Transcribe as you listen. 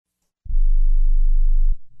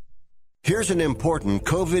Here's an important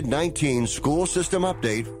COVID-19 school system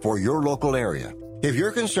update for your local area. If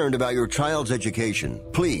you're concerned about your child's education,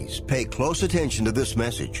 please pay close attention to this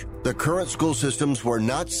message. The current school systems were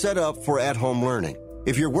not set up for at-home learning.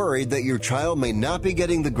 If you're worried that your child may not be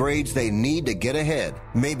getting the grades they need to get ahead,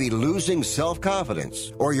 may be losing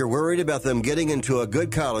self-confidence, or you're worried about them getting into a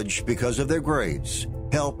good college because of their grades,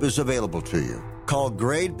 help is available to you. Call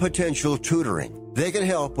Grade Potential Tutoring. They can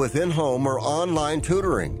help with in-home or online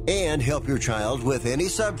tutoring and help your child with any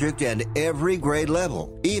subject and every grade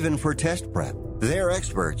level, even for test prep. They're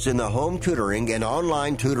experts in the home tutoring and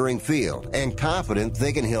online tutoring field and confident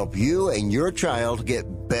they can help you and your child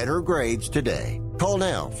get better grades today. Call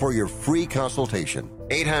now for your free consultation.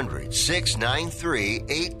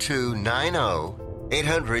 800-693-8290.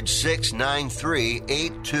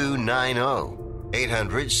 800-693-8290.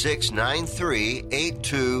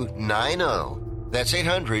 800-693-8290. That's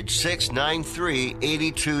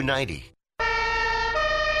 800-693-8290.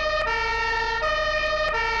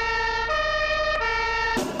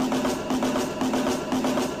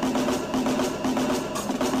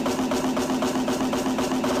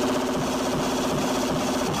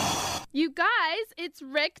 You guys, it's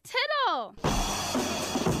Rick Tittle.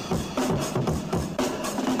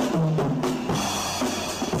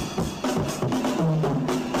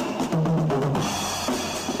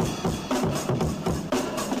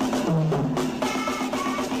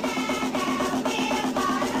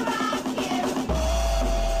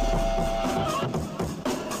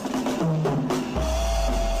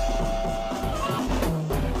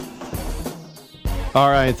 All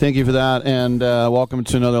right, thank you for that, and welcome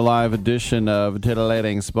to another live edition of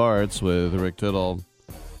Titillating Sports with Rick Tittle.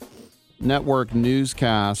 Network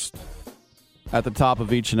newscast at the top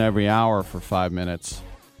of each and every hour for 5 minutes.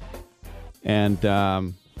 And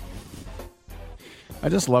I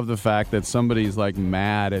just love the fact that somebody's like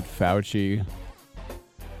mad at Fauci.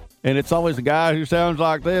 And it's always the guy who sounds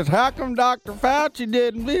like this. How come Dr. Fauci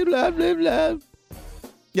didn't blah, blah, blah, blah?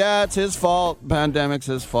 Yeah, it's his fault. Pandemic's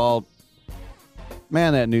his fault.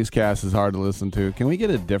 Man, that newscast is hard to listen to. Can we get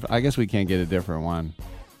a different... I guess we can't get a different one.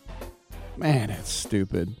 Man, it's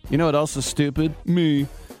stupid. You know what else is stupid? Me.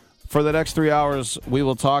 For the next 3 hours, we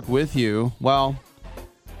will talk with you. Well,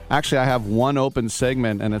 actually, I have one open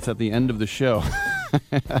segment, and it's at the end of the show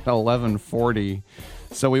at 11:40.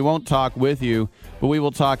 So we won't talk with you, but we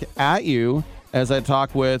will talk at you as I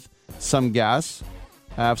talk with some guests.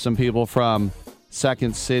 I have some people from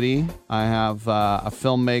Second City. I have a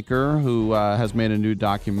filmmaker who has made a new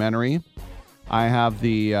documentary. I have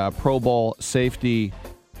the Pro Bowl safety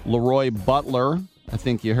Leroy Butler. I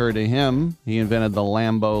think you heard of him. He invented the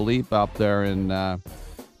Lambeau Leap up there in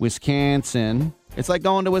Wisconsin. It's like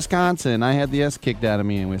going to Wisconsin. I had the S kicked out of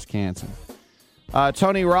me in Wisconsin.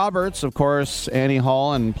 Tony Roberts, of course, Annie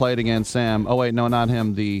Hall, and played against Sam. Oh, wait, no, not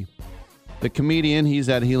him. The comedian. He's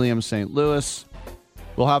at Helium St. Louis.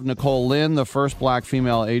 We'll have Nicole Lynn, the first black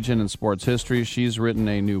female agent in sports history. She's written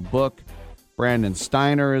a new book. Brandon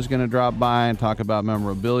Steiner is going to drop by and talk about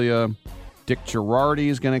memorabilia. Dick Girardi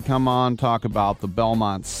is going to come on, talk about the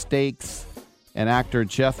Belmont Stakes. And actor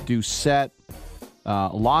Jeff Doucette, a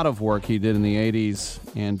lot of work he did in the 80s,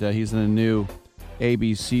 and he's in a new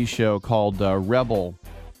ABC show called Rebel.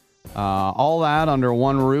 All that under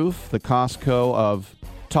one roof, the Costco of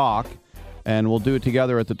talk. And we'll do it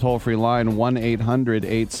together at the toll-free line,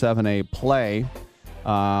 1-800-878-PLAY.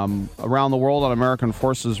 Around the world on American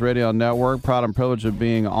Forces Radio Network. Proud and privileged of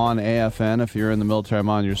being on AFN. If you're in the military, I'm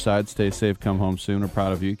on your side. Stay safe, come home soon. We're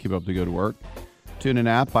proud of you. Keep up the good work. TuneIn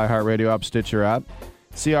app, iHeartRadio app, Stitcher app.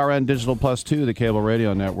 CRN Digital Plus 2, the cable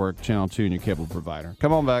radio network, Channel 2, and your cable provider.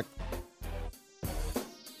 Come on back.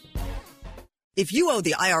 If you owe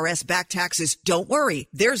the IRS back taxes, don't worry.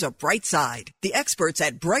 There's a bright side. The experts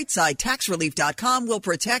at BrightSideTaxRelief.com will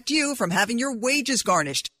protect you from having your wages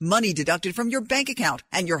garnished, money deducted from your bank account,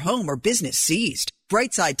 and your home or business seized.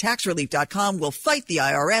 BrightSideTaxRelief.com will fight the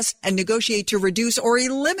IRS and negotiate to reduce or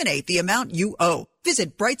eliminate the amount you owe.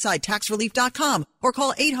 Visit BrightSideTaxRelief.com or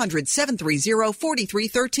call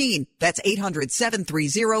 800-730-4313. That's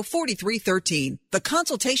 800-730-4313. The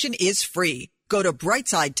consultation is free. Go to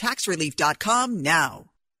BrightSideTaxRelief.com now.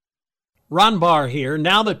 Ron Barr here.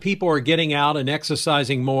 Now that people are getting out and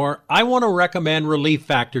exercising more, I want to recommend Relief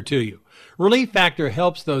Factor to you. Relief Factor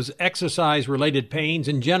helps those exercise-related pains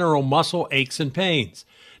and general muscle aches and pains.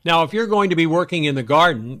 Now, if you're going to be working in the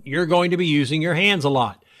garden, you're going to be using your hands a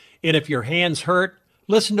lot. And if your hands hurt,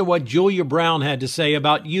 listen to what Julia Brown had to say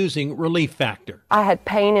about using Relief Factor. I had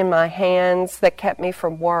pain in my hands that kept me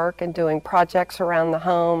from work and doing projects around the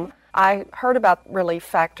home. I heard about Relief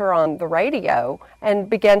Factor on the radio and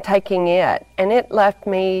began taking it, and it left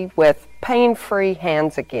me with pain-free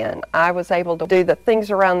hands again. I was able to do the things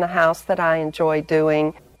around the house that I enjoy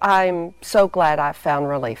doing. I'm so glad I found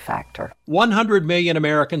Relief Factor. 100 million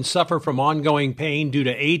Americans suffer from ongoing pain due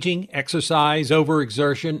to aging, exercise,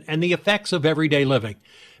 overexertion, and the effects of everyday living.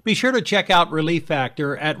 Be sure to check out Relief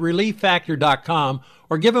Factor at relieffactor.com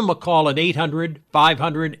or give them a call at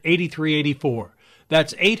 800-500-8384.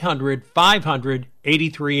 That's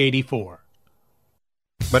 800-500-8384.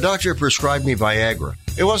 My doctor prescribed me Viagra.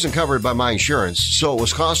 It wasn't covered by my insurance, so it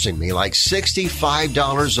was costing me like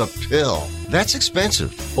 $65 a pill. That's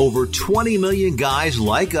expensive. Over 20 million guys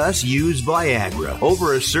like us use Viagra.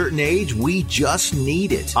 Over a certain age, we just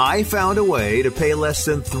need it. I found a way to pay less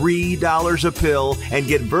than $3 a pill and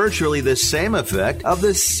get virtually the same effect of the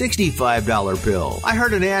 $65 pill. I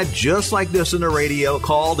heard an ad just like this on the radio,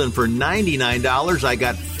 called, and for $99, I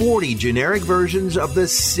got 40 generic versions of the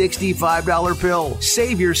 $65 pill.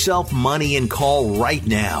 Save yourself money and call right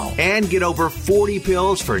now and get over 40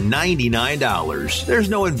 pills for $99. There's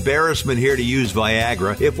no embarrassment here to use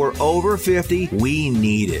Viagra. If we're over 50, we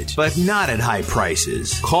need it, but not at high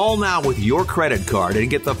prices. Call now with your credit card and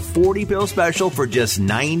get the 40 pill special for just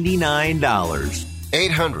 $99.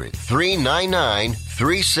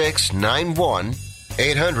 800-399-3691.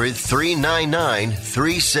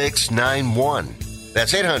 800-399-3691.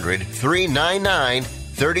 That's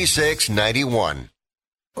 800-399-3691.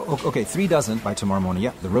 Okay, 3 dozen by tomorrow morning.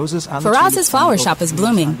 Yeah, the roses and Faraz's flower shop is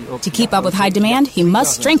blooming. To keep up with high demand, he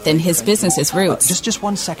must strengthen his business's roots. Just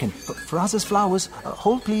 1 second. Faraz's flowers.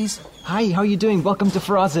 Hold, please. Hi, how are you doing? Welcome to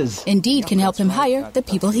Faraz's. Indeed can help him hire the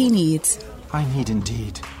people he needs. I need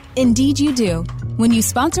Indeed. Indeed you do. When you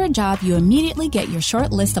sponsor a job, you immediately get your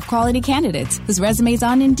short list of quality candidates whose resumes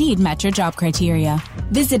on Indeed match your job criteria.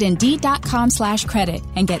 Visit Indeed.com/credit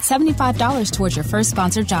and get $75 towards your first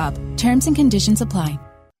sponsored job. Terms and conditions apply.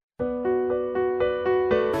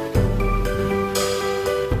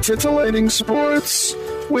 Titillating Sports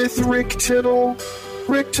with Rick Tittle.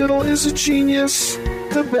 Rick Tittle is a genius,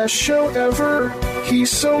 the best show ever. He's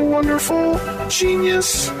so wonderful,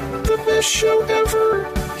 genius, the best show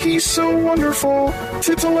ever. He's so wonderful.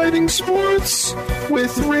 Titillating Sports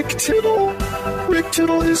with Rick Tittle. Rick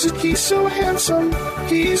Tittle he's so handsome,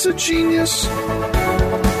 he's a genius.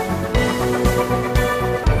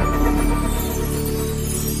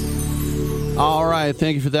 All right,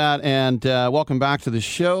 thank you for that, and welcome back to the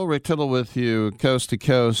show. Rick Tittle with you coast to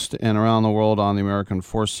coast and around the world on the American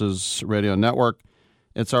Forces Radio Network.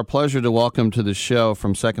 It's our pleasure to welcome to the show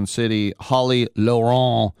from Second City, Holly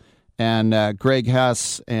Laurent and Greg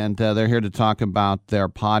Hess, and they're here to talk about their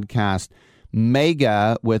podcast,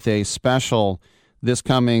 Mega, with a special this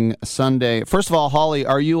coming Sunday. First of all, Holly,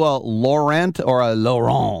 are you a Laurent or a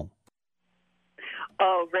Laurent?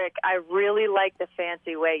 Oh, Rick, I really like the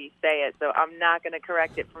fancy way you say it, so I'm not going to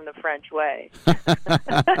correct it from the French way.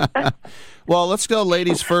 Well, let's go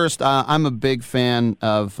ladies first. I'm a big fan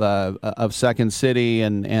of Second City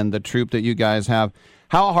and the troupe that you guys have.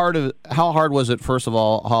 How hard was it, first of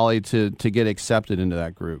all, Holly, to get accepted into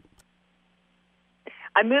that group?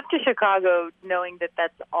 I moved to Chicago knowing that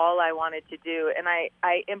that's all I wanted to do, and I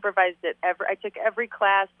improvised it. I took every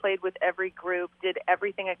class, played with every group, did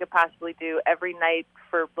everything I could possibly do every night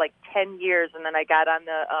for like 10 years, and then I got on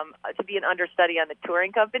to be an understudy on the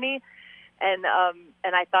touring company, and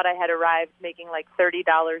I thought I had arrived making like $30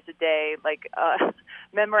 a day, like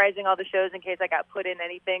memorizing all the shows in case I got put in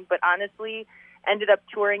anything. But honestly, ended up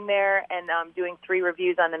touring there and doing 3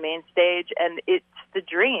 reviews on the main stage, and it's the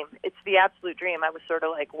dream. It's the absolute dream. I was sort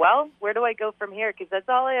of like, well, where do I go from here? Because that's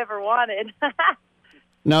all I ever wanted.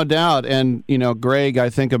 No doubt. And, Greg, I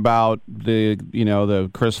think about the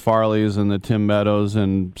Chris Farleys and the Tim Meadows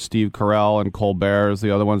and Steve Carell and Colbert's, the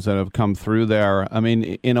other ones that have come through there. I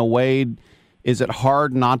mean, in a way, is it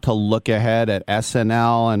hard not to look ahead at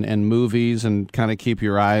SNL and movies and kind of keep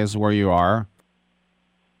your eyes where you are?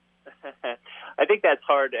 I think that's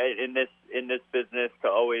hard in this business to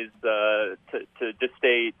always to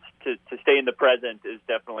stay in the present is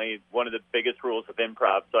definitely one of the biggest rules of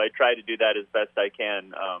improv. So I try to do that as best I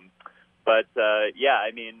can. But I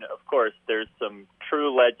mean, of course, there's some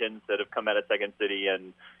true legends that have come out of Second City,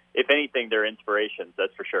 and if anything, they're inspirations.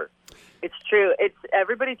 That's for sure. It's true.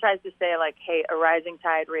 Everybody tries to say like, "Hey, a rising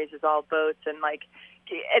tide raises all boats," and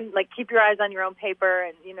keep your eyes on your own paper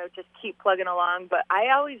and, just keep plugging along. But I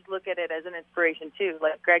always look at it as an inspiration, too,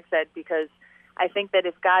 like Greg said, because I think that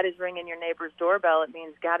if God is ringing your neighbor's doorbell, it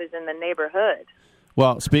means God is in the neighborhood.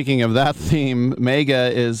 Well, speaking of that theme,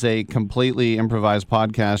 Mega is a completely improvised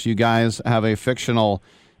podcast. You guys have a fictional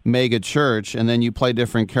mega church, and then you play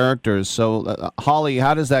different characters. So, Holly,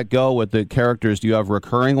 how does that go with the characters? Do you have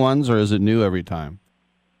recurring ones, or is it new every time?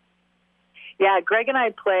 Yeah, Greg and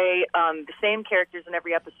I play the same characters in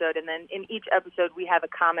every episode, and then in each episode we have a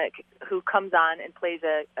comic who comes on and plays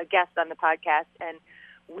a guest on the podcast, and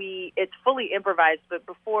it's fully improvised, but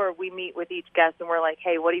before we meet with each guest and we're like,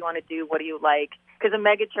 hey, what do you want to do? What do you like? Because a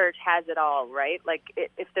mega church has it all, right? Like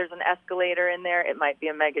if there's an escalator in there, it might be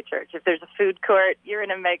a mega church. If there's a food court, you're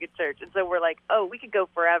in a mega church. And so we're like, oh, we could go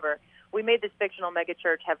forever. We made this fictional mega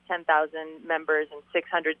church have 10,000 members and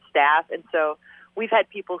 600 staff. And so we've had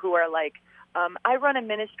people who are like, I run a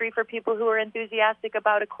ministry for people who are enthusiastic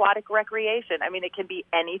about aquatic recreation. I mean, it can be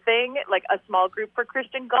anything, like a small group for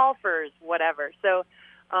Christian golfers, whatever. So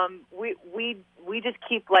we just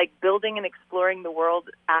keep like building and exploring the world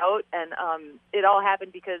out, and it all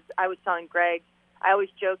happened because I was telling Greg, I always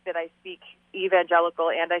joke that I speak evangelical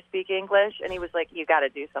and I speak English, and he was like, you got to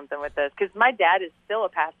do something with this, because my dad is still a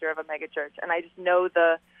pastor of a megachurch, and I just know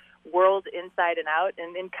the world inside and out,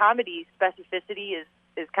 and in comedy, specificity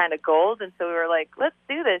is kind of gold, and so we were like, let's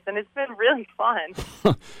do this, and it's been really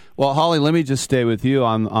fun. Well, Holly, let me just stay with you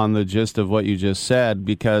on the gist of what you just said,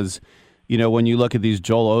 because you know, when you look at these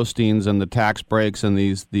Joel Osteens and the tax breaks and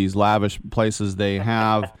these lavish places they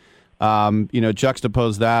have, you know,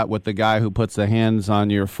 juxtapose that with the guy who puts the hands on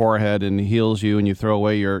your forehead and heals you and you throw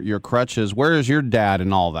away your crutches. Where is your dad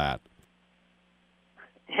in all that?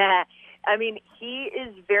 I mean, he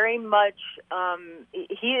is very much,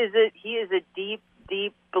 he is a deep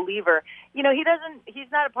believer. You know,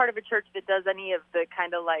 he's not a part of a church that does any of the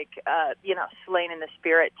kind of like, you know, slain in the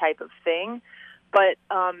spirit type of thing. But,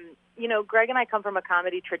 you know, Greg and I come from a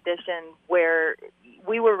comedy tradition where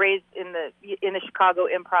we were raised in the Chicago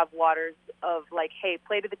improv waters of like, hey,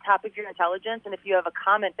 play to the top of your intelligence, and if you have a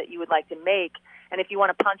comment that you would like to make, and if you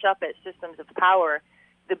want to punch up at systems of power,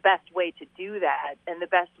 the best way to do that and the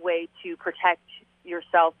best way to protect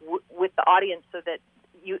yourself with the audience so that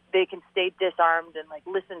they can stay disarmed and like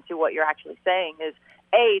listen to what you're actually saying is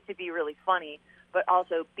A, to be really funny, but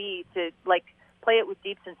also B, to like play it with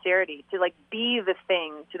deep sincerity, to like be the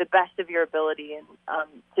thing to the best of your ability, and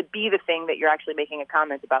to be the thing that you're actually making a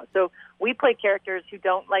comment about. So we play characters who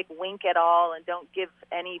don't like wink at all and don't give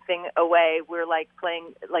anything away. We're like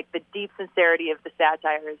playing like the deep sincerity of the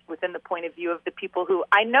satire is within the point of view of the people who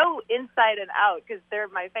I know inside and out because they're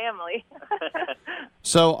my family.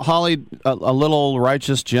 So, Holly, a little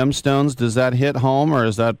Righteous Gemstones, does that hit home, or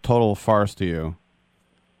is that total farce to you?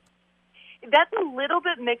 That's a little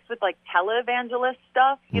bit mixed with like televangelist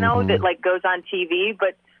stuff, you know, that like goes on TV.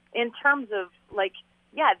 But in terms of like,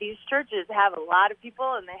 yeah, these churches have a lot of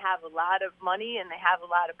people and they have a lot of money and they have a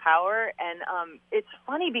lot of power. And it's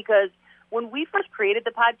funny because when we first created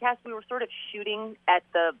the podcast, we were sort of shooting at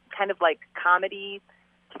the kind of like comedy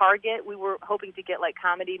target. We were hoping to get like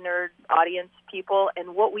comedy nerd audience people.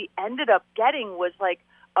 And what we ended up getting was like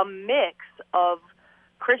a mix of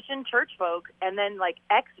Christian church folk and then like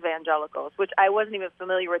ex-evangelicals, which I wasn't even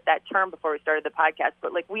familiar with that term before we started the podcast,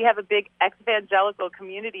 but like we have a big ex-evangelical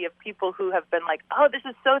community of people who have been like, oh, this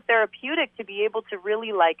is so therapeutic to be able to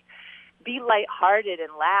really like be lighthearted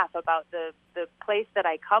and laugh about the place that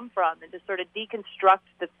I come from and to sort of deconstruct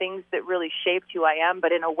the things that really shaped who I am,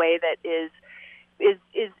 but in a way that is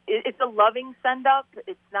it's a loving send up.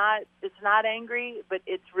 It's not angry, but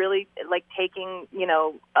it's really like taking, you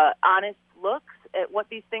know, honest looks at what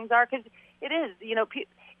these things are, because it is, you know,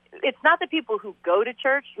 it's not the people who go to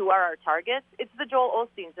church who are our targets. It's the Joel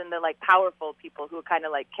Osteens and the like powerful people who kind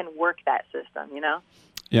of like can work that system, you know?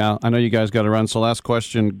 Yeah, I know you guys got to run. So last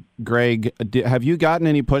question, Greg, have you gotten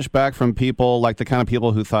any pushback from people, like the kind of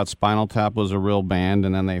people who thought Spinal Tap was a real band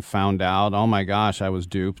and then they found out, oh my gosh, I was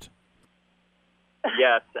duped?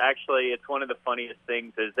 Yes, actually, it's one of the funniest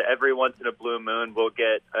things is every once in a blue moon we'll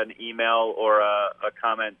get an email or a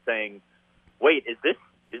comment saying, wait, is this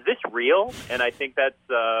real? And I think that's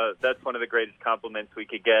one of the greatest compliments we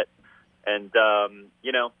could get. And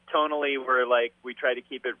you know, tonally, we try to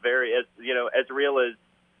keep it very as real as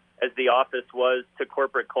The Office was to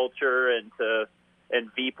corporate culture and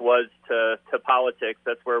Veep was to politics.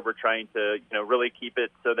 That's where we're trying to really keep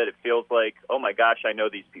it so that it feels like, oh my gosh, I know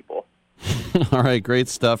these people. All right, great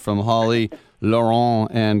stuff from Holly,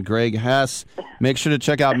 Laurent, and Greg Hess. Make sure to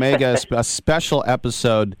check out Mega, a special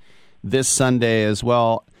episode this Sunday as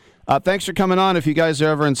well. Thanks for coming on. If you guys are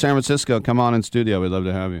ever in San Francisco, come on in studio. We'd love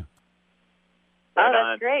to have you. Oh,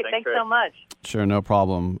 that's great. Thanks so much. Sure, no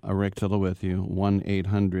problem. Rick Tittle with you.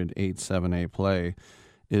 1-800-878-PLAY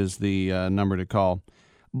is the number to call.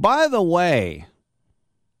 By the way,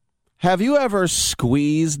 have you ever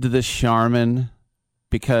squeezed the Charmin?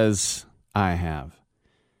 Because I have.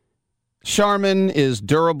 Charmin is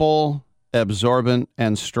durable, absorbent,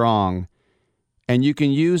 and strong, and you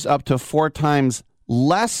can use up to 4 times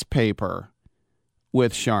less paper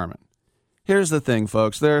with Charmin. Here's the thing,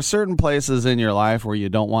 folks. There are certain places in your life where you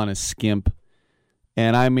don't want to skimp.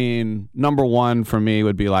 And I mean, number one for me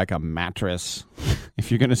would be like a mattress.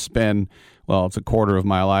 If you're going to spend, well, it's a quarter of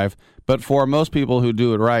my life. But for most people who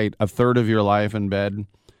do it right, a third of your life in bed,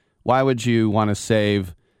 why would you want to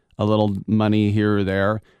save a little money here or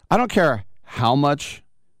there? I don't care how much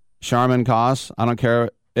Charmin costs. I don't care.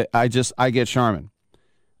 I get Charmin.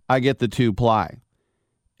 I get the 2-ply.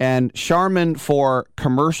 And Charmin for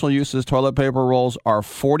commercial uses toilet paper rolls are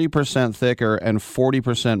 40% thicker and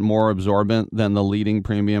 40% more absorbent than the leading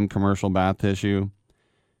premium commercial bath tissue.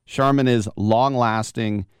 Charmin is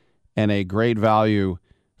long-lasting and a great value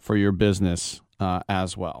for your business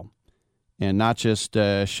as well. And not just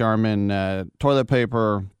Charmin toilet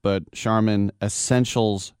paper, but Charmin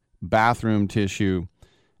Essentials bathroom tissue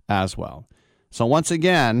as well. So once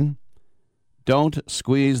again, don't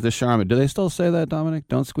squeeze the Charmin. Do they still say that, Dominic?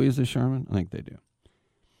 Don't squeeze the Charmin? I think they do.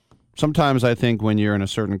 Sometimes I think when you're in a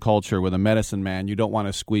certain culture with a medicine man, you don't want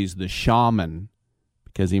to squeeze the shaman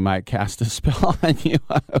because he might cast a spell on you.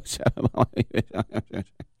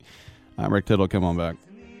 I'm Rick Tittle. Come on back.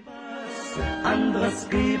 Anderes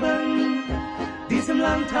geben, diesem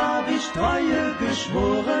Land hab ich Treue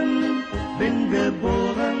geschworen, bin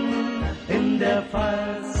geboren in der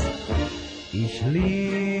Pfalz. Ich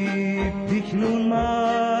lieb dich nun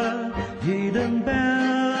mal, jeden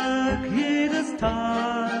Berg, jedes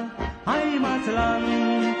Tal,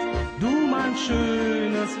 Heimatland, du mein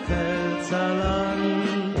schönes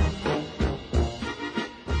Pfälzerland.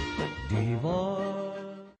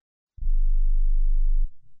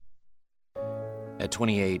 At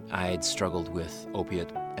 28, I had struggled with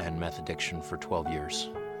opiate and meth addiction for 12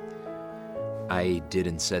 years. I did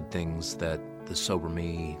and said things that the sober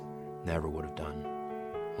me never would have done.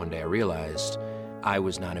 One day I realized I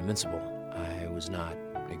was not invincible. I was not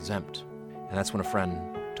exempt. And that's when a friend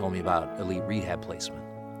told me about Elite Rehab Placement.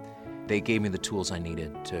 They gave me the tools I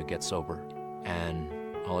needed to get sober, and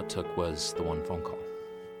all it took was the one phone call.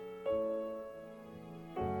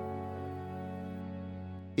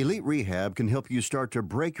 Elite Rehab can help you start to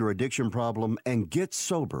break your addiction problem and get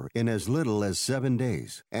sober in as little as 7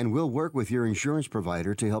 days. And we'll work with your insurance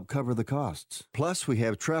provider to help cover the costs. Plus, we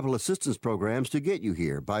have travel assistance programs to get you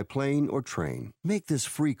here by plane or train. Make this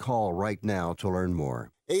free call right now to learn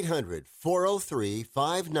more.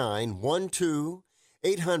 800-403-5912.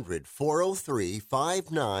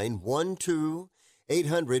 800-403-5912.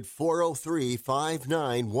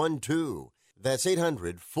 800-403-5912. That's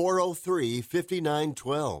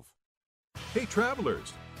 800-403-5912. Hey,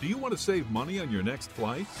 travelers, do you want to save money on your next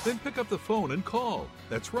flight? Then pick up the phone and call.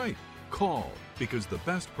 That's right, call, because the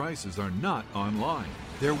best prices are not online.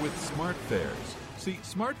 They're with SmartFares. See,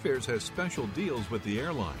 SmartFares has special deals with the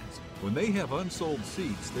airlines. When they have unsold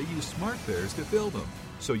seats, they use SmartFares to fill them.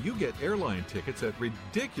 So you get airline tickets at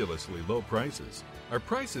ridiculously low prices. Our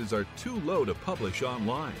prices are too low to publish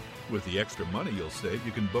online. With the extra money you'll save,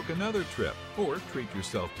 you can book another trip or treat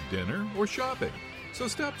yourself to dinner or shopping. So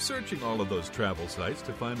stop searching all of those travel sites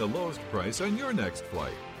to find the lowest price on your next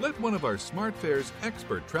flight. Let one of our SmartFares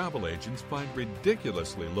expert travel agents find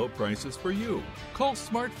ridiculously low prices for you. Call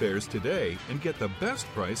SmartFares today and get the best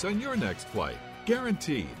price on your next flight.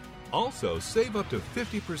 Guaranteed. Also, save up to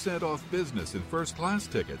 50% off business and first class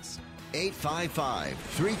tickets.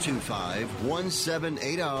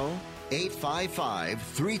 855-325-1780.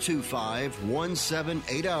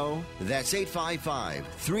 855-325-1780. That's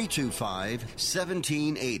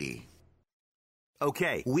 855-325-1780.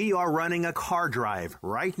 Okay, we are running a car drive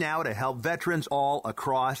right now to help veterans all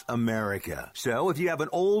across America. So if you have an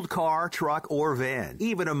old car, truck, or van,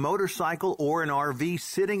 even a motorcycle or an RV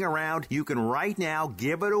sitting around, you can right now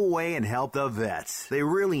give it away and help the vets. They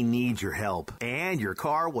really need your help. And your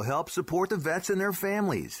car will help support the vets and their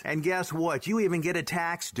families. And guess what? You even get a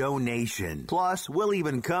tax donation. Plus, we'll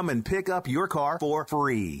even come and pick up your car for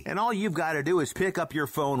free. And all you've got to do is pick up your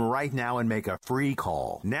phone right now and make a free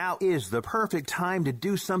call. Now is the perfect time to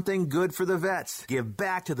do something good for the vets. Give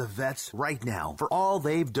back to the vets right now for all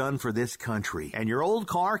they've done for this country. And your old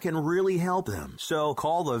car can really help them. So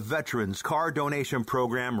call the Veterans Car Donation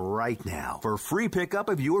Program right now for free pickup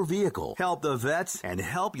of your vehicle. Help the vets and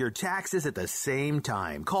help your taxes at the same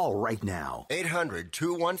time. Call right now.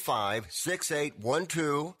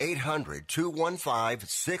 800-215-6812.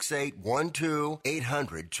 800-215-6812.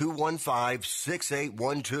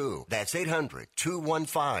 800-215-6812. That's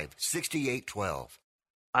 800-215-6812.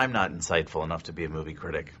 I'm not insightful enough to be a movie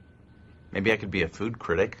critic. Maybe I could be a food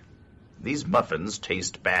critic. These muffins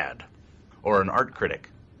taste bad. or an art critic.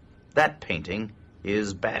 That painting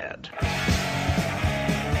is bad.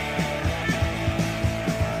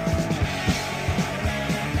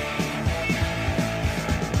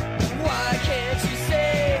 Why can't you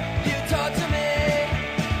say you talk to me?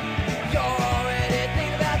 You're already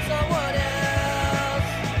thinking about someone else.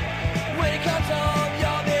 When it comes home,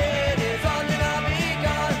 your bed is on and I'll be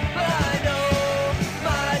gone. But I know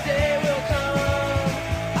my day will come.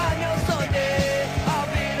 I know someday I'll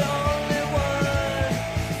be the only one.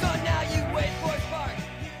 So now you wait for a spark.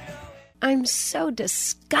 I'm so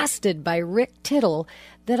disgusted by Rick Tittle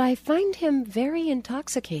that I find him very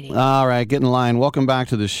intoxicating. All right, get in line. Welcome back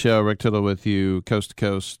to the show. Rick Tittle with you, coast to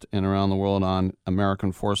coast and around the world on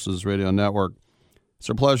American Forces Radio Network. It's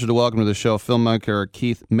a pleasure to welcome to the show filmmaker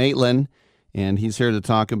Keith Maitland, and he's here to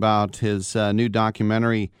talk about his new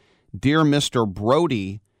documentary, Dear Mr.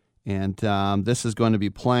 Brody, and this is going to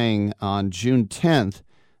be playing on June 10th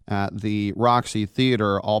at the Roxy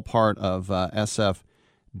Theater, all part of SF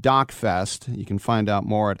Doc Fest. You can find out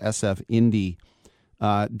more at sfindy.com.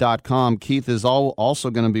 Keith is also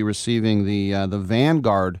going to be receiving the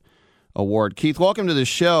Vanguard Award. Keith, welcome to the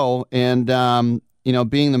show. And,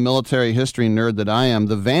 being the military history nerd that I am,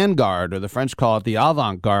 the Vanguard, or the French call it the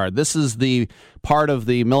Avant-Garde, this is the part of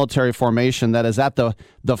the military formation that is at the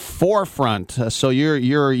forefront. So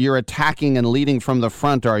you're attacking and leading from the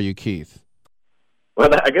front, are you, Keith? Well,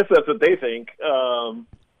 I guess that's what they think.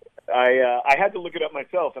 I had to look it up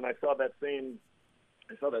myself, and I saw that same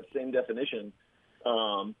definition.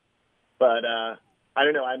 But I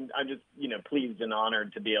don't know. I'm just pleased and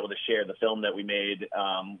honored to be able to share the film that we made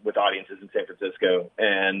with audiences in San Francisco,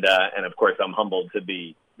 and of course I'm humbled to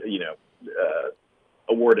be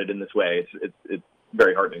awarded in this way. It's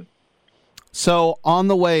very heartening. So on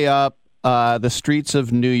the way up the streets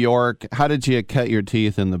of New York, how did you cut your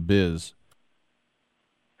teeth in the biz?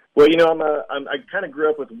 Well, I kind of grew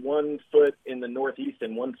up with one foot in the Northeast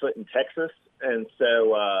and one foot in Texas, and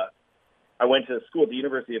so I went to school at the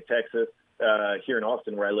University of Texas here in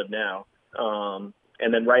Austin, where I live now,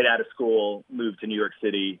 and then right out of school moved to New York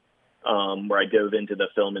City, where I dove into the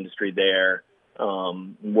film industry there,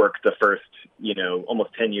 worked the first, almost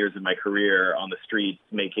 10 years of my career on the streets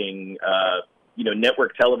making,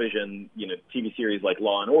 network television, TV series like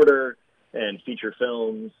Law & Order and feature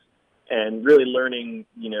films, and really learning,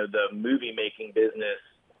 the movie-making business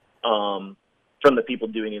from the people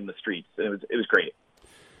doing it in the streets. And it was great.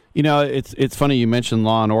 It's funny you mentioned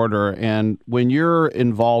Law & Order, and when you're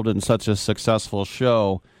involved in such a successful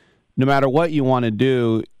show, no matter what you want to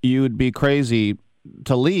do, you would be crazy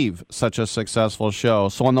to leave such a successful show.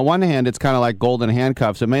 So on the one hand, it's kind of like golden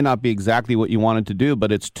handcuffs. It may not be exactly what you wanted to do,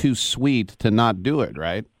 but it's too sweet to not do it,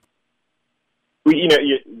 right? Well,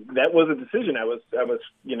 that was a decision I was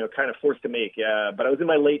kind of forced to make. But I was in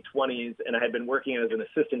my late 20s, and I had been working as an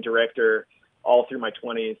assistant director all through my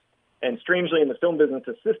 20s. And strangely, in the film business,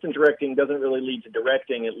 assistant directing doesn't really lead to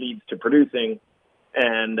directing; it leads to producing.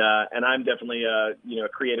 And I'm definitely a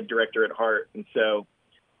creative director at heart. And so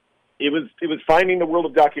it was finding the world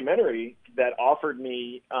of documentary that offered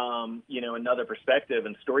me another perspective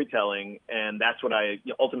and storytelling, and that's what I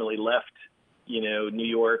ultimately left. New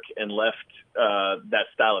York, and left that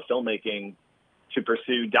style of filmmaking to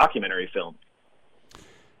pursue documentary film.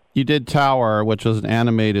 You did Tower, which was an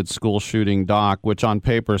animated school shooting doc, which on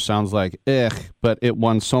paper sounds like but it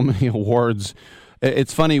won so many awards.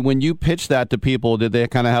 It's funny, when you pitched that to people, did they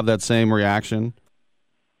kind of have that same reaction?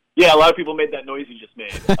 Yeah, a lot of people made that noise you just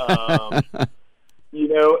made.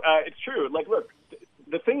 It's true. Like, look,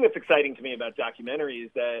 the thing that's exciting to me about documentary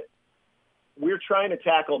is that we're trying to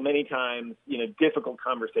tackle many times, difficult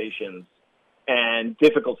conversations and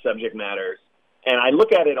difficult subject matters. And I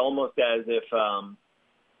look at it almost as if,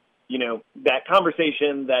 that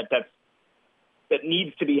conversation that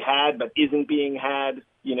needs to be had but isn't being had,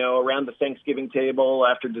 around the Thanksgiving table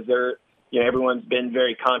after dessert. Everyone's been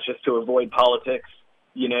very conscious to avoid politics,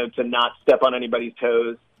 to not step on anybody's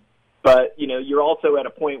toes. But, you're also at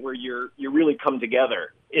a point where you really come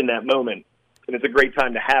together in that moment. And it's a great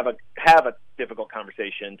time to have a difficult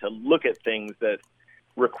conversation, to look at things that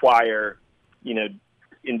require,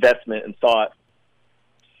 investment and thought.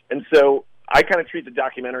 And so I kind of treat the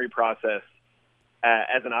documentary process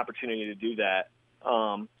as an opportunity to do that.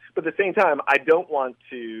 But at the same time, I don't want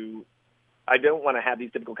to have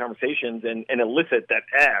these difficult conversations and elicit that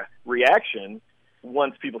reaction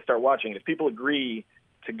once people start watching. If people agree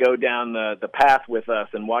to go down the path with us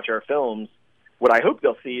and watch our films, what I hope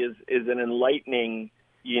they'll see is an enlightening,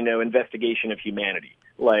 investigation of humanity.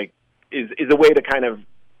 Like, is a way to kind of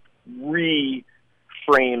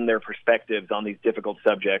reframe their perspectives on these difficult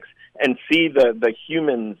subjects and see the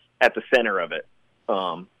humans at the center of it.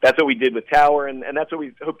 That's what we did with Tower, and that's what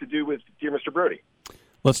we hope to do with Dear Mr. Brody.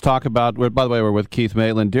 Let's talk about, by the way, we're with Keith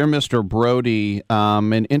Maitland. Dear Mr. Brody,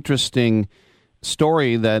 an interesting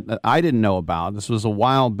story that I didn't know about. This was a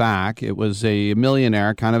while back. It was a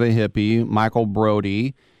millionaire, kind of a hippie, Michael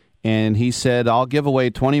Brody, and he said, I'll give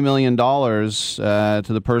away $20 million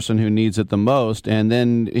to the person who needs it the most, and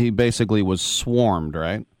then he basically was swarmed,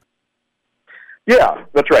 right? Yeah,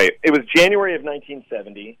 that's right. It was January of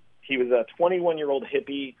 1970. He was a 21-year-old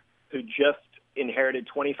hippie who just inherited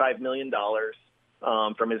 $25 million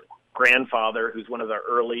from his grandfather, who's one of the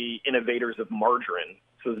early innovators of margarine.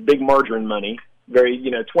 So it's big margarine money, very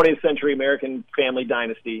 20th century American family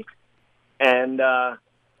dynasty, and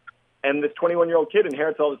this 21-year-old kid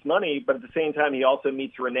inherits all this money, but at the same time he also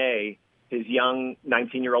meets Renee, his young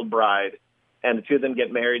 19-year-old bride, and the two of them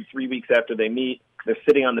get married 3 weeks after they meet. They're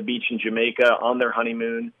sitting on the beach in Jamaica on their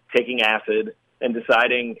honeymoon, taking acid, and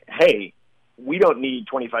deciding, hey, we don't need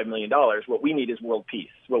 $25 million. What we need is world peace.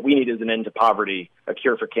 What we need is an end to poverty, a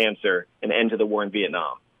cure for cancer, an end to the war in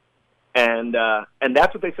Vietnam. And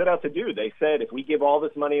that's what they set out to do. They said, if we give all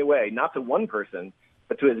this money away, not to one person,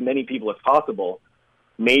 but to as many people as possible,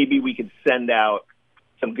 maybe we could send out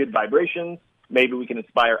some good vibrations. Maybe we can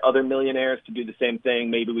inspire other millionaires to do the same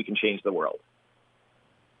thing. Maybe we can change the world.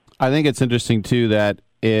 I think it's interesting, too, that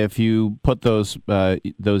if you put those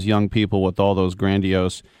young people with all those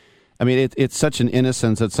grandiose, I mean, it's such an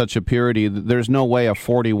innocence, it's such a purity. There's no way a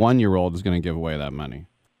 41-year-old is going to give away that money.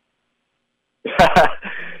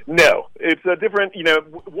 No, it's a different,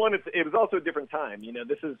 one, it was also a different time.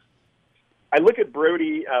 I look at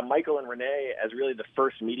Brody, Michael, and Renee as really the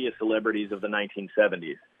first media celebrities of the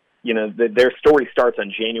 1970s. Their story starts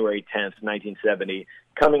on January 10th, 1970,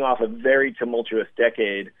 coming off a very tumultuous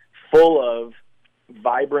decade full of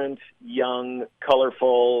vibrant, young,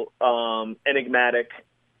 colorful, enigmatic,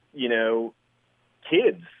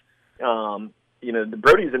 kids. The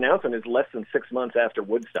Brody's announcement is less than 6 months after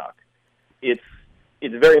Woodstock. It's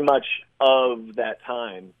very much of that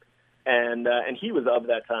time. And he was of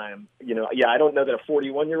that time. I don't know that a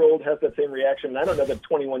 41-year-old has that same reaction. And I don't know that a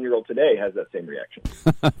 21-year-old today has that same reaction.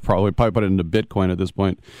 Probably put it into Bitcoin at this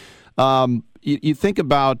point. You think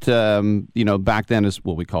about, back then is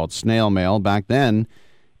what we called snail mail. Back then,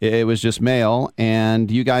 it was just mail. And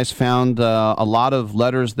you guys found a lot of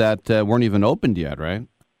letters that weren't even opened yet, right?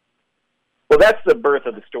 Well, that's the birth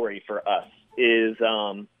of the story for us is,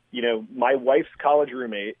 my wife's college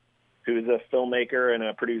roommate, who is a filmmaker and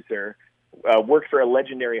a producer, worked for a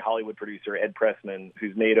legendary Hollywood producer, Ed Pressman,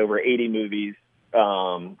 who's made over 80 movies,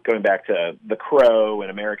 going back to The Crow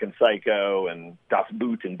and American Psycho and Das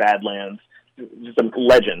Boot and Badlands, just a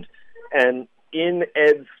legend. And in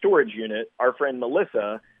Ed's storage unit, our friend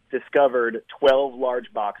Melissa discovered 12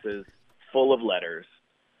 large boxes full of letters.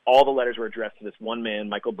 All the letters were addressed to this one man,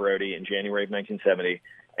 Michael Brody, in January of 1970,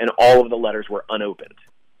 and all of the letters were unopened.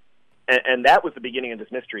 And that was the beginning of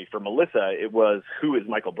this mystery. For Melissa, it was, who is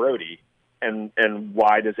Michael Brody, and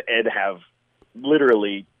why does Ed have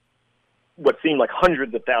literally what seemed like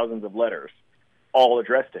hundreds of thousands of letters, all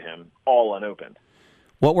addressed to him, all unopened?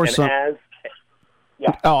 What were some...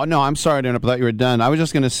 Yeah. Oh, no, I'm sorry to interrupt. I thought you were done. I was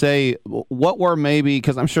just going to say, what were maybe,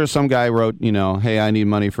 because I'm sure some guy wrote, hey, I need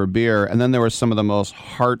money for beer, and then there were some of the most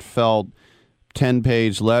heartfelt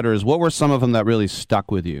 10-page letters. What were some of them that really stuck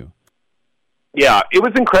with you? Yeah, it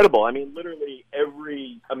was incredible. I mean, literally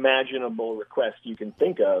every imaginable request you can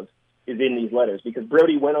think of is in these letters, because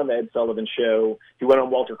Brody went on the Ed Sullivan Show. He went on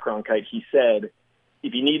Walter Cronkite. He said,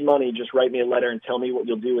 if you need money, just write me a letter and tell me what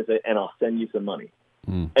you'll do with it, and I'll send you some money.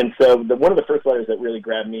 And so one of the first letters that really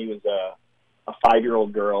grabbed me was a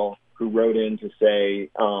 5-year-old girl who wrote in to say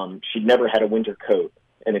she'd never had a winter coat,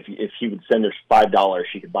 and if he would send her $5,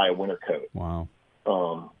 she could buy a winter coat. Wow.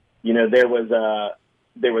 There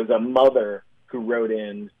was a mother who wrote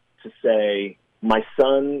in to say, my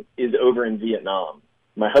son is over in Vietnam.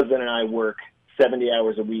 My husband and I work 70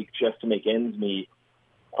 hours a week just to make ends meet.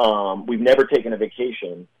 We've never taken a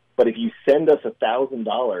vacation, but if you send us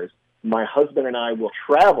 $1,000, my husband and I will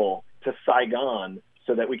travel to Saigon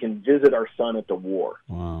so that we can visit our son at the war.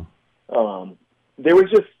 Wow. There was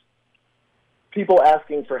just people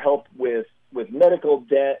asking for help with medical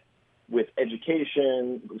debt, with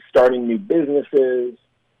education, starting new businesses,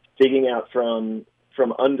 digging out from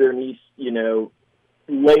underneath,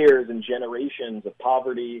 layers and generations of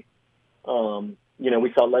poverty.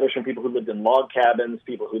 We saw letters from people who lived in log cabins,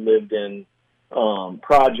 people who lived in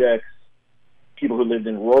projects, people who lived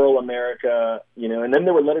in rural America, and then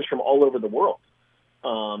there were letters from all over the world.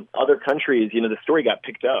 Other countries, the story got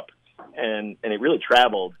picked up and it really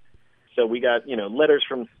traveled. So we got, letters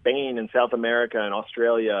from Spain and South America and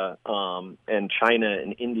Australia and China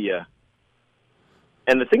and India.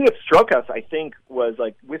 And the thing that struck us, I think, was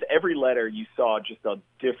like with every letter you saw just a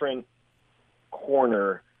different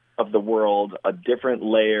corner of the world, a different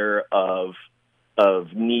layer of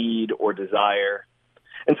need or desire.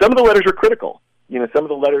 And some of the letters were critical. Some of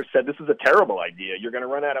the letters said, this is a terrible idea. You're going to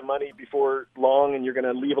run out of money before long, and you're going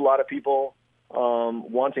to leave a lot of people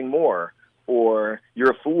wanting more. Or you're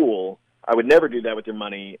a fool. I would never do that with your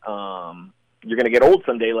money. You're going to get old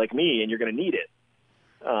someday like me, and you're going to need it.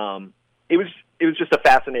 It was just a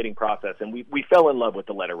fascinating process, and we fell in love with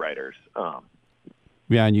the letter writers.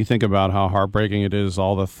 Yeah, and you think about how heartbreaking it is,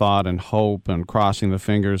 all the thought and hope and crossing the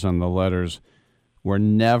fingers on the letters were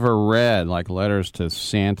never read, like letters to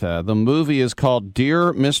Santa. The movie is called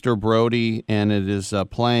Dear Mr. Brody, and it is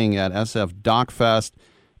playing at SF DocFest,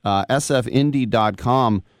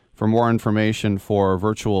 sfindy.com for more information for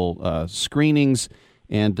virtual screenings.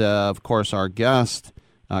 And, of course, our guest,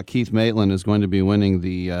 Keith Maitland, is going to be winning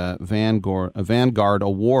the Vanguard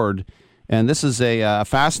Award. And this is a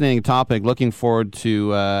fascinating topic. Looking forward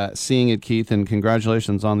to seeing it, Keith, and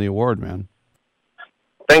congratulations on the award, man.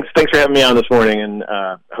 Thanks for having me on this morning, and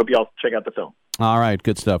I hope you all check out the film. All right,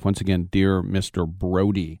 good stuff. Once again, Dear Mr.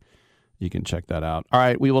 Brody. You can check that out. All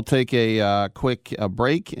right, we will take a quick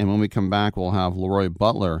break, and when we come back, we'll have Leroy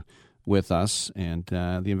Butler with us and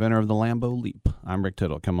the inventor of the Lambo Leap. I'm Rick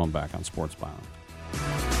Tittle. Come on back on Sports Byline.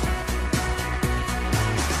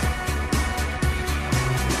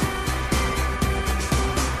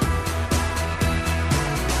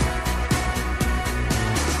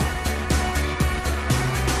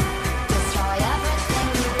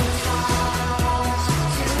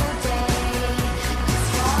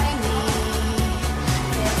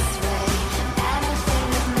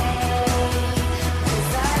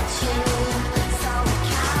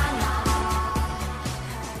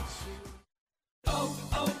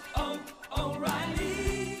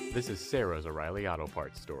 This is Sarah's O'Reilly Auto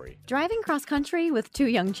Parts story. Driving cross-country with 2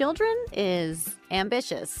 young children is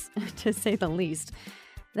ambitious, to say the least.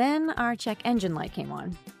 Then our check engine light came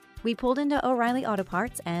on. We pulled into O'Reilly Auto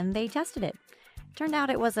Parts, and they tested it. Turned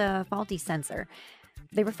out it was a faulty sensor.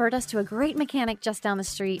 They referred us to a great mechanic just down the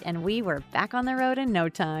street, and we were back on the road in no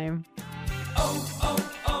time.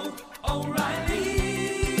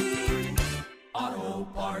 O'Reilly Auto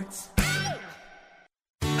Parts.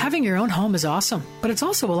 Having your own home is awesome, but it's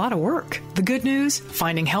also a lot of work. The good news?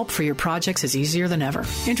 Finding help for your projects is easier than ever.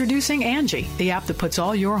 Introducing Angie, the app that puts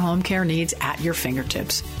all your home care needs at your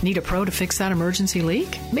fingertips. Need a pro to fix that emergency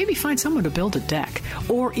leak? Maybe find someone to build a deck,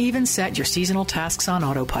 or even set your seasonal tasks on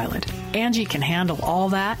autopilot. Angie can handle all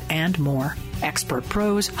that and more. Expert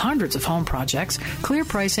pros, hundreds of home projects, clear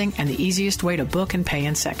pricing, and the easiest way to book and pay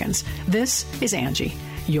in seconds. This is Angie,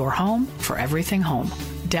 your home for everything home.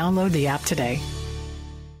 Download the app today.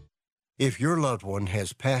 If your loved one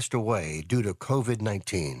has passed away due to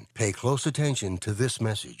COVID-19, pay close attention to this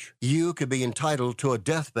message. You could be entitled to a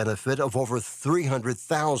death benefit of over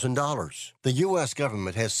 $300,000. The U.S.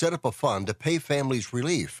 government has set up a fund to pay families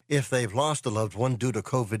relief if they've lost a loved one due to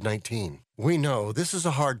COVID-19. We know this is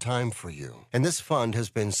a hard time for you, and this fund has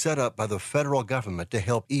been set up by the federal government to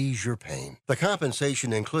help ease your pain. The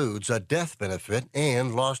compensation includes a death benefit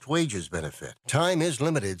and lost wages benefit. Time is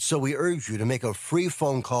limited, so we urge you to make a free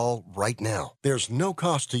phone call right now. There's no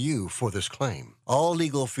cost to you for this claim. All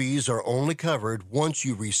legal fees are only covered once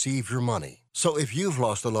you receive your money. So if you've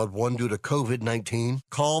lost a loved one due to COVID-19,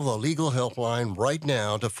 call the legal helpline right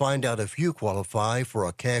now to find out if you qualify for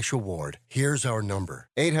a cash award. Here's our number,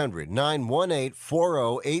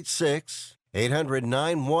 800-918-4086,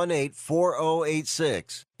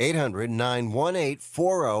 800-918-4086,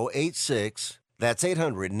 800-918-4086. That's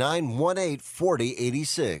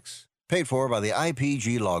 800-918-4086. Paid for by the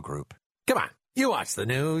IPG Law Group. Come on. You watch the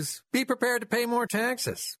news. Be prepared to pay more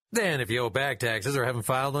taxes. Then, if you owe back taxes or haven't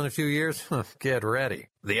filed in a few years, get ready.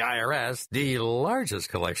 The IRS, the largest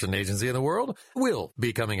collection agency in the world, will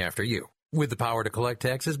be coming after you with the power to collect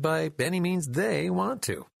taxes by any means they want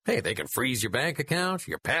to. Hey, they can freeze your bank account,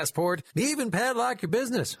 your passport, even padlock your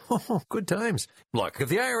business. Oh, good times. Look, if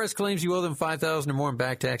the IRS claims you owe them $5,000 or more in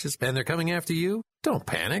back taxes and they're coming after you, don't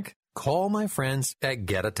panic. Call my friends at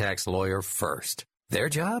Get a Tax Lawyer first. Their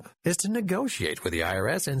job is to negotiate with the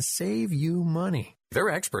IRS and save you money. They're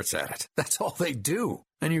experts at it. That's all they do.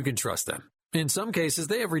 And you can trust them. In some cases,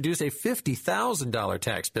 they have reduced a $50,000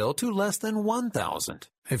 tax bill to less than $1,000.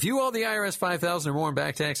 If you owe the IRS $5,000 or more in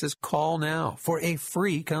back taxes, call now for a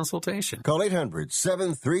free consultation. Call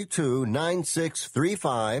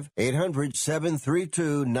 800-732-9635.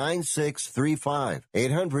 800-732-9635.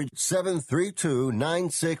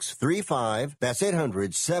 800-732-9635. That's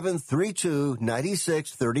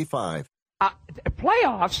 800-732-9635.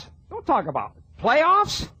 Playoffs? Don't talk about it.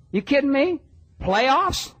 Playoffs? You kidding me?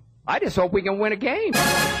 Playoffs? I just hope we can win a game.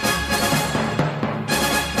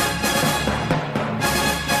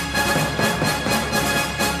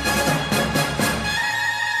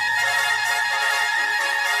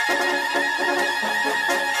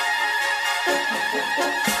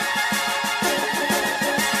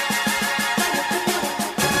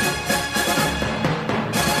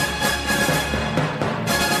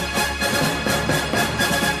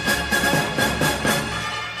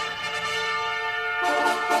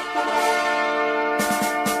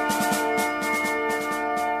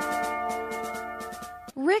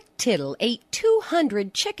 Rick Tittle ate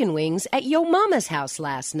 200 chicken wings at Yo Mama's house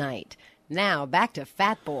last night. Now, back to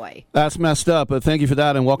Fat Boy. That's messed up, but thank you for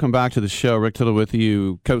that, and welcome back to the show. Rick Tittle with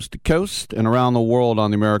you coast to coast and around the world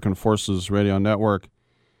on the American Forces Radio Network.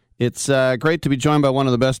 It's great to be joined by one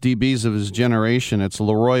of the best DBs of his generation. It's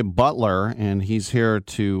Leroy Butler, and he's here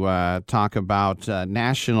to talk about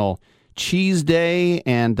National Cheese Day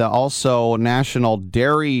and also National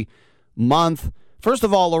Dairy Month. First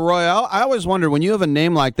of all, Leroy, I always wonder, when you have a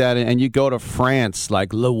name like that and you go to France,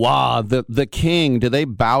 like Le Roi, the king, do they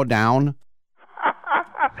bow down?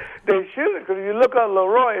 They should, because if you look at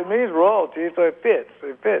Leroy, it means royalty, so it fits.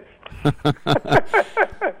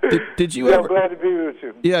 Did you ever? I'm glad to be with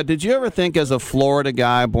you. Yeah, did you ever think, as a Florida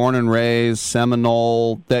guy, born and raised,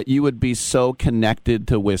 Seminole, that you would be so connected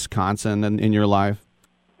to Wisconsin in your life?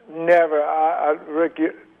 Never. Rick,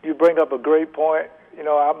 you bring up a great point. You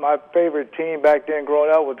know, my favorite team back then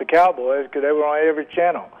growing up was the Cowboys because they were on every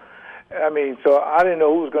channel. I mean, so I didn't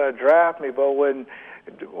know who was going to draft me, but when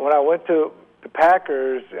I went to the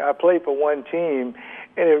Packers, I played for one team,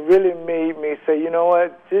 and it really made me say, you know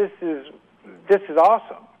what, this is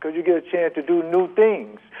awesome because you get a chance to do new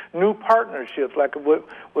things, new partnerships like with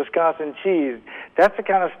Wisconsin Cheese. That's the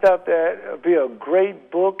kind of stuff that would be a great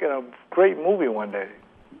book and a great movie one day.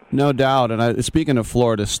 No doubt. And speaking of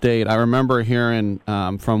Florida State, I remember hearing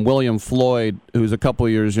from William Floyd, who's a couple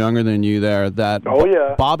years younger than you there, that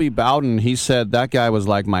Bobby Bowden, he said that guy was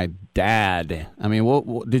like my dad. I mean,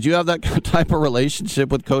 did you have that type of relationship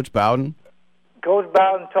with Coach Bowden? Coach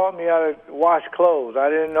Bowden taught me how to wash clothes. I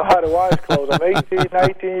didn't know how to wash clothes. I'm 18,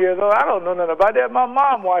 19 years old. I don't know nothing about that. My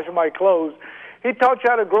mom washed my clothes. He taught you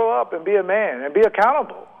how to grow up and be a man and be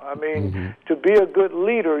accountable. I mean, to be a good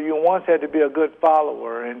leader, you once had to be a good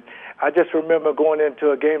follower. And I just remember going into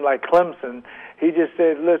a game like Clemson, he just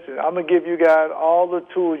said, listen, I'm going to give you guys all the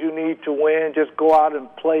tools you need to win. Just go out and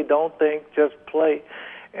play. Don't think, just play.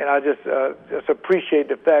 And I just appreciate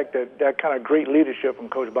the fact that kind of great leadership from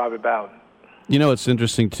Coach Bobby Bowden. You know, it's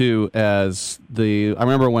interesting, too, I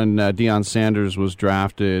remember when Deion Sanders was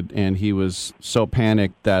drafted, and he was so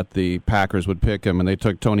panicked that the Packers would pick him, and they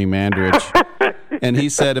took Tony Mandrich. And he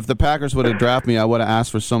said, if the Packers would have drafted me, I would have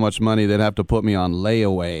asked for so much money, they'd have to put me on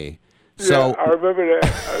layaway. So, yeah, I remember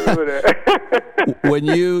that. When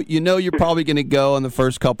you know you're probably going to go in the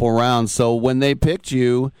first couple rounds, so when they picked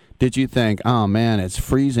you, did you think, oh, man, it's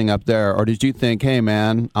freezing up there? Or did you think, hey,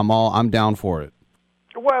 man, I'm down for it?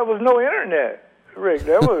 Well, it was no internet, Rick.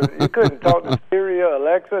 You couldn't talk to Siri or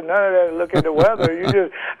Alexa, none of that. Look at the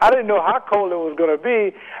weather. I didn't know how cold it was going to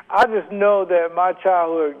be. I just know that my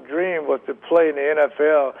childhood dream was to play in the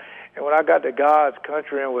NFL. And when I got to God's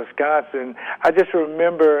country in Wisconsin, I just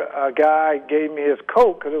remember a guy gave me his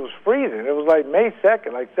coat because it was freezing. It was like May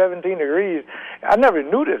 2nd, like 17 degrees. I never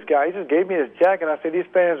knew this guy. He just gave me his jacket. I said, these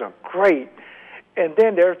fans are great. And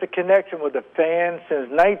then there's the connection with the fans since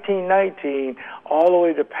 1919 all the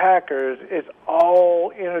way to Packers. It's all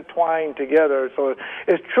intertwined together. So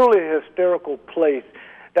it's truly a historical place.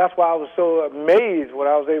 That's why I was so amazed when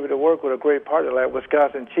I was able to work with a great partner like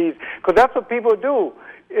Wisconsin Cheese, because that's what people do.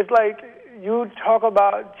 It's like you talk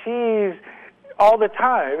about cheese all the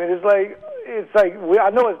time, and it's like I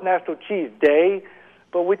know it's National Cheese Day,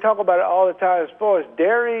 but we talk about it all the time. As far as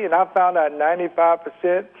dairy, and I found out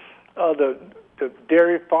 95% of the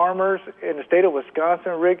dairy farmers in the state of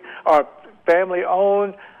Wisconsin, Rick, are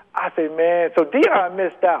family-owned. I say, man, so Deion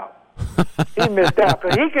missed out. He missed out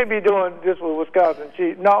because he could be doing this with Wisconsin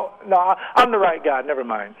cheese. No, I'm the right guy. Never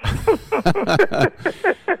mind.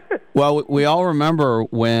 Well, we all remember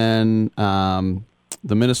when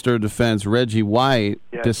the Minister of Defense, Reggie White,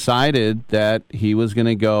 decided that he was going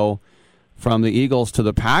to go from the Eagles to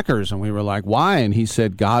the Packers, and we were like, why? And he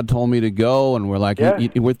said, God told me to go, and we're like,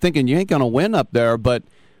 we're thinking you ain't going to win up there, but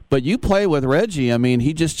you play with Reggie. I mean,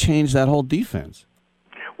 he just changed that whole defense.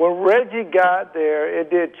 When Reggie got there, it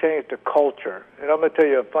did change the culture. And I'm going to tell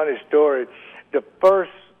you a funny story. The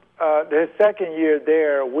second year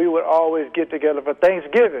there, we would always get together for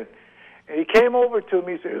Thanksgiving. And he came over to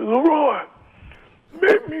me and said, Leroy,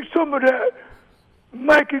 make me some of that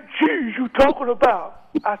mac and cheese you talking about.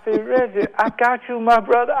 I said, Reggie, I got you, my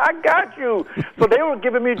brother. I got you. So they were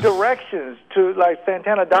giving me directions to, like,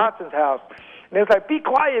 Santana Dotson's house. And it was like, be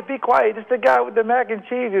quiet, be quiet. It's the guy with the mac and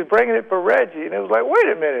cheese who's bringing it for Reggie. And it was like, wait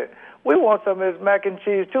a minute. We want some of his mac and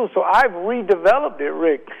cheese, too. So I've redeveloped it,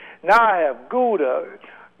 Rick. Now I have Gouda,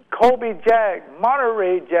 Colby Jack,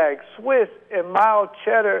 Monterey Jack, Swiss, and mild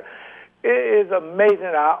cheddar. It is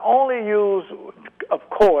amazing. I only use, of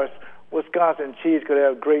course, Wisconsin cheese because they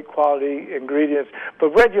have great quality ingredients.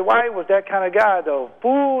 But Reggie White was that kind of guy, though.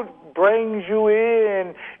 Food brings you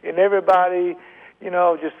in, and everybody,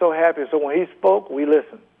 just so happy. So when he spoke, we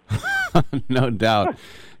listened. No doubt. A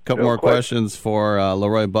couple more questions for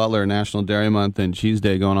Leroy Butler, National Dairy Month and Cheese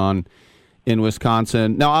Day going on in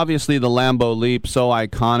Wisconsin. Now, obviously, the Lambeau Leap, so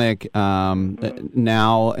iconic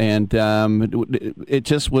now, and it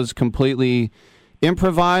just was completely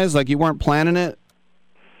improvised, like you weren't planning it?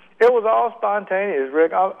 It was all spontaneous,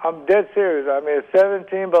 Rick. I'm dead serious. I mean, it's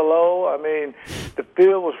 17 below. I mean, the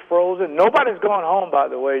field was frozen. Nobody's going home, by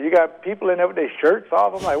the way. You got people in there with their shirts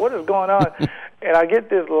off. I'm like, what is going on? And I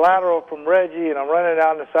get this lateral from Reggie, and I'm running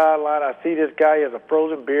down the sideline. I see this guy. He has a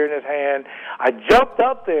frozen beer in his hand. I jumped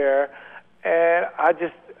up there, and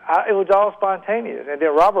it was all spontaneous. And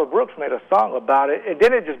then Robert Brooks made a song about it, and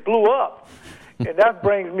then it just blew up. And that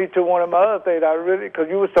brings me to one of my other things. Because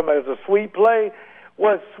you were talking about it was a sweet play.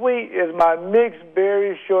 What's sweet is my mixed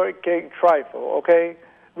berry shortcake trifle, okay?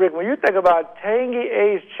 Rick, when you think about tangy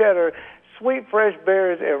aged cheddar, sweet fresh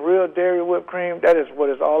berries, and real dairy whipped cream, that is what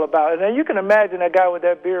it's all about. And then you can imagine that guy with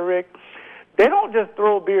that beer, Rick. They don't just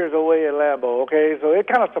throw beers away at Lambeau, okay? So it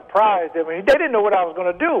kind of surprised them. They didn't know what I was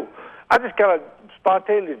going to do. I just kind of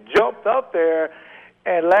spontaneously jumped up there.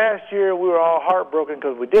 And last year we were all heartbroken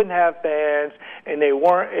because we didn't have fans and they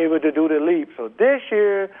weren't able to do the leap. So this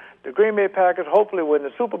year, the Green Bay Packers hopefully win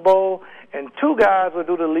the Super Bowl, and two guys will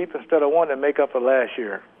do the leap instead of one to make up for last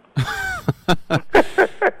year.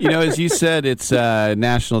 As you said, it's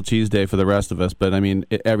National Cheese Day for the rest of us, but, I mean,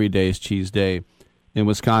 every day is Cheese Day in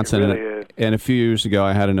Wisconsin. It really is. And a few years ago,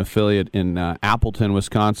 I had an affiliate in Appleton,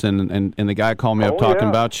 Wisconsin, and the guy called me up talking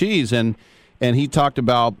about cheese, and he talked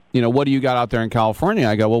about, what do you got out there in California?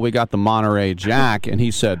 I go, well, we got the Monterey Jack, and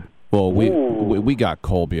he said, well, we got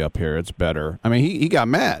Colby up here. It's better. I mean, he got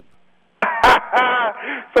mad.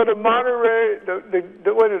 So the Monterey,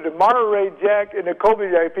 the Monterey Jack and the Colby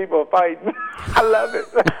Jack people are fighting. I love it.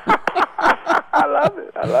 I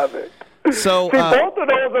love it. So see, both of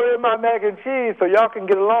those are in my mac and cheese, so y'all can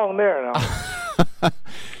get along there now.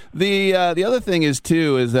 The other thing is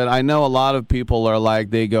that I know a lot of people are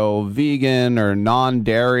like they go vegan or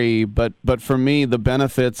non-dairy, but for me the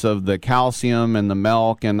benefits of the calcium and the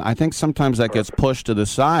milk, and I think sometimes that gets pushed to the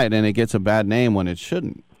side and it gets a bad name when it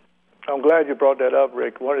shouldn't. I'm glad you brought that up,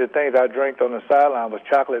 Rick. One of the things I drank on the sideline was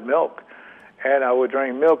chocolate milk, and I would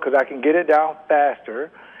drink milk because I can get it down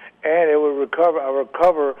faster, and it would recover. I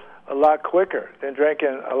recover a lot quicker than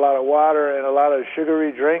drinking a lot of water and a lot of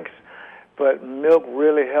sugary drinks. But milk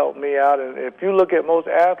really helped me out. And if you look at most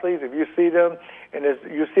athletes, if you see them, and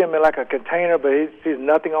you see them in like a container, but he sees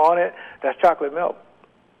nothing on it, that's chocolate milk.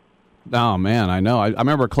 Oh, man, I know. I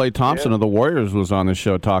remember Klay Thompson of the Warriors was on the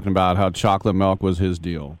show talking about how chocolate milk was his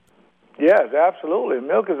deal. Yes, absolutely.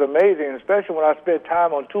 Milk is amazing, especially when I spent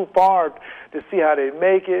time on two farms to see how they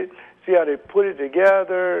make it, see how they put it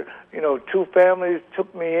together. Two families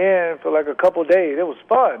took me in for like a couple of days. It was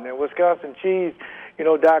fun. And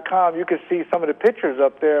WisconsinCheese.com, you could see some of the pictures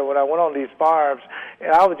up there when I went on these farms,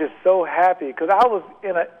 and I was just so happy because I was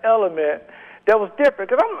in an element that was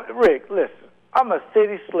different. Because Rick, listen, I'm a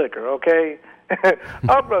city slicker, okay?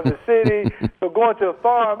 I'm from the city, so going to a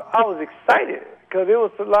farm, I was excited because there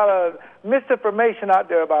was a lot of misinformation out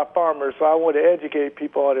there about farmers, so I wanted to educate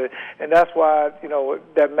people on it, and that's why,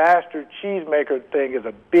 that master cheesemaker thing is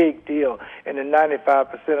a big deal, and then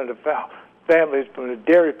 95% of the families from the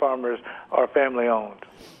dairy farmers are family-owned.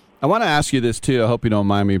 I want to ask you this, too. I hope you don't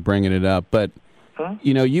mind me bringing it up, but,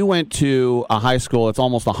 you went to a high school that's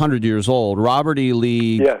almost 100 years old, Robert E.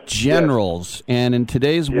 Lee Generals, and in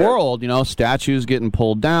today's world, statues getting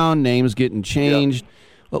pulled down, names getting changed.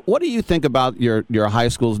 What do you think about your high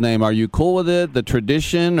school's name? Are you cool with it, the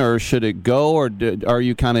tradition, or should it go, or are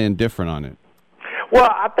you kind of indifferent on it? Well,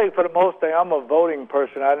 I think for the most thing, I'm a voting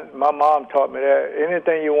person. My mom taught me that.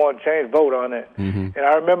 Anything you want to change, vote on it. Mm-hmm. And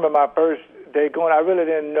I remember my first day going, I really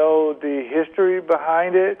didn't know the history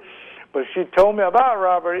behind it, but she told me about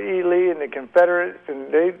Robert E. Lee and the Confederates,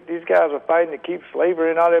 and these guys were fighting to keep slavery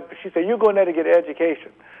and all that. But she said, you go in there to get an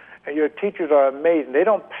education, and your teachers are amazing. They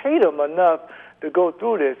don't pay them enough to go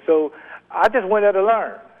through this. So I just went there to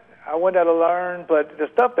learn. But the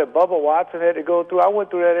stuff that Bubba Watson had to go through, I went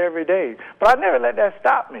through that every day. But I never let that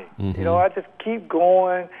stop me. Mm-hmm. You know, I just keep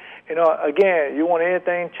going. You know, again, you want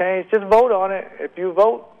anything changed, just vote on it. If you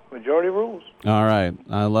vote, majority rules. All right.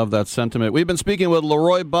 I love that sentiment. We've been speaking with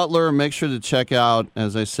Leroy Butler. Make sure to check out,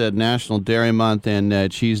 as I said, National Dairy Month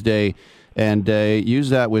and Cheese Day. And use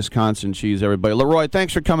that Wisconsin cheese, everybody. Leroy,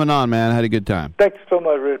 thanks for coming on, man. I had a good time. Thanks so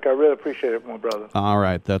much, Rick. I really appreciate it, my brother. All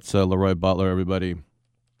right. That's Leroy Butler, everybody.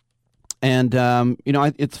 And, you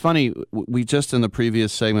know, it's funny. We just in the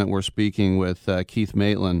previous segment were speaking with Keith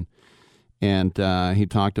Maitland, and he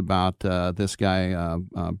talked about this guy,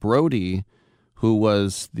 Brody, who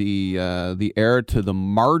was the heir to the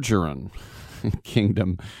margarine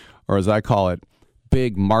kingdom, or as I call it,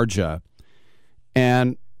 Big Marja.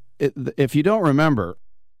 And if you don't remember,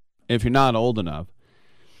 if you're not old enough,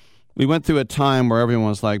 we went through a time where everyone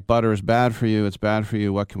was like, butter is bad for you, it's bad for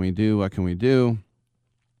you, what can we do, what can we do?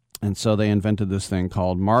 And so they invented this thing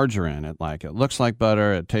called margarine. It looks like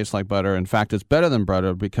butter, it tastes like butter. In fact, it's better than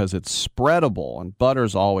butter because it's spreadable, and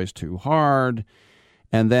butter's always too hard.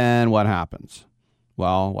 And then what happens?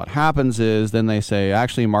 Well, what happens is then they say,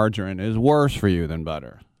 actually, margarine is worse for you than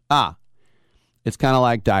butter. It's kind of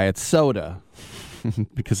like diet soda.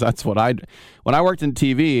 Because that's what when I worked in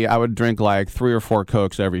TV, I would drink like 3 or 4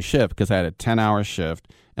 Cokes every shift because I had a 10-hour shift,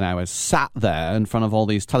 and I was sat there in front of all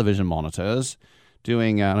these television monitors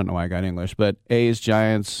doing, I don't know why I got English, but A's,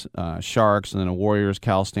 Giants, Sharks, and then a Warriors,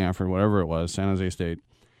 Cal, Stanford, whatever it was, San Jose State.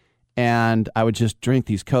 And I would just drink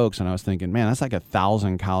these Cokes, and I was thinking, man, that's like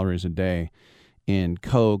 1,000 calories a day in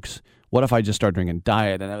Cokes. What if I just start drinking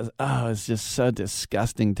diet? And it's just so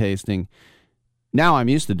disgusting tasting. Now I'm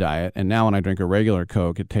used to diet, and now when I drink a regular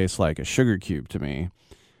Coke, it tastes like a sugar cube to me.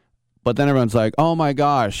 But then everyone's like, oh my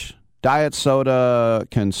gosh, diet soda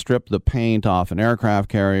can strip the paint off an aircraft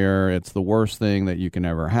carrier. It's the worst thing that you can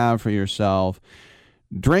ever have for yourself.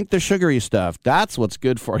 Drink the sugary stuff. That's what's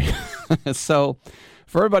good for you. So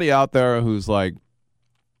for everybody out there who's like,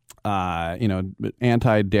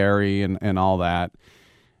 anti-dairy and all that,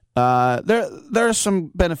 there are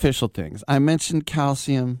some beneficial things. I mentioned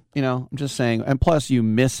calcium, I'm just saying, and plus you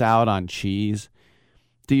miss out on cheese.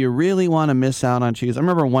 Do you really want to miss out on cheese? I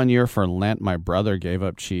remember one year for Lent, my brother gave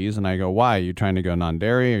up cheese, and I go, why? Are you trying to go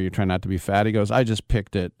non-dairy? Are you trying not to be fat? He goes, I just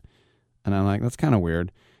picked it. And I'm like, that's kind of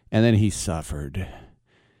weird. And then he suffered.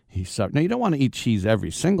 Now, you don't want to eat cheese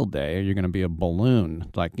every single day, or you're going to be a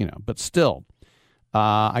balloon, but still,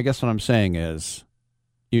 I guess what I'm saying is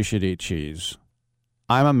you should eat cheese.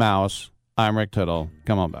 I'm a mouse. I'm Rick Tittle.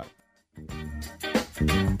 Come on back.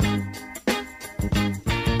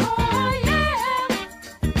 Oh, yeah.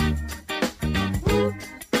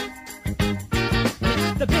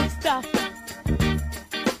 The big stuff.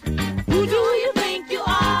 Who do you think you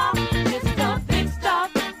are? Mr. Big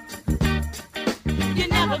Stuff. You're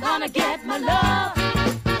never gonna get my love.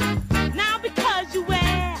 Now because you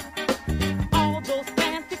wear all those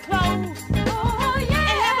fancy clothes. Oh, yeah.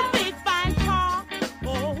 And have a big fine car.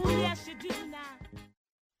 Oh, yes, you do now.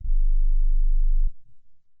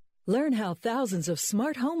 Learn how thousands of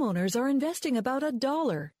smart homeowners are investing about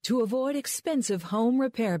 $1 to avoid expensive home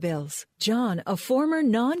repair bills. John, a former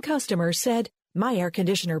non-customer, said, my air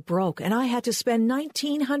conditioner broke and I had to spend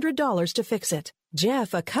 $1,900 to fix it.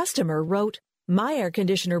 Jeff, a customer, wrote, my air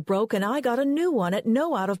conditioner broke and I got a new one at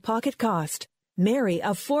no out-of-pocket cost. Mary,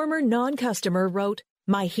 a former non-customer, wrote,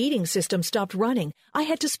 my heating system stopped running. I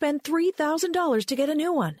had to spend $3,000 to get a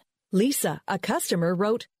new one. Lisa, a customer,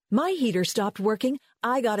 wrote, my heater stopped working.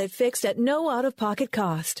 I got it fixed at no out-of-pocket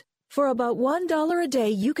cost. For about $1 a day,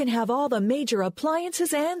 you can have all the major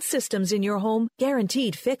appliances and systems in your home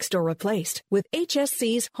guaranteed fixed or replaced with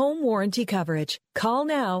HSC's home warranty coverage. Call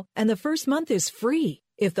now, and the first month is free.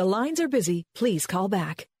 If the lines are busy, please call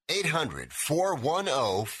back.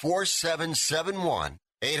 800-410-4771.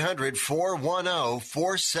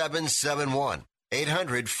 800-410-4771.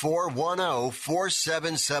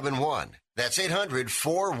 800-410-4771. That's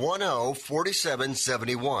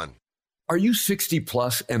 800-410-4771. Are you 60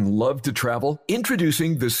 plus and love to travel?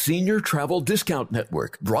 Introducing the Senior Travel Discount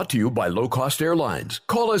Network, brought to you by Low Cost Airlines.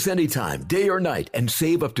 Call us anytime, day or night, and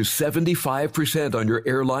save up to 75% on your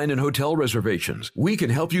airline and hotel reservations. We can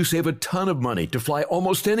help you save a ton of money to fly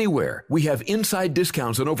almost anywhere. We have inside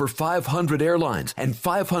discounts on over 500 airlines and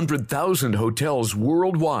 500,000 hotels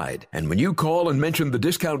worldwide. And when you call and mention the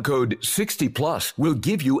discount code 60 plus, we'll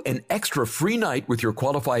give you an extra free night with your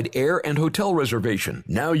qualified air and hotel reservation.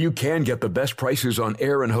 Now you can get the best prices on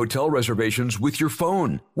air and hotel reservations with your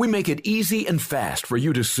phone. We make it easy and fast for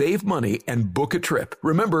you to save money and book a trip.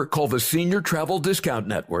 Remember, call the Senior Travel Discount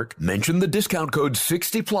Network, mention the discount code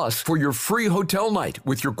 60 plus for your free hotel night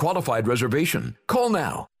with your qualified reservation. Call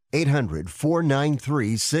now.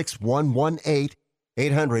 800-493-6118.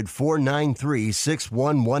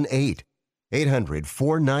 800-493-6118.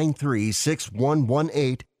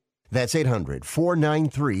 800-493-6118. That's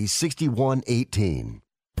 800-493-6118.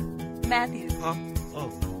 Matthew. Huh?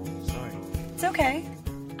 Oh, sorry. It's okay.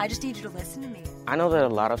 I just need you to listen to me. I know that a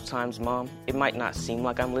lot of times, Mom, it might not seem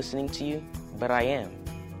like I'm listening to you, but I am.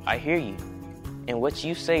 I hear you. And what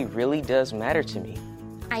you say really does matter to me.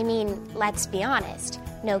 I mean, let's be honest.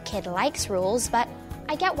 No kid likes rules, but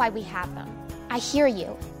I get why we have them. I hear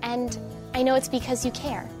you, and I know it's because you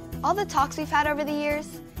care. All the talks we've had over the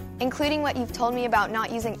years, including what you've told me about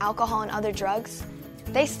not using alcohol and other drugs,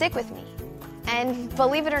 they stick with me. And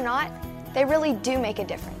believe it or not, they really do make a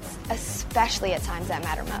difference, especially at times that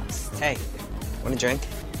matter most. Hey, want a drink?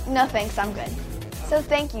 No thanks, I'm good. So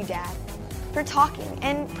thank you, Dad, for talking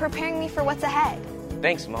and preparing me for what's ahead.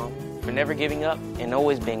 Thanks, Mom, for never giving up and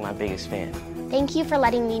always being my biggest fan. Thank you for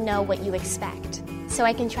letting me know what you expect, so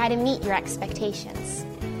I can try to meet your expectations.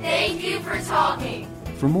 Thank you for talking.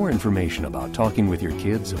 For more information about talking with your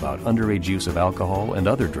kids about underage use of alcohol and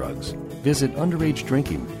other drugs, visit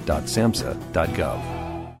underagedrinking.samhsa.gov.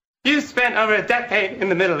 You spent over a decade in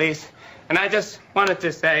the Middle East, and I just wanted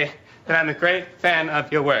to say that I'm a great fan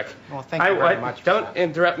of your work. Well, thank you very much. Don't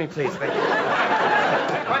interrupt me, please. Thank you.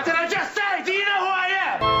 What did I just say? Do you know who I am?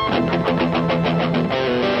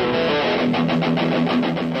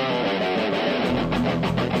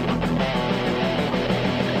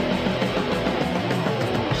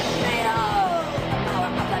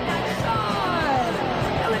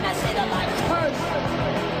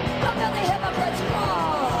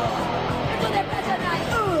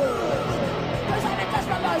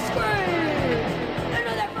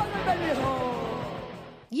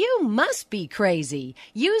 You must be crazy.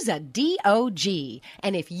 You's a DOG.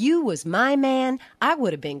 And if you was my man, I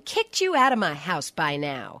would have been kicked you out of my house by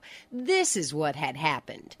now. This is what had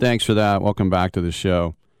happened. Thanks for that. Welcome back to the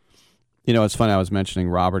show. You know, it's funny. I was mentioning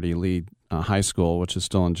Robert E. Lee High School, which is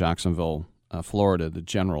still in Jacksonville, Florida, the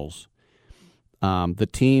Generals. The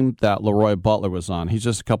team that Leroy Butler was on, he's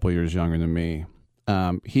just a couple years younger than me.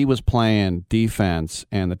 He was playing defense,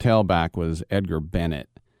 and the tailback was Edgar Bennett,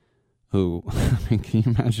 who, I mean, can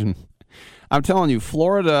you imagine? I'm telling you,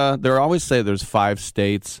 Florida, they always say there's 5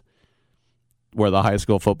 states where the high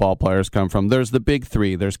school football players come from. There's the big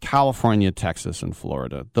 3. There's California, Texas, and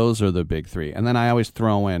Florida. Those are the big 3. And then I always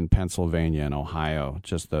throw in Pennsylvania and Ohio,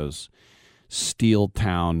 just those steel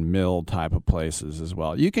town mill type of places as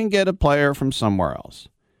well. You can get a player from somewhere else,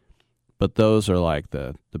 but those are like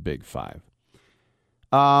the big 5.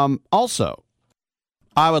 Also,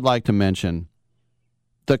 I would like to mention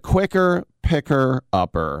the Quicker Picker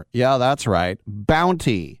Upper. Yeah, that's right.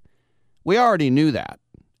 Bounty. We already knew that.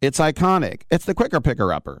 It's iconic. It's the Quicker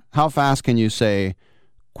Picker Upper. How fast can you say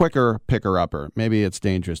Quicker Picker Upper? Maybe it's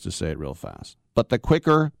dangerous to say it real fast. But the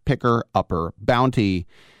Quicker Picker Upper Bounty.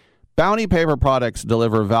 Bounty paper products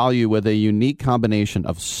deliver value with a unique combination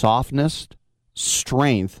of softness,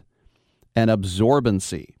 strength, and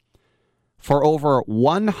absorbency. For over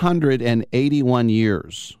 181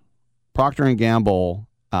 years, Procter & Gamble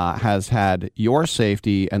has had your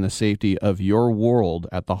safety and the safety of your world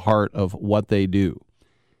at the heart of what they do.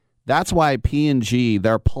 That's why P&G,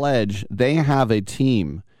 their pledge, they have a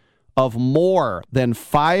team of more than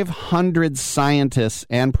 500 scientists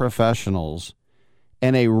and professionals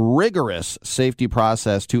and a rigorous safety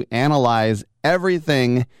process to analyze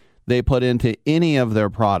everything they put into any of their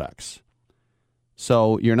products.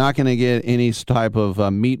 So you're not going to get any type of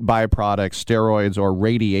meat byproducts, steroids, or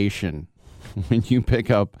radiation when you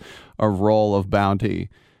pick up a roll of Bounty.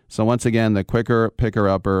 So once again, the Quicker Picker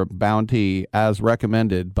Upper Bounty as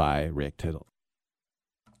recommended by Rick Tittle.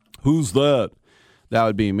 Who's that? That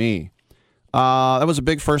would be me. That was a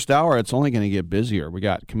big first hour. It's only going to get busier. We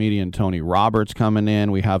got comedian Tony Roberts coming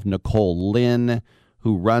in. We have Nicole Lynn,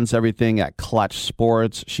 who runs everything at Clutch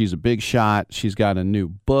Sports. She's a big shot. She's got a new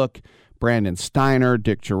book, Brandon Steiner,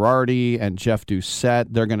 Dick Girardi, and Jeff Doucette.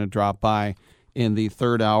 They're going to drop by in the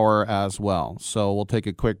third hour as well. So we'll take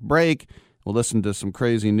a quick break. We'll listen to some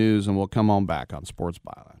crazy news, and we'll come on back on Sports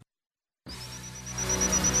Byline.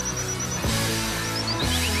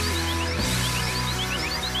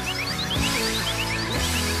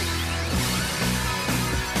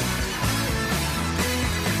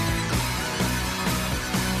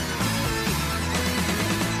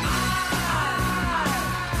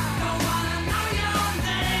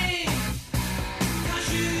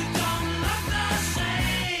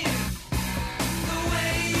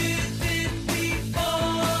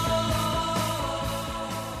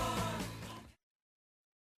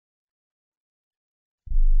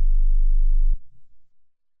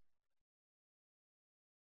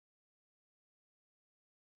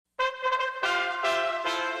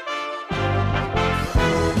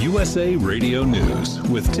 USA Radio News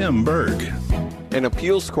with Tim Berg. An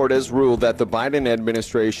appeals court has ruled that the Biden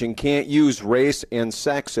administration can't use race and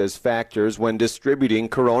sex as factors when distributing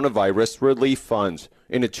coronavirus relief funds.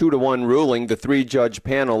 In a 2-1 ruling, the 3-judge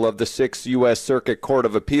panel of the 6th U.S. Circuit Court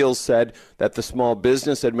of Appeals said that the Small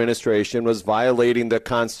Business Administration was violating the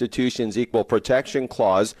Constitution's Equal Protection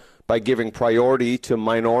Clause by giving priority to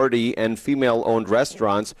minority and female-owned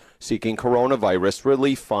restaurants seeking coronavirus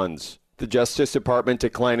relief funds. The Justice Department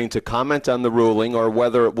declining to comment on the ruling or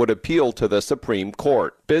whether it would appeal to the Supreme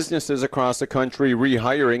Court. Businesses across the country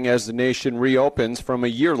rehiring as the nation reopens from a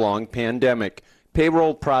year-long pandemic.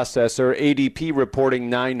 Payroll processor ADP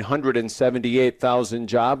reporting 978,000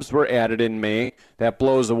 jobs were added in May. That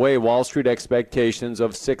blows away Wall Street expectations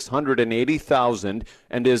of 680,000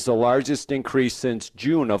 and is the largest increase since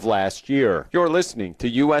June of last year. You're listening to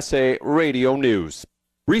USA Radio News.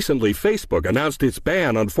 Recently, Facebook announced its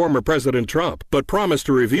ban on former President Trump, but promised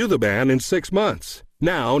to review the ban in 6 months.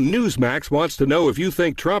 Now, Newsmax wants to know if you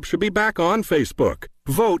think Trump should be back on Facebook.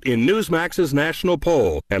 Vote in Newsmax's national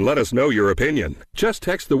poll and let us know your opinion. Just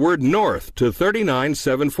text the word NORTH to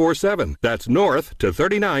 39747. That's NORTH to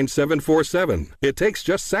 39747. It takes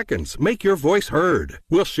just seconds. Make your voice heard.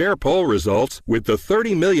 We'll share poll results with the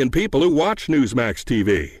 30 million people who watch Newsmax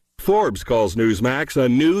TV. Forbes calls Newsmax a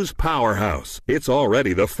news powerhouse. It's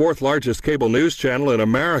already the 4th largest cable news channel in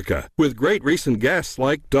America, with great recent guests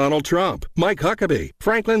like Donald Trump, Mike Huckabee,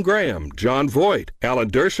 Franklin Graham, John Voight,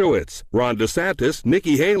 Alan Dershowitz, Ron DeSantis,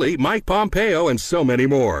 Nikki Haley, Mike Pompeo, and so many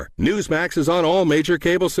more. Newsmax is on all major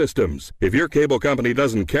cable systems. If your cable company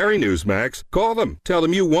doesn't carry Newsmax, call them. Tell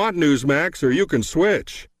them you want Newsmax or you can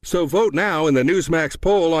switch. So vote now in the Newsmax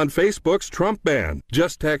poll on Facebook's Trump ban.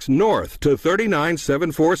 Just text NORTH to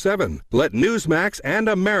 39747. Let Newsmax and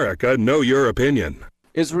America know your opinion.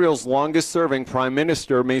 Israel's longest-serving prime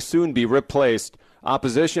minister may soon be replaced.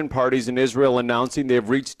 Opposition parties in Israel announcing they've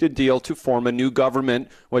reached a deal to form a new government,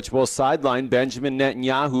 which will sideline Benjamin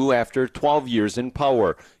Netanyahu after 12 years in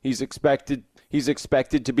power. He's expected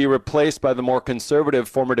to be replaced by the more conservative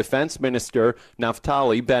former defense minister,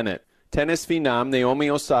 Naftali Bennett. Tennis phenom Naomi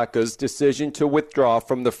Osaka's decision to withdraw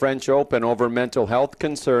from the French Open over mental health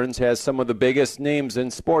concerns has some of the biggest names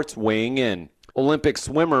in sports weighing in. Olympic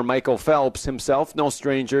swimmer Michael Phelps, himself no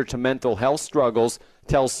stranger to mental health struggles,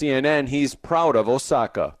 tells CNN he's proud of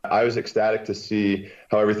Osaka. I was ecstatic to see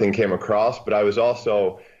how everything came across, but I was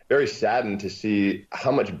also very saddened to see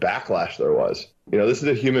how much backlash there was. You know, this is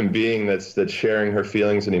a human being that's sharing her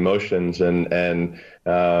feelings and emotions, and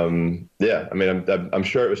I'm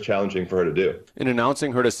sure it was challenging for her to do. In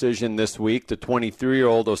announcing her decision this week, the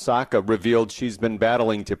 23-year-old Osaka revealed she's been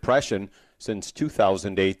battling depression since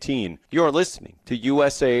 2018. You're listening to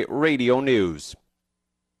USA Radio News.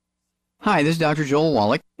 Hi, this is Dr. Joel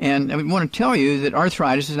Wallach, and I want to tell you that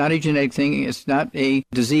arthritis is not a genetic thing. It's not a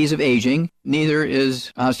disease of aging. Neither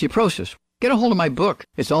is osteoporosis. Get a hold of my book.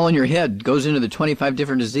 It's all in your head. It goes into the 25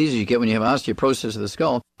 different diseases you get when you have osteoporosis of the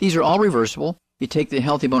skull. These are all reversible. You take the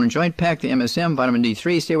Healthy Bone and Joint Pack, the MSM, vitamin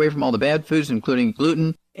D3, stay away from all the bad foods, including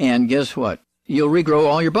gluten, and guess what? You'll regrow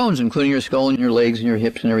all your bones, including your skull and your legs and your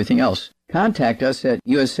hips and everything else. Contact us at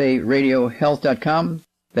usaradiohealth.com.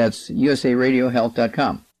 That's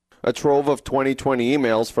usaradiohealth.com. A trove of 2020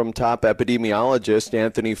 emails from top epidemiologist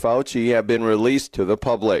Anthony Fauci have been released to the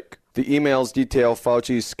public. The emails detail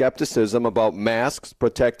Fauci's skepticism about masks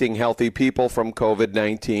protecting healthy people from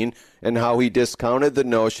COVID-19 and how he discounted the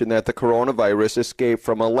notion that the coronavirus escaped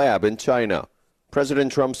from a lab in China.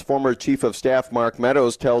 President Trump's former chief of staff, Mark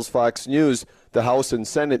Meadows, tells Fox News the House and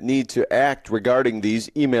Senate need to act regarding these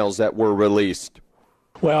emails that were released.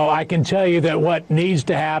 Well, I can tell you that what needs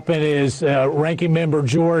to happen is Ranking Member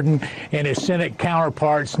Jordan and his Senate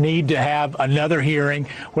counterparts need to have another hearing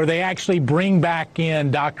where they actually bring back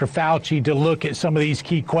in Dr. Fauci to look at some of these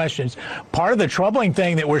key questions. Part of the troubling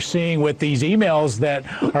thing that we're seeing with these emails that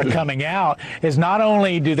are coming out is not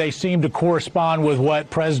only do they seem to correspond with what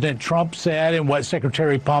President Trump said and what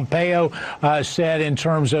Secretary Pompeo said in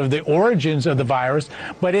terms of the origins of the virus,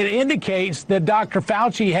 but it indicates that Dr.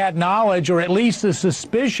 Fauci had knowledge, or at least the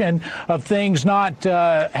suspicion of things not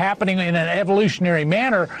happening in an evolutionary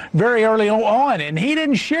manner very early on, and he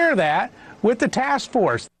didn't share that with the task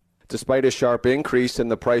force. Despite a sharp increase in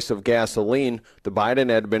the price of gasoline, the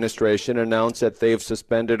Biden administration announced that they've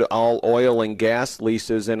suspended all oil and gas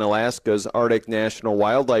leases in Alaska's Arctic National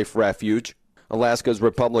Wildlife Refuge. Alaska's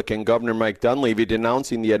Republican Governor Mike Dunleavy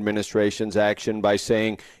denouncing the administration's action by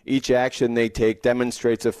saying each action they take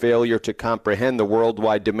demonstrates a failure to comprehend the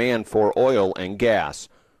worldwide demand for oil and gas.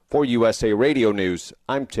 For USA Radio News,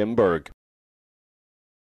 I'm Tim Berg.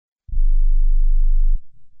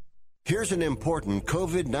 Here's an important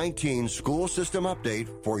COVID-19 school system update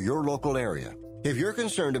for your local area. If you're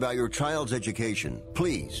concerned about your child's education,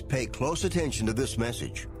 please pay close attention to this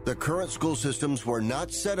message. The current school systems were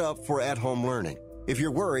not set up for at-home learning. If you're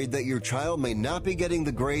worried that your child may not be getting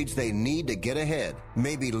the grades they need to get ahead,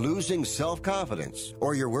 may be losing self-confidence,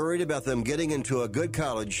 or you're worried about them getting into a good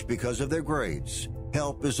college because of their grades,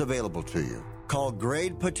 help is available to you. Call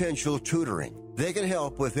Grade Potential Tutoring. They can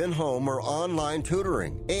help with in-home or online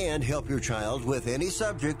tutoring and help your child with any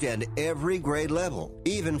subject and every grade level,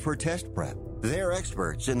 even for test prep. They're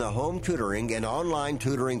experts in the home tutoring and online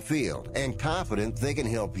tutoring field and confident they can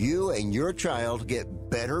help you and your child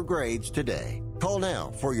get better grades today. Call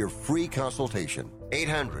now for your free consultation.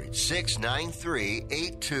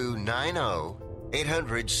 800-693-8290.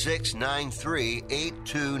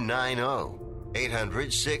 800-693-8290.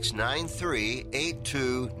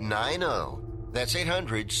 800-693-8290. That's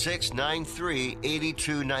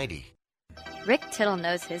 800-693-8290. Rick Tittle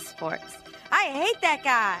knows his sports. I hate that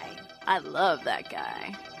guy. I love that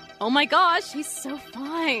guy. Oh my gosh, he's so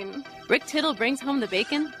fine. Rick Tittle brings home the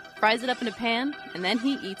bacon, fries it up in a pan, and then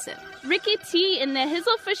he eats it. Ricky T in the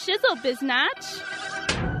hizzle for shizzle, biznatch.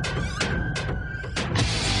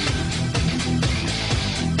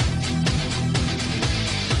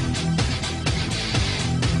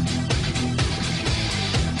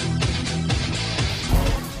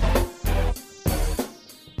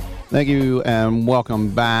 Thank you and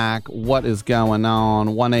welcome back. What is going on?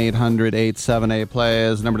 1-800-878-PLAY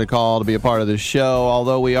is the number to call to be a part of the show,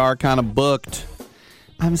 although we are kind of booked.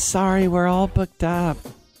 I'm sorry, we're all booked up.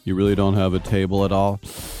 You really don't have a table at all?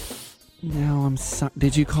 No, I'm sorry.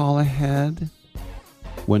 Did you call ahead?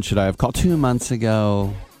 When should I have called? 2 months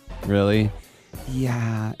ago. Really?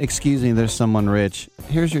 Yeah. Excuse me, there's someone rich.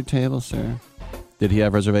 Here's your table, sir. Did he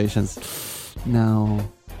have reservations? No.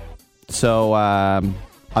 So,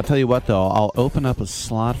 I'll tell you what, though. I'll open up a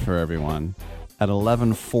slot for everyone at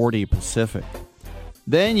 11:40 Pacific.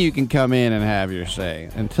 Then you can come in and have your say.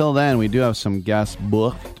 Until then, we do have some guests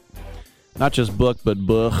booked. Not just booked, but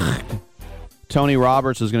booked. Tony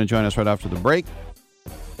Roberts is going to join us right after the break.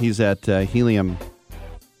 He's at Helium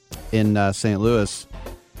in St. Louis.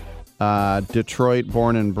 Detroit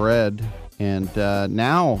born and bred. And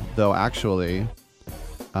now, though, actually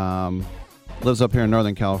lives up here in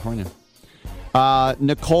Northern California.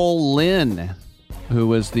 Nicole Lynn, who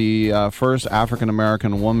was the first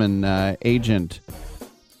African-American woman agent,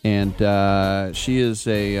 and she is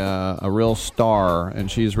a real star, and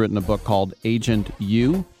she's written a book called Agent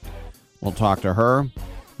U. We'll talk to her.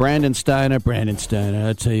 Brandon Steiner,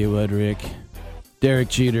 I'll tell you what, Rick. Derek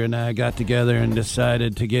Jeter and I got together and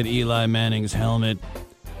decided to get Eli Manning's helmet.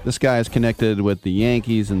 This guy is connected with the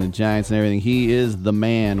Yankees and the Giants and everything. He is the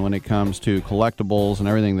man when it comes to collectibles and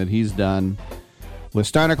everything that he's done with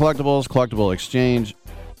Steiner Collectibles, Collectible Exchange,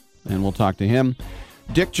 and we'll talk to him.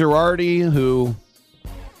 Dick Girardi, who,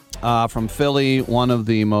 from Philly, one of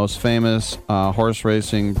the most famous horse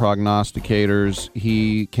racing prognosticators.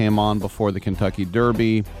 He came on before the Kentucky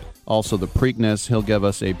Derby, also the Preakness. He'll give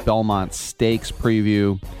us a Belmont Stakes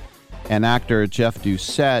preview. And actor Jeff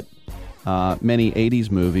Doucette, many 80s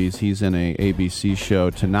movies. He's in a ABC show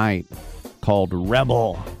tonight called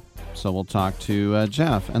Rebel. So we'll talk to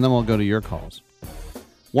Jeff, and then we'll go to your calls.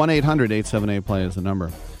 1-800-878-PLAY is the number.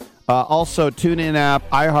 Also, TuneIn app,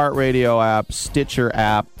 iHeartRadio app, Stitcher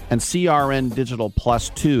app, and CRN Digital Plus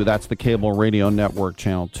 2. That's the cable radio network,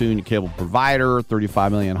 Channel 2, and your cable provider,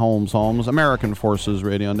 35 million homes, American Forces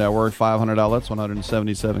Radio Network, 500 outlets,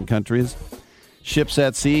 177 countries. Ships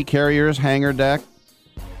at sea, carriers, hangar deck,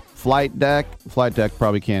 flight deck. Flight deck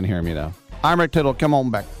probably can't hear me, though. I'm Rick Tittle. Come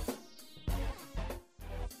on back.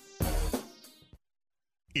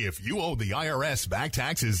 If you owe the IRS back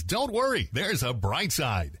taxes, don't worry. There's a bright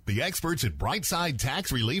side. The experts at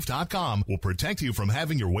BrightSideTaxRelief.com will protect you from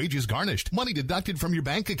having your wages garnished, money deducted from your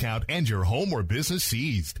bank account, and your home or business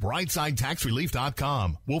seized.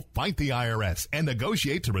 BrightSideTaxRelief.com will fight the IRS and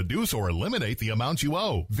negotiate to reduce or eliminate the amount you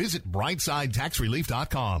owe. Visit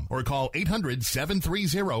BrightSideTaxRelief.com or call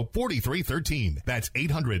 800-730-4313. That's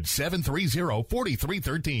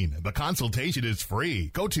 800-730-4313. The consultation is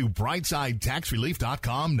free. Go to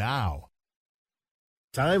BrightSideTaxRelief.com now.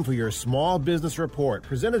 Time for your Small Business Report,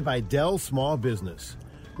 presented by Dell Small Business.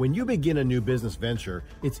 When you begin a new business venture,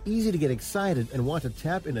 it's easy to get excited and want to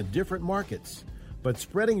tap into different markets. But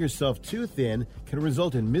spreading yourself too thin can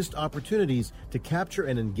result in missed opportunities to capture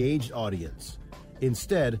an engaged audience.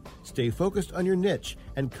 Instead, stay focused on your niche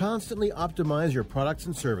and constantly optimize your products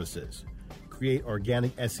and services. Create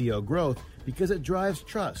organic SEO growth because it drives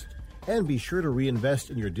trust, and be sure to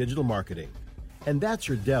reinvest in your digital marketing. And that's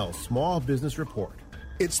your Dell Small Business Report.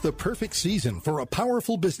 It's the perfect season for a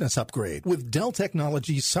powerful business upgrade with Dell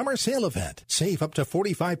Technologies Summer Sale Event. Save up to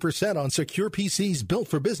 45% on secure PCs built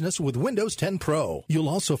for business with Windows 10 Pro. You'll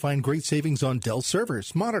also find great savings on Dell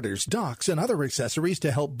servers, monitors, docks, and other accessories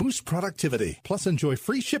to help boost productivity. Plus, enjoy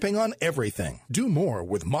free shipping on everything. Do more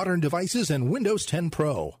with modern devices and Windows 10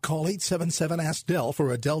 Pro. Call 877-ASK-DELL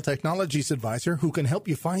for a Dell Technologies advisor who can help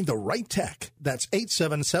you find the right tech. That's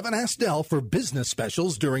 877-ASK-DELL for business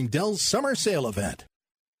specials during Dell's Summer Sale Event.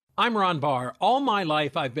 I'm Ron Barr. All my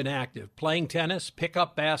life I've been active, playing tennis,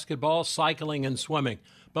 pickup basketball, cycling, and swimming.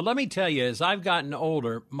 But let me tell you, as I've gotten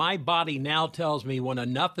older, my body now tells me when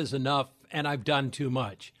enough is enough and I've done too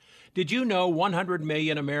much. Did you know 100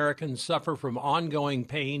 million Americans suffer from ongoing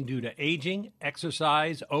pain due to aging,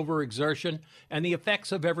 exercise, overexertion, and the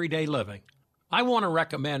effects of everyday living? I want to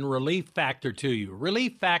recommend Relief Factor to you.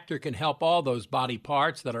 Relief Factor can help all those body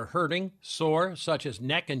parts that are hurting, sore, such as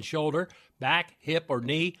neck and shoulder, back, hip, or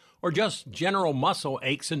knee, or just general muscle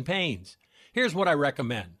aches and pains. Here's what I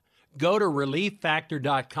recommend. Go to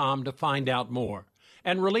ReliefFactor.com to find out more.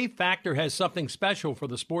 And Relief Factor has something special for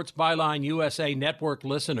the Sports Byline USA Network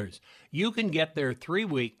listeners. You can get their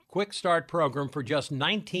 3-week quick start program for just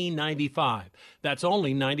 $19.95. That's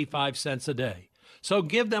only 95 cents a day. So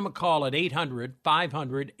give them a call at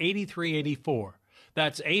 800-500-8384.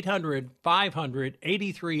 That's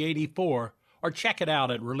 800-500-8384, or check it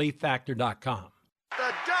out at ReliefFactor.com.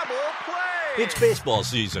 The double play! It's baseball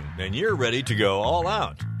season, and you're ready to go all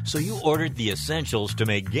out. So you ordered the essentials to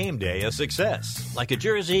make game day a success, like a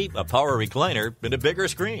jersey, a power recliner, and a bigger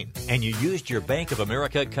screen. And you used your Bank of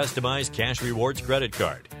America customized Cash Rewards credit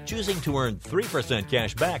card, choosing to earn 3%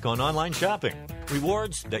 cash back on online shopping.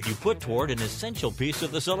 Rewards that you put toward an essential piece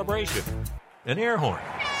of the celebration, an air horn.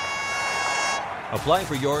 Apply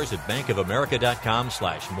for yours at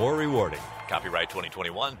bankofamerica.com/more rewarding. Copyright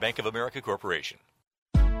 2021, Bank of America Corporation.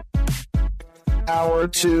 Hour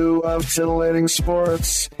 2 of titillating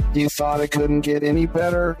sports. You thought it couldn't get any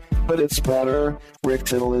better, but it's better. Rick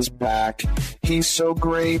Tittle is back. He's so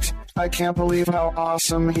great. I can't believe how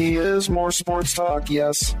awesome he is. More sports talk,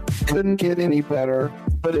 yes. Couldn't get any better,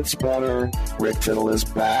 but it's better. Rick Tittle is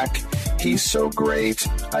back. He's so great.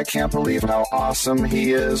 I can't believe how awesome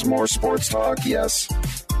he is. More sports talk, yes.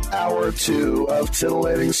 Hour 2 of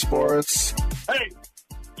titillating sports. Hey,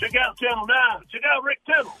 check out Channel 9. Check out Rick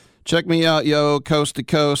Tittle. Check me out, yo, coast to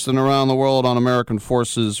coast and around the world on American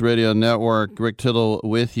Forces Radio Network. Rick Tittle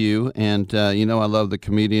with you. And, you know, I love the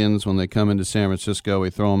comedians. When they come into San Francisco,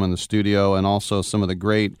 we throw them in the studio, and also some of the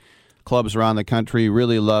great clubs around the country.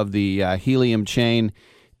 Really love the Helium Chain.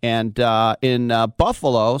 And in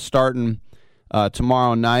Buffalo, starting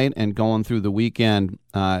tomorrow night and going through the weekend,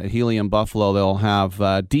 Helium Buffalo, they'll have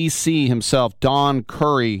DC himself, Don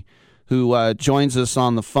Curry, who joins us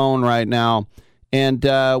on the phone right now. And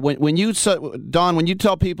when you Don, when you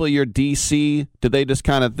tell people you're D.C., do they just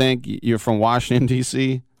kind of think you're from Washington,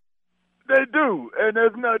 D.C.? They do, and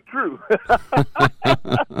that's not true.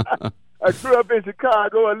 I grew up in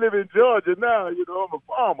Chicago. I live in Georgia now. You know, I'm a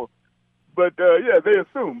farmer. But, yeah, they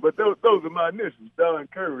assume. But those are my initials, Don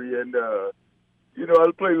Curry. And, you know,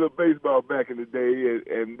 I played a little baseball back in the day,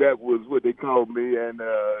 and that was what they called me. And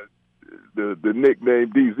the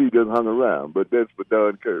nickname D.C. just hung around. But that's for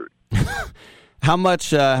Don Curry. How much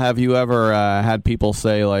have you ever had people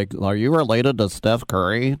say, like, are you related to Steph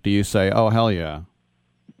Curry? Do you say, oh, hell yeah?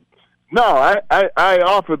 No, I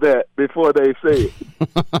offer that before they say it.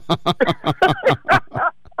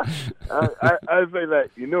 I say, like,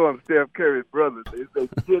 you know I'm Steph Curry's brother. They say,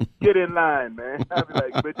 get in line, man. I be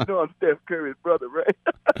like, but you know I'm Steph Curry's brother, right?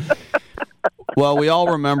 Well, we all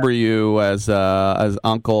remember you as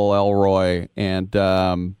Uncle Elroy, and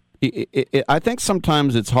I think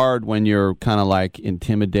sometimes it's hard when you're kind of like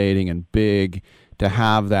intimidating and big to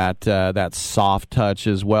have that soft touch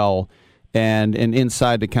as well, and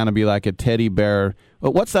inside to kind of be like a teddy bear.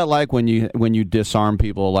 But what's that like when you disarm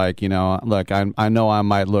people? Like, look, I know I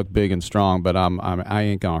might look big and strong, but I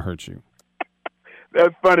ain't gonna hurt you.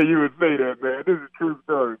 That's funny you would say that, man. This is a true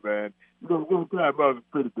story, man. One time I was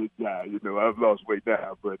a pretty big guy. I've lost weight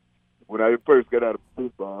now, but when I first got out of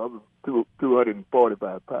baseball, I was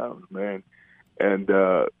 245 pounds, man. And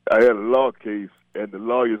I had a law case, and the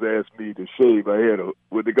lawyers asked me to shave. I had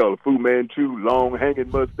what they call a Fu Manchu, long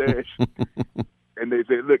hanging mustache. And they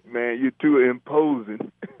said, "Look, man, you're too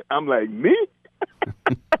imposing." I'm like, "Me?"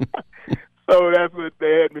 So that's what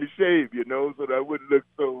they had me shave, so that I wouldn't look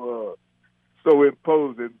so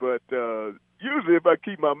imposing. But usually if I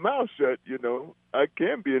keep my mouth shut, I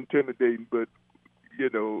can be intimidating, but,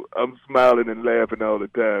 I'm smiling and laughing all the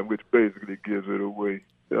time, which basically gives it away.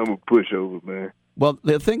 I'm a pushover, man. Well,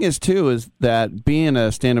 the thing is, too, is that being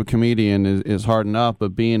a stand-up comedian is hard enough,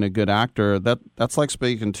 but being a good actor, that's like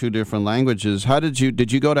speaking two different languages. How did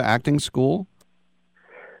you go to acting school?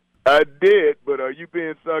 I did, but are you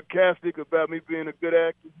being sarcastic about me being a good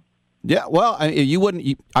actor? Yeah, well, you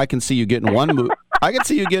wouldn't. I can see you getting one movie. I can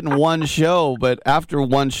see you getting one show, but after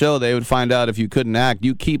one show, they would find out if you couldn't act.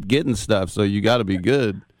 You keep getting stuff, so you got to be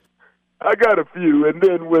good. I got a few, and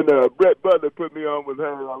then when Brett Butler put me on with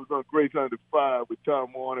her, I was on Grace Under Fire with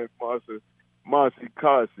Tom Warner and Marcy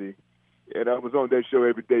Carsey, and I was on that show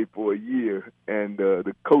every day for a year. And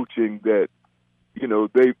the coaching that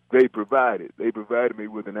they provided me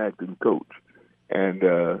with an acting coach, and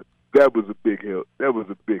that was a big help. That was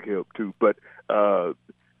a big help too. But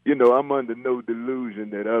I'm under no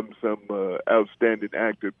delusion that I'm some outstanding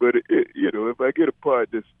actor. But if I get a part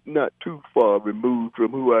that's not too far removed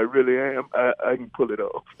from who I really am, I can pull it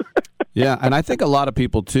off. Yeah, and I think a lot of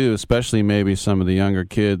people too, especially maybe some of the younger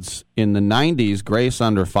kids in the '90s. Grace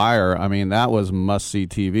Under Fire. I mean, that was must-see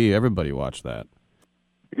TV. Everybody watched that.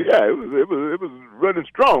 Yeah, it was running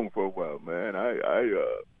strong for a while, man.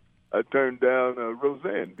 I turned down a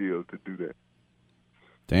Roseanne deal to do that.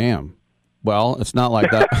 Damn. Well, it's not like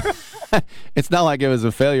that. It's not like it was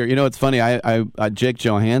a failure. It's funny. I Jake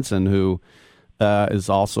Johansson, who is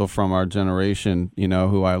also from our generation,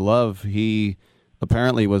 who I love. He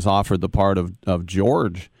apparently was offered the part of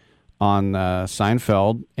George on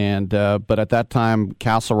Seinfeld, and but at that time,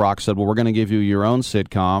 Castle Rock said, "Well, we're going to give you your own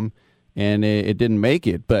sitcom," and it didn't make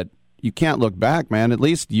it. But you can't look back, man. At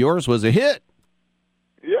least yours was a hit.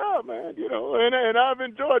 Yeah, man. And I've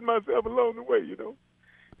enjoyed myself along the way,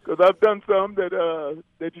 because I've done some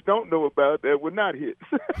that you don't know about that were not hits.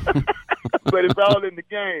 But it's all in the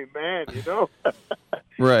game, man,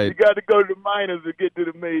 Right. You got to go to the minors to get to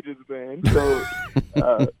the majors, man. So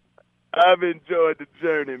I've enjoyed the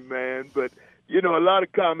journey, man. But, a lot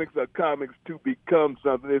of comics are comics to become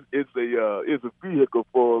something. It's a vehicle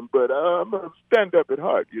for them. But I'm a stand-up at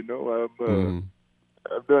heart,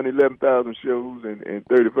 I've done 11,000 shows in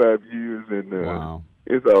 35 years, and wow.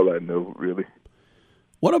 It's all I know, really.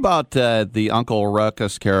 What about the Uncle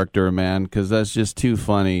Ruckus character, man? Because that's just too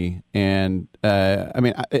funny. And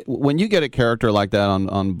when you get a character like that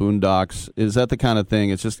on Boondocks, is that the kind of thing?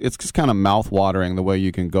 It's just kind of mouth-watering the way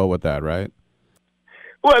you can go with that, right?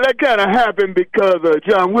 Well, that kind of happened because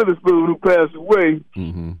John Witherspoon, who passed away,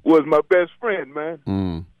 was my best friend, man.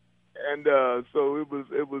 Mm. And so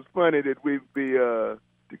it was funny that we'd be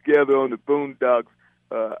together on the Boondocks.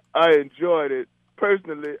 I enjoyed it.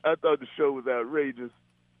 Personally, I thought the show was outrageous.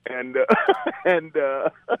 And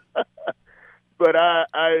but I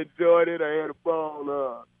enjoyed it. I had a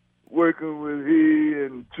ball working with he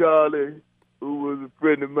and Charlie, who was a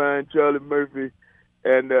friend of mine, Charlie Murphy,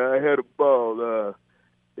 and I had a ball.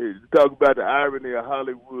 Talk about the irony of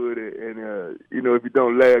Hollywood, and if you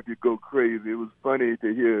don't laugh, you go crazy. It was funny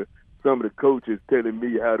to hear some of the coaches telling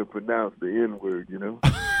me how to pronounce the N-word.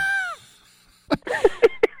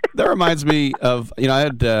 That reminds me of, I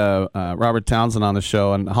had Robert Townsend on the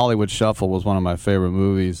show, and Hollywood Shuffle was one of my favorite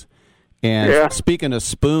movies. And Speaking of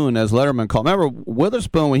Spoon, as Letterman called, remember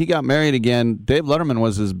Witherspoon, when he got married again, Dave Letterman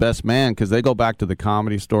was his best man because they go back to the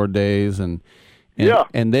Comedy Store days, and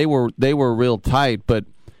they were real tight. But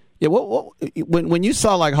when you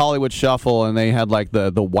saw like Hollywood Shuffle and they had like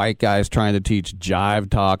the white guys trying to teach jive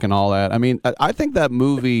talk and all that, I mean, I think that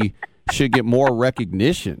movie should get more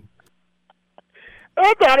recognition.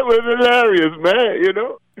 I thought it was hilarious, man,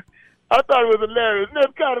 I thought it was hilarious. And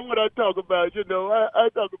that's kind of what I talk about, I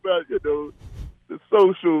talk about, the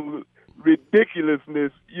social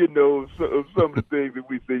ridiculousness, of some of the things that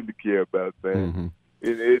we seem to care about, man.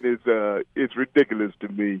 Mm-hmm. It's ridiculous to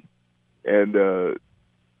me. And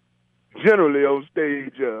generally on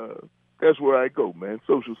stage, that's where I go, man,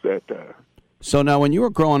 social satire. So now when you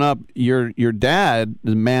were growing up, your dad,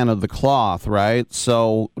 the man of the cloth, right?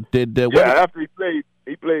 So after he played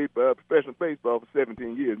professional baseball for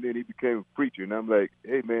 17 years, and then he became a preacher. And I'm like,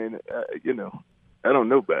 hey, man, I don't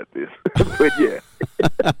know about this. But, yeah.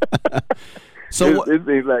 So it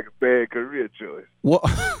seems like a bad career choice. What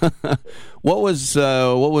was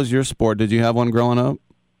your sport? Did you have one growing up?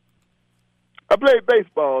 I played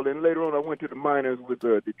baseball, and later on I went to the minors with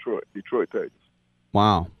Detroit Tigers.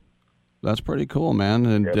 Wow. That's pretty cool, man.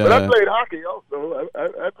 And but I played hockey also.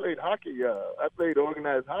 I played hockey. I played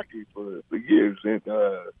organized hockey for years in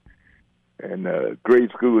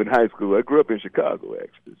grade school and high school. I grew up in Chicago,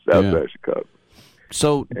 actually, Southside Chicago.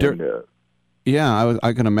 So, I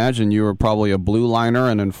can imagine you were probably a blue liner,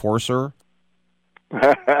 an enforcer.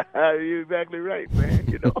 You're exactly right, man.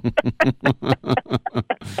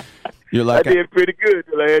 You're like I did pretty good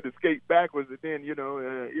till I had to skate backwards, and then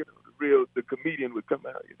the comedian would come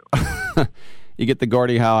out. You get the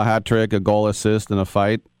Gordie Howe hat trick, a goal assist, and a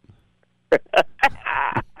fight. I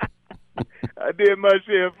did my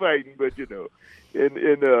share of fighting, but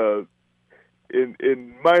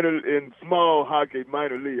in small hockey,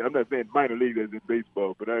 minor league. I'm not saying minor league as in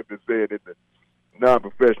baseball, but I'm just saying in the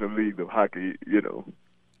non-professional leagues of hockey, you don't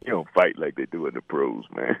fight like they do in the pros,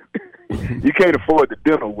 man. You can't afford the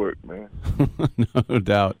dental work, man. No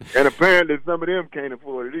doubt. And apparently some of them can't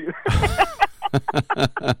afford it either.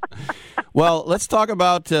 Well, let's talk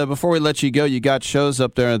about, before we let you go, you got shows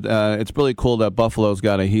up there. It's really cool that Buffalo's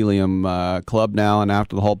got a Helium club now, and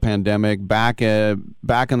after the whole pandemic, back in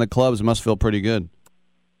the clubs, it must feel pretty good.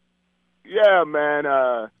 Yeah, man.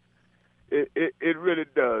 It really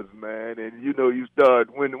does, man. And, you start,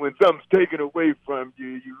 when something's taken away from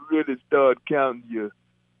you, you really start counting your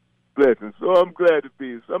blessings. So I'm glad to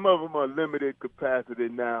be. Some of them are limited capacity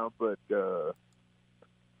now, but,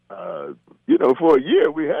 for a year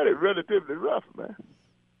we had it relatively rough, man.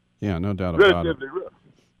 Yeah, no doubt about it. Relatively rough.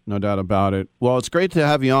 No doubt about it. Well, it's great to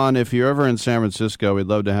have you on. If you're ever in San Francisco, we'd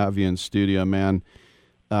love to have you in studio, man.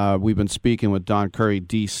 We've been speaking with Don Curry,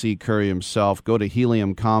 D.C. Curry himself. Go to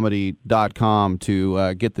heliumcomedy.com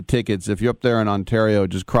to get the tickets. If you're up there in Ontario,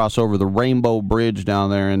 just cross over the Rainbow Bridge down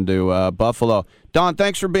there into Buffalo. Don,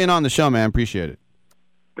 thanks for being on the show, man. Appreciate it.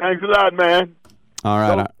 Thanks a lot, man. All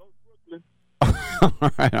right.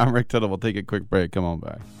 All right, I'm Rick Tittle. We'll take a quick break. Come on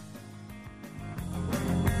back.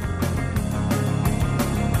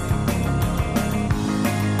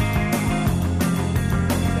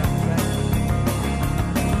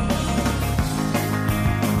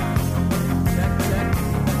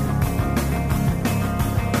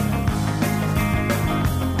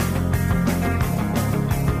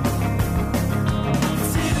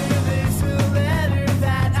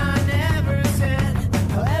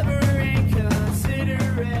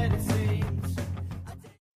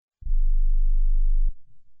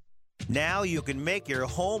 Now you can make your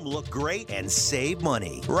home look great and save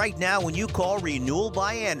money. Right now, when you call Renewal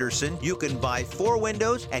by Andersen, you can buy 4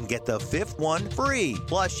 windows and get the 5th one free.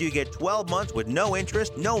 Plus, you get 12 months with no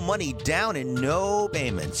interest, no money down, and no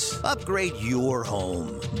payments. Upgrade your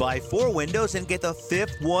home. Buy 4 windows and get the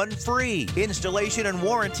 5th one free. Installation and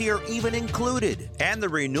warranty are even included. And the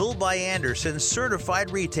Renewal by Andersen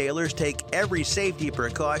certified retailers take every safety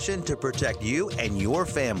precaution to protect you and your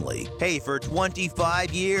family. Hey, for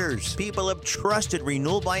 25 years, people have trusted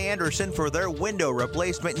Renewal by Andersen for their window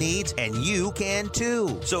replacement needs, and you can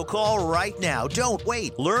too. So call right now. Don't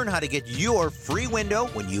wait. Learn how to get your free window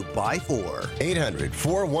when you buy 4.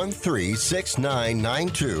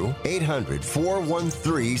 800-413-6992.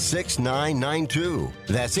 800-413-6992.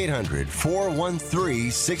 That's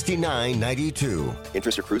 800-413-6992.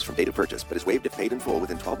 Interest accrues from date of purchase, but is waived if paid in full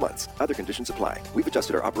within 12 months. Other conditions apply. We've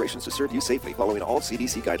adjusted our operations to serve you safely following all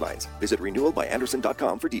CDC guidelines. Visit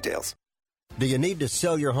renewalbyandersen.com for details. Do you need to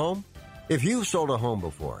sell your home? If you've sold a home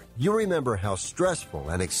before, you remember how stressful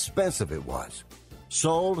and expensive it was.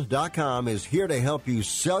 Sold.com is here to help you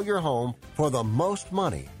sell your home for the most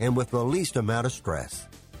money and with the least amount of stress.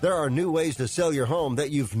 There are new ways to sell your home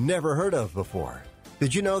that you've never heard of before.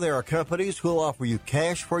 Did you know there are companies who'll offer you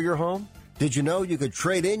cash for your home? Did you know you could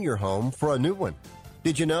trade in your home for a new one?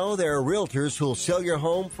 Did you know there are realtors who'll sell your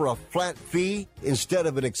home for a flat fee instead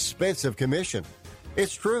of an expensive commission?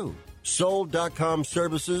 It's true. Sold.com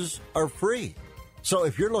services are free. So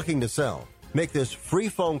if you're looking to sell, make this free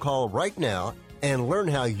phone call right now and learn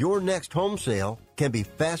how your next home sale can be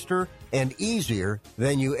faster and easier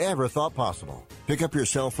than you ever thought possible. Pick up your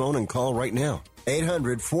cell phone and call right now.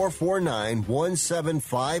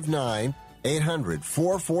 800-449-1759.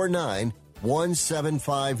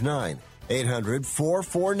 800-449-1759.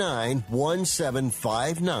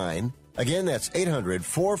 800-449-1759. Again, that's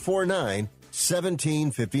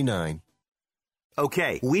 800-449-1759.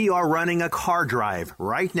 Okay, we are running a car drive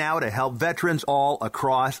right now to help veterans all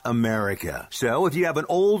across America. So if you have an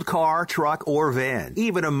old car, truck, or van,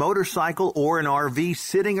 even a motorcycle or an RV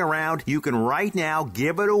sitting around, you can right now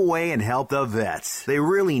give it away and help the vets. They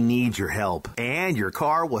really need your help. And your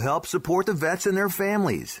car will help support the vets and their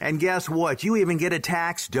families. And guess what? You even get a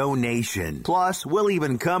tax donation. Plus, we'll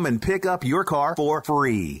even come and pick up your car for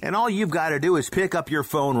free. And all you've got to do is pick up your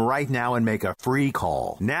phone right now and make a free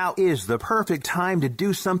call. Now is the perfect time to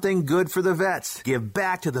do something good for the vets. Give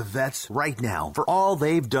back to the vets right now for all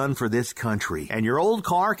they've done for this country. And your old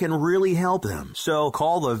car can really help them. So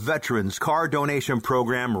call the Veterans Car Donation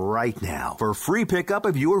Program right now for free pickup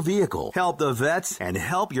of your vehicle. Help the vets and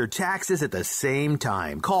help your taxes at the same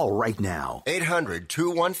time. Call right now.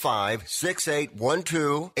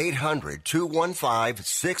 800-215-6812.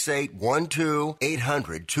 800-215-6812.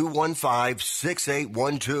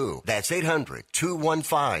 800-215-6812. That's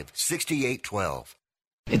 800-215-6812.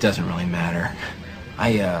 It doesn't really matter.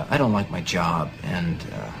 I don't like my job, and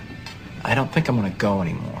I don't think I'm going to go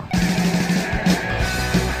anymore.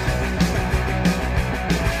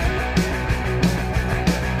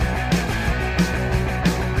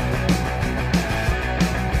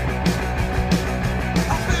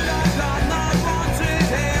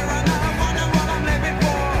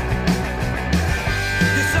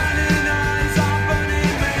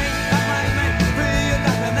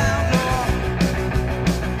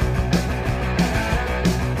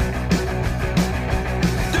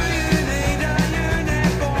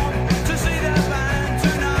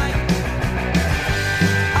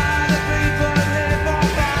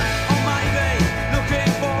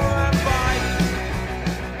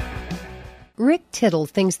 Rick Tittle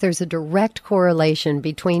thinks there's a direct correlation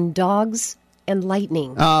between dogs and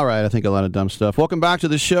lightning. All right, I think a lot of dumb stuff. Welcome back to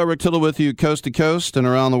the show. Rick Tittle with you coast to coast and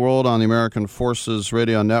around the world on the American Forces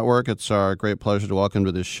Radio Network. It's our great pleasure to welcome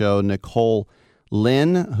to the show Nicole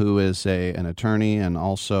Lynn, who is an attorney and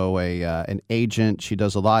also an agent. She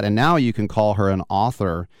does a lot, and now you can call her an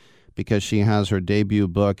author because she has her debut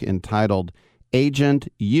book entitled Agent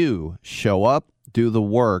U, Show Up, Do the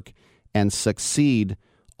Work, and Succeed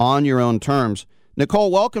on Your Own Terms.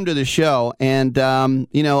 Nicole, welcome to the show. And,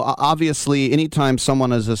 obviously, anytime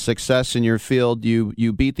someone is a success in your field,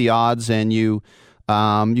 you beat the odds and you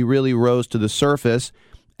really rose to the surface.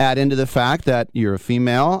 Add into the fact that you're a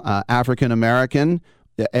female, African-American,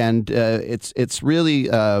 and it's really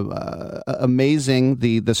amazing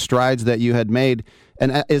the strides that you had made.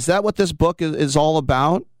 And is that what this book is all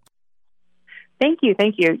about? Thank you.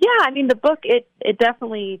 Yeah, I mean, the book, it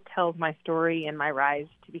definitely tells my story and my rise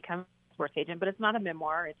to become a sports agent, but it's not a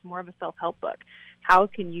memoir. It's more of a self-help book. How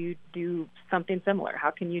can you do something similar? How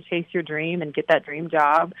can you chase your dream and get that dream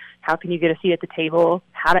job? How can you get a seat at the table?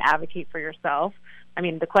 How to advocate for yourself? I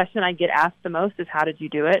mean, the question I get asked the most is, how did you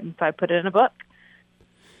do it? And so I put it in a book.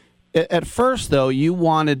 At first, though, you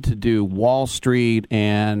wanted to do Wall Street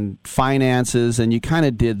and finances, and you kind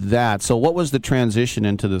of did that. So what was the transition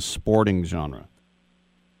into the sporting genre?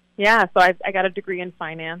 Yeah, so I got a degree in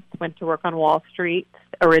finance, went to work on Wall Street.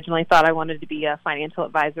 Originally thought I wanted to be a financial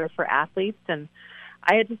advisor for athletes, and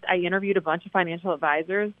I interviewed a bunch of financial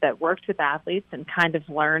advisors that worked with athletes and kind of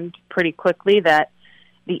learned pretty quickly that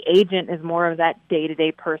the agent is more of that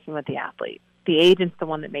day-to-day person with the athlete. The agent's the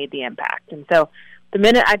one that made the impact. And so the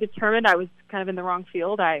minute I determined I was kind of in the wrong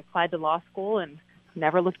field, I applied to law school and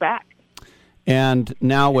never looked back. And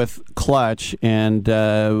now with Clutch, and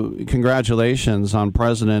congratulations on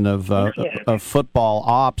president of football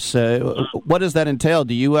ops. What does that entail?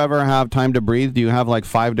 Do you ever have time to breathe? Do you have like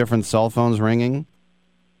 5 different cell phones ringing?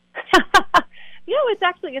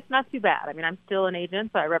 It's not too bad. I mean, I'm still an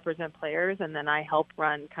agent, so I represent players, and then I help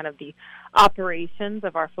run kind of the operations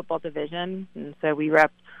of our football division. And so we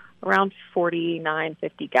rep around 49,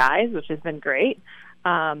 50 guys, which has been great.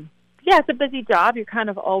 It's a busy job. You're kind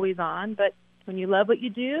of always on, but when you love what you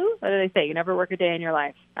do, what do they say? You never work a day in your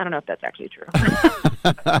life. I don't know if that's actually true.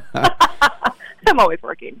 I'm always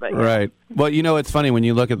working, but yeah. Right. Well, it's funny when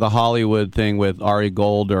you look at the Hollywood thing with Ari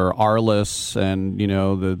Gold or Arliss and,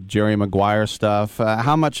 the Jerry Maguire stuff.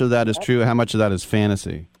 How much of that is true? How much of that is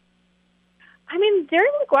fantasy? I mean, Jerry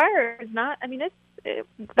Maguire is not,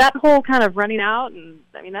 that whole kind of running out, and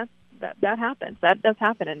that happens. That does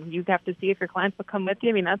happen, and you have to see if your clients will come with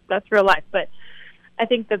you. That's real life. But I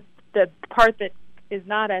think the part that is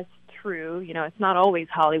not as true. You know, it's not always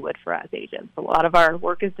Hollywood for us agents. A lot of our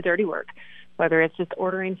work is the dirty work, whether it's just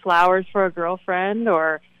ordering flowers for a girlfriend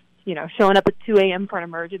or, you know, showing up at 2 a.m. for an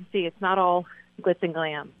emergency. It's not all glitz and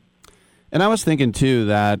glam. And I was thinking, too,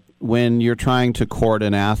 that when you're trying to court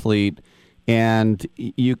an athlete and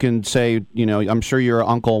you can say, you know, I'm sure your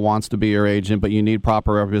uncle wants to be your agent, but you need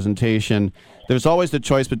proper representation, there's always the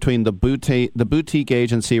choice between the boutique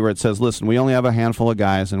agency where it says, listen, we only have a handful of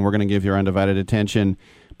guys and we're going to give your undivided attention.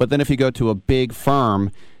 But then if you go to a big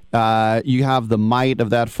firm, you have the might of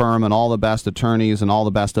that firm and all the best attorneys and all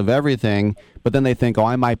the best of everything, but then they think, oh,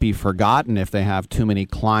 I might be forgotten if they have too many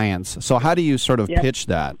clients. So how do you sort of pitch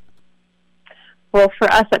that? Well,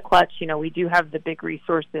 for us at Clutch, you know, we do have the big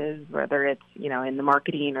resources, whether it's, you know, in the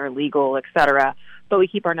marketing or legal, et cetera, but we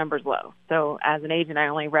keep our numbers low. So as an agent, I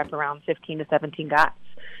only rep around 15 to 17 guys.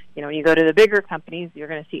 You know, when you go to the bigger companies, you're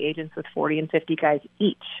going to see agents with 40 and 50 guys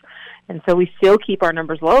each. And so we still keep our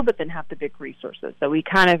numbers low, but then have the big resources. So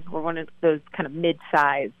we're one of those kind of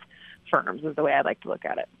mid-size firms is the way I like to look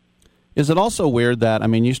at it. Is it also weird that, I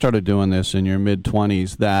mean, you started doing this in your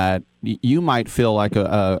mid-20s, that you might feel like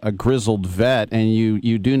a grizzled vet and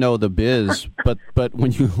you do know the biz, but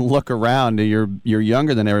when you look around, you're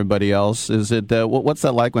younger than everybody else. Is it what's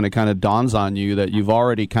that like when it kind of dawns on you that you've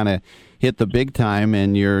already kind of hit the big time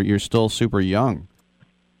and you're still super young?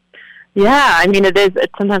 Yeah, I mean, it is.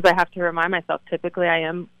 Sometimes I have to remind myself, typically I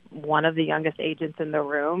am one of the youngest agents in the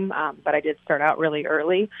room, but I did start out really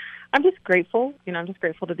early. I'm just grateful. You know, I'm just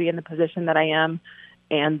grateful to be in the position that I am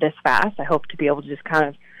and this fast. I hope to be able to just kind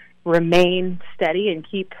of remain steady and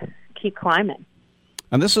keep climbing.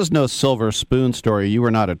 And this is no silver spoon story. You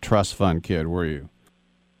were not a trust fund kid, were you?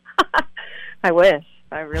 I wish.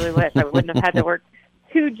 I really wish. I wouldn't have had to work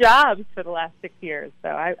 2 jobs for the last 6 years. So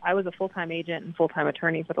I was a full-time agent and full-time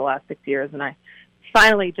attorney for the last 6 years, and I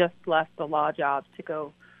finally just left the law job to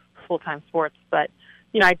go full-time sports. But,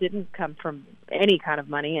 you know, I didn't come from any kind of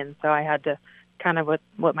money, and so I had to kind of,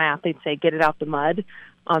 what my athletes say, get it out the mud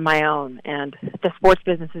on my own. And the sports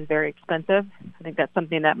business is very expensive. I think that's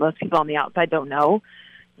something that most people on the outside don't know.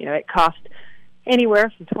 You know, it costs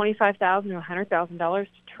anywhere from $25,000 to $100,000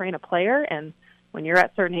 to train a player, and when you're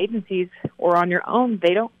at certain agencies or on your own,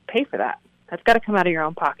 they don't pay for that. That's got to come out of your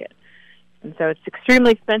own pocket. And so it's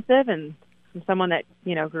extremely expensive, and from someone that,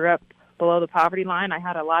 you know, grew up below the poverty line, I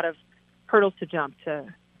had a lot of hurdles to jump to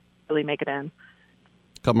really make it in.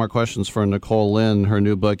 A couple more questions for Nicole Lynn, her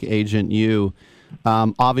new book, Agent You.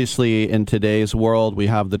 Obviously, in today's world, we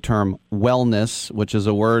have the term wellness, which is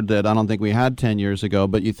a word that I don't think we had 10 years ago,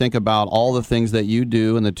 but you think about all the things that you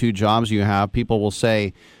do and the 2 jobs you have, people will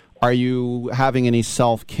say, are you having any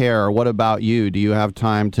self-care? What about you? Do you have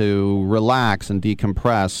time to relax and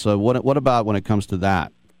decompress? So what about when it comes to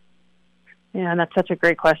that? Yeah, and that's such a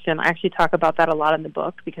great question. I actually talk about that a lot in the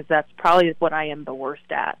book because that's probably what I am the worst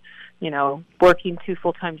at. You know, working 2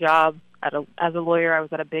 full-time jobs. As a lawyer, I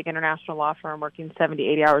was at a big international law firm working 70,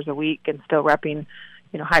 80 hours a week and still repping,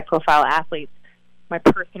 you know, high-profile athletes. My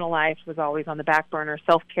personal life was always on the back burner.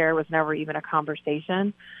 Self-care was never even a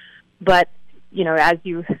conversation. But you know, as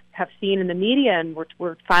you have seen in the media, and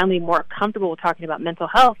we're finally more comfortable with talking about mental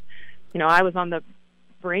health, you know, I was on the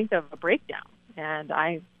brink of a breakdown, and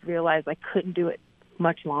I realized I couldn't do it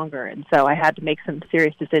much longer, and so I had to make some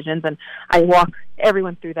serious decisions, and I walk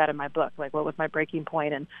everyone through that in my book, like what was my breaking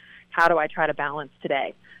point and how do I try to balance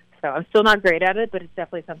today. So I'm still not great at it, but it's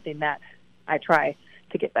definitely something that I try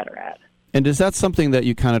to get better at. And is that something that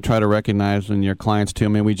you kind of try to recognize in your clients, too? I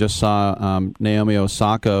mean, we just saw Naomi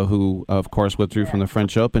Osaka, who, of course, withdrew from the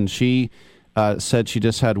French Open. She said she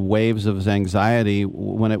just had waves of anxiety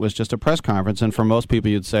when it was just a press conference. And for most people,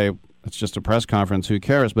 you'd say, it's just a press conference, who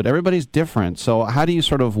cares? But everybody's different. So how do you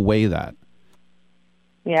sort of weigh that?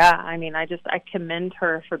 Yeah, I mean, I commend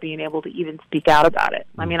her for being able to even speak out about it.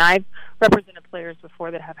 I mean, I've represented players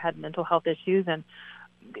before that have had mental health issues, and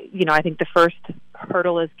you know, I think the first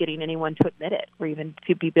hurdle is getting anyone to admit it, or even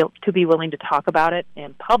to be willing to talk about it,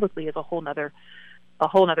 and publicly is a whole nother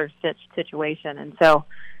situation. And so,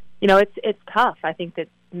 you know, it's tough. I think that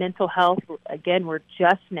mental health, again, we're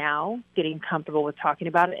just now getting comfortable with talking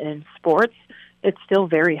about it, and in sports, it's still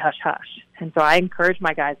very hush hush. And so I encourage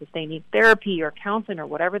my guys, if they need therapy or counseling or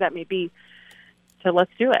whatever that may be, to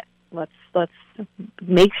let's do it. Let's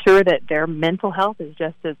make sure that their mental health is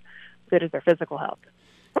just as good as their physical health.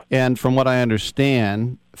 And from what I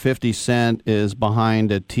understand, 50 Cent is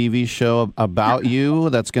behind a TV show about you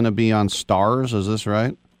that's going to be on Starz. Is this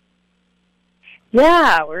right?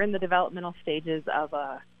 Yeah, we're in the developmental stages of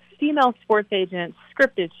a female sports agent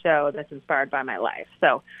scripted show that's inspired by my life.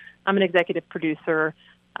 So I'm an executive producer.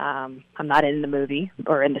 I'm not in the movie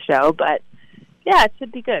or in the show, but Yeah, it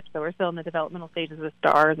should be good. So we're still in the developmental stages with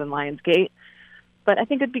Stars and Lionsgate. But I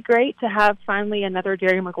think it'd be great to have finally another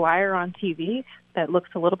Jerry Maguire on TV that looks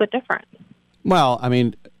a little bit different. Well, I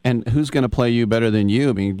mean, and who's going to play you better than you?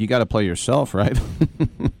 I mean, you got to play yourself, right?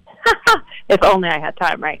 If only I had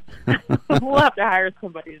time, right? We'll have to hire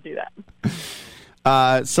somebody to do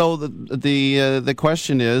that. So the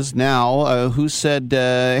question is now, who said,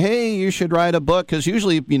 hey, you should write a book? Because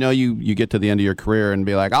usually, you get to the end of your career and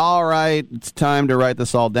be like, all right, it's time to write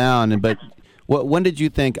this all down. But when did you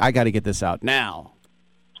think, I got to get this out now?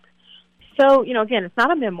 So, again, it's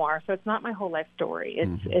not a memoir, so it's not my whole life story.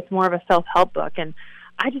 It's more of a self-help book. And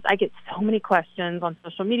I get so many questions on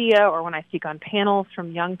social media or when I speak on panels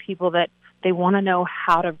from young people that they want to know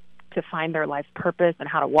how to find their life's purpose and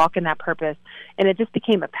how to walk in that purpose. And it just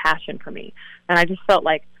became a passion for me. And I just felt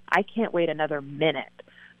like I can't wait another minute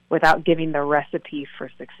without giving the recipe for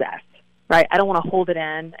success, right? I don't want to hold it in.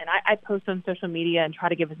 And I post on social media and try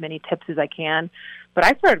to give as many tips as I can. But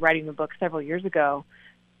I started writing the book several years ago,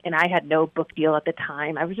 and I had no book deal at the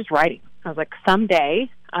time. I was just writing. I was like, someday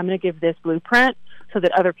I'm going to give this blueprint so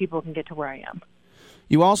that other people can get to where I am.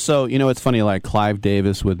 You also, it's funny, like Clive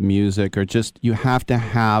Davis with music, or just you have to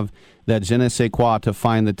have that je ne sais quoi to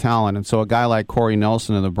find the talent. And so a guy like Corey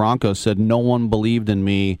Nelson of the Broncos said, no one believed in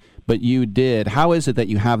me, but you did. How is it that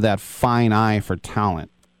you have that fine eye for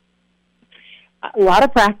talent? A lot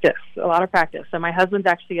of practice. So my husband's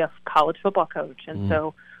actually a college football coach, and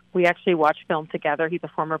so we actually watch film together. He's a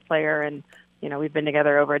former player, and, we've been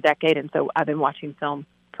together over a decade, and so I've been watching film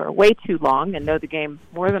for way too long and know the game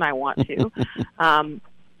more than I want to.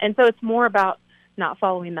 And so it's more about not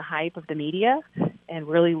following the hype of the media and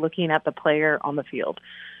really looking at the player on the field.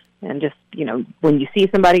 And just, when you see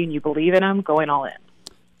somebody and you believe in them, going all in.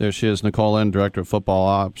 There she is, Nicole Lynn, Director of Football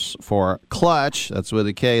Ops for Clutch. That's with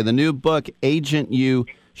a K. The new book, Agent You,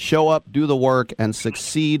 Show Up, Do the Work, and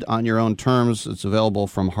Succeed on Your Own Terms. It's available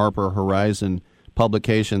from Harper Horizon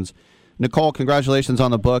Publications. Nicole, congratulations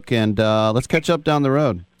on the book, and let's catch up down the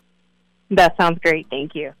road. That sounds great.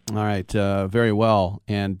 Thank you. All right. Very well.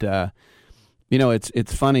 And,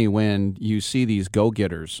 it's funny when you see these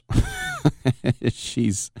go-getters.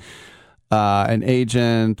 She's an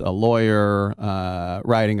agent, a lawyer,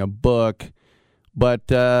 writing a book. But,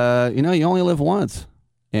 you only live once.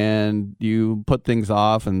 And you put things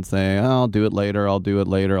off and say, I'll do it later, I'll do it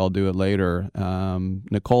later.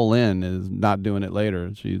 Nicole Lynn is not doing it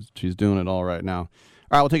later. She's doing it all right now.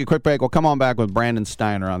 All right, we'll take a quick break. We'll come on back with Brandon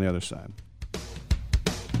Steiner on the other side.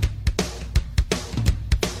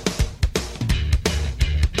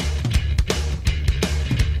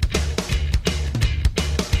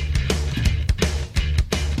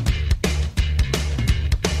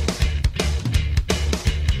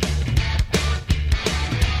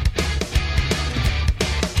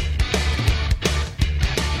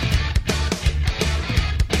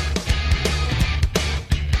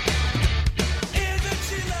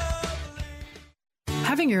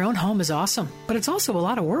 Having your own home is awesome, but it's also a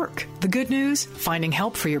lot of work. The good news? Finding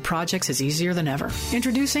help for your projects is easier than ever.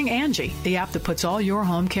 Introducing Angie, the app that puts all your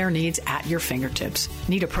home care needs at your fingertips.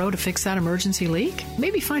 Need a pro to fix that emergency leak?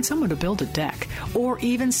 Maybe find someone to build a deck, or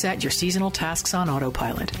even set your seasonal tasks on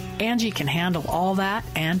autopilot. Angie can handle all that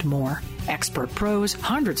and more. Expert pros,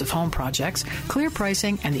 hundreds of home projects, clear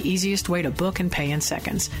pricing, and the easiest way to book and pay in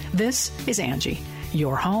seconds. This is Angie,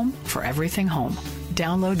 your home for everything home.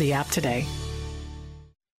 Download the app today.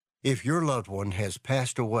 If your loved one has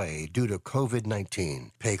passed away due to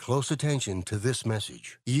COVID-19, pay close attention to this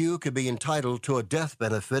message. You could be entitled to a death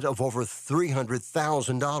benefit of over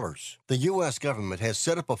 $300,000. The U.S. government has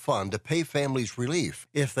set up a fund to pay families relief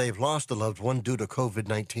if they've lost a loved one due to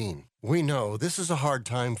COVID-19. We know this is a hard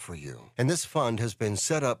time for you, and this fund has been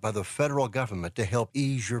set up by the federal government to help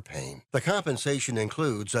ease your pain. The compensation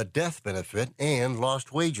includes a death benefit and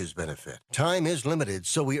lost wages benefit. Time is limited,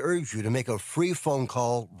 so we urge you to make a free phone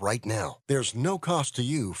call right now. There's no cost to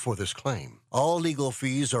you for this claim. All legal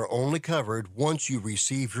fees are only covered once you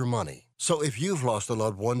receive your money. So if you've lost a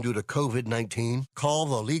loved one due to COVID-19, call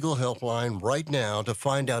the legal helpline right now to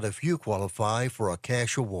find out if you qualify for a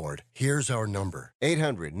cash award. Here's our number,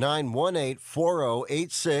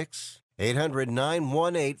 800-918-4086,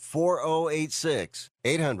 800-918-4086,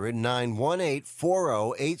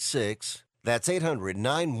 800-918-4086. That's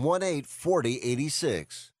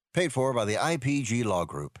 800-918-4086. Paid for by the IPG Law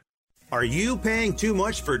Group. Are you paying too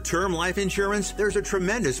much for term life insurance? There's a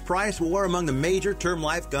tremendous price war among the major term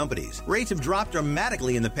life companies. Rates have dropped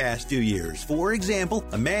dramatically in the past few years. For example,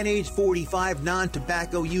 a man age 45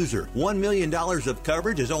 non-tobacco user, $1 million of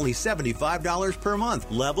coverage is only $75 per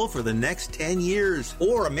month, level for the next 10 years.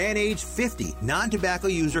 Or a man age 50 non-tobacco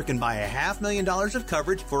user can buy $500,000 of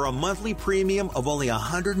coverage for a monthly premium of only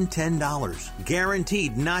 $110.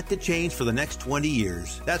 Guaranteed not to change for the next 20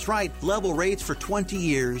 years. That's right, level rates for 20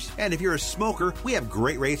 years. And if you're a smoker, we have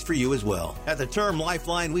great rates for you as well. At the Term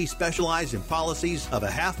Lifeline, we specialize in policies of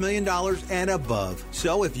 $500,000 and above.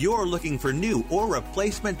 So if you're looking for new or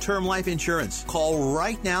replacement term life insurance, call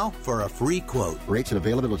right now for a free quote. Rates and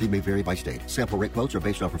availability may vary by state. Sample rate quotes are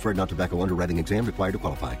based on preferred non-tobacco underwriting exam required to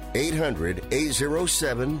qualify.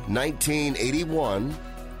 800-807-1981.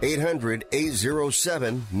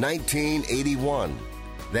 800-807-1981.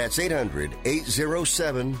 That's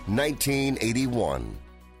 800-807-1981.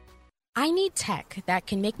 I need tech that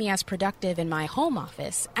can make me as productive in my home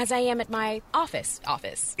office as I am at my office.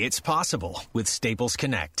 It's possible with Staples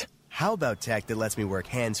Connect. How about tech that lets me work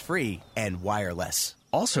hands-free and wireless?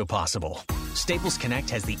 Also possible. Staples Connect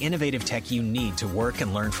has the innovative tech you need to work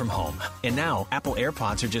and learn from home. And now, Apple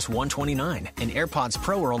AirPods are just $129, and AirPods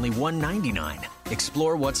Pro are only $199.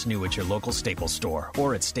 Explore what's new at your local Staples store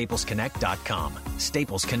or at staplesconnect.com.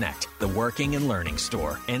 Staples Connect, the working and learning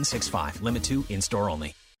store. N65, limit 2, in-store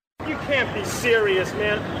only. You can't be serious,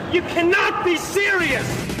 man. You cannot be serious!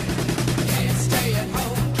 Can't stay at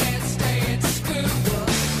home, can't stay at school.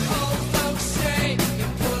 Old folks say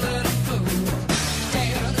you're pulling a fool.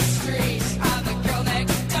 Stay on the streets, I'm the girl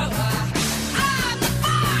next door. I'm the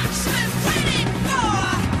fox I'm waiting for.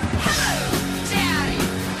 Hello, Daddy.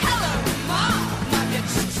 Hello, Mom.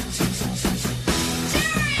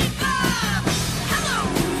 Jerry Bob. Hello,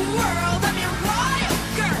 world. I'm your wild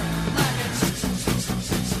girl.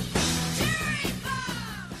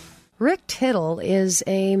 Rick Tittle is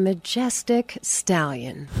a majestic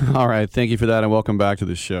stallion. All right, thank you for that, and welcome back to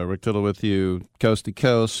the show. Rick Tittle with you coast to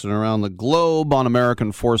coast and around the globe on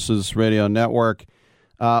American Forces Radio Network.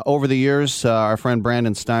 Over the years, our friend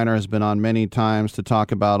Brandon Steiner has been on many times to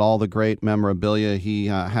talk about all the great memorabilia he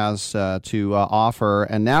has to offer,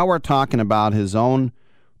 and now we're talking about his own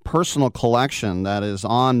personal collection that is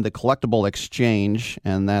on the Collectible Exchange,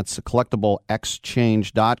 and that's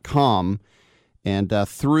collectibleexchange.com. And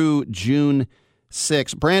through June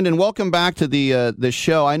 6th. Brandon, welcome back to the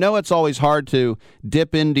show. I know it's always hard to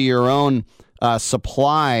dip into your own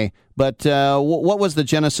supply, but what was the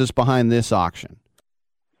genesis behind this auction?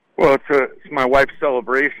 Well, it's my wife's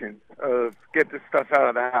celebration of get this stuff out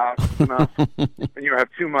of the house enough when you have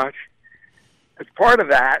too much. As part of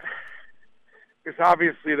that, because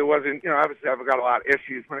obviously there wasn't, obviously I've got a lot of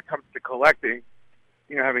issues when it comes to collecting,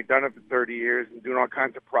 having done it for 30 years and doing all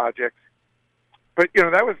kinds of projects. But,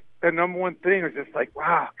 that was the number one thing, was just like,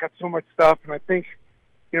 wow, got so much stuff. And I think,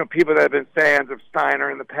 people that have been fans of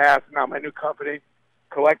Steiner in the past, now my new company,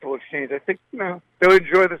 Collectible Exchange, I think, they'll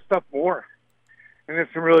enjoy the stuff more. And there's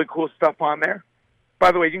some really cool stuff on there.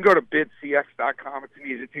 By the way, you can go to bidcx.com. It's an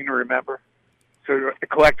easy thing to remember. So the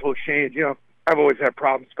Collectible Exchange, I've always had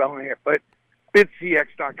problems spelling it, but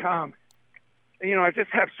bidcx.com. And, I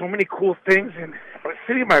just have so many cool things. And I was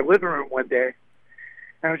sitting in my living room one day,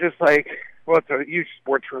 and I was just like, well, it's a huge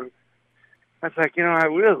sports room. I was like, I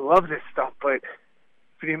really love this stuff, but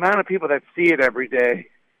for the amount of people that see it every day,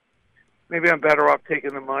 maybe I'm better off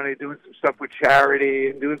taking the money, doing some stuff with charity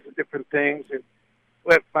and doing some different things, and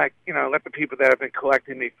let the people that have been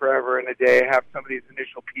collecting me forever and a day have some of these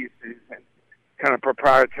initial pieces and kind of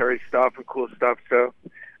proprietary stuff and cool stuff. So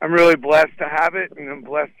I'm really blessed to have it, and I'm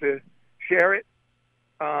blessed to share it.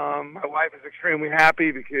 My wife is extremely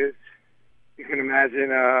happy because you can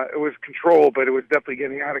imagine it was control, but it was definitely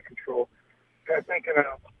getting out of control. I think as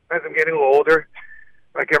I'm getting a little older,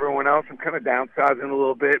 like everyone else, I'm kind of downsizing a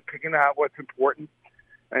little bit, picking out what's important.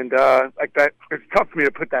 And like that, it's tough for me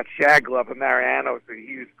to put that shag glove of Mariano's that he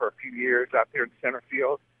used for a few years out there in center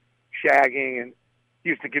field, shagging, and he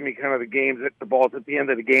used to give me kind of the balls at the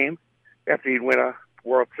end of the game. After he'd win a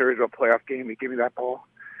World Series or a playoff game, he'd give me that ball.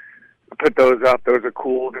 I put those up. Those are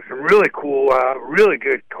cool. There's some really cool, really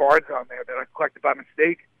good cards on there that I collected by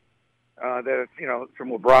mistake. That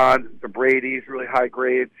some LeBron, some Brady's, really high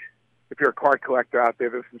grades. If you're a card collector out there,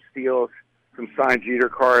 there's some steals, some signed Jeter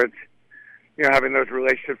cards. Having those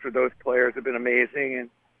relationships with those players have been amazing, and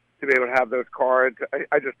to be able to have those cards,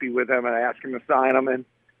 I just be with them and I ask them to sign them, and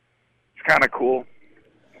it's kind of cool.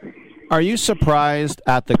 Are you surprised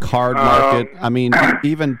at the card market? I mean,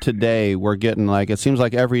 even today we're getting it seems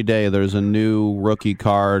like every day there's a new rookie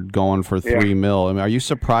card going for $3 million. I mean, are you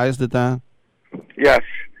surprised at that? Yes.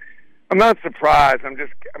 I'm not surprised. I'm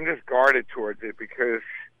just guarded towards it because,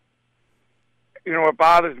 what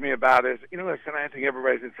bothers me about it is, listen, I think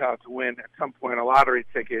everybody's entitled to win at some point a lottery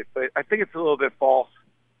ticket, but I think it's a little bit false.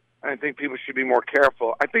 I think people should be more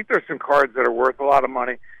careful. I think there's some cards that are worth a lot of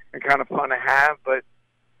money and kind of fun to have, but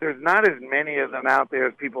there's not as many of them out there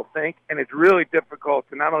as people think, and it's really difficult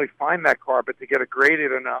to not only find that card, but to get it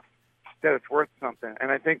graded enough that it's worth something.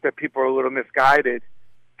 And I think that people are a little misguided,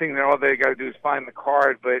 thinking that all they got to do is find the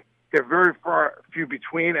card, but they're very few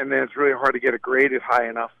between, and then it's really hard to get it graded high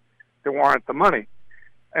enough to warrant the money.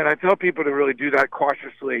 And I tell people to really do that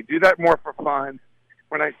cautiously. Do that more for fun.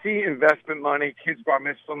 When I see investment money, kids' bar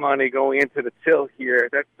mitzvah money going into the till here,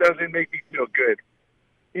 that doesn't make me feel good.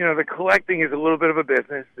 The collecting is a little bit of a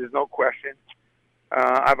business. There's no question.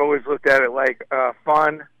 I've always looked at it like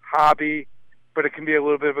fun, hobby, but it can be a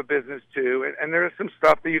little bit of a business too. And there's some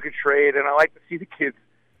stuff that you can trade, and I like to see the kids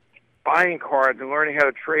buying cards and learning how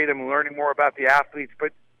to trade them and learning more about the athletes.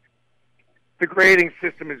 But the grading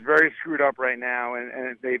system is very screwed up right now,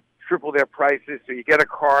 and they've tripled their prices. So you get a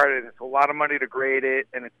card, and it's a lot of money to grade it,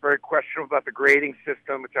 and it's very questionable about the grading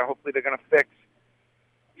system, which hopefully they're going to fix.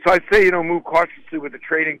 So I'd say, move cautiously with the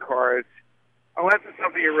trading cards, unless it's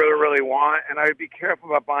something you really, really want. And I would be careful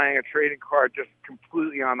about buying a trading card just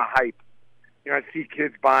completely on the hype. I see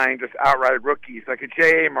kids buying just outright rookies, like a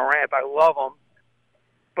J.A. Morant. I love them.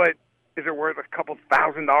 But is it worth a couple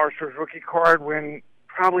 $1,000 for his rookie card when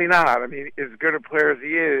probably not? I mean, as good a player as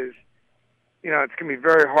he is, it's going to be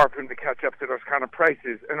very hard for him to catch up to those kind of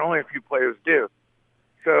prices, and only a few players do.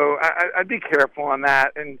 So I'd be careful on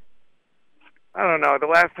that. And I don't know, the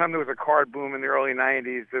last time there was a card boom in the early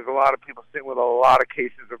 90s, there's a lot of people sitting with a lot of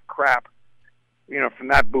cases of crap, from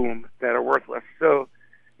that boom that are worthless. So,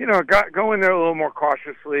 go in there a little more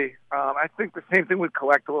cautiously. I think the same thing with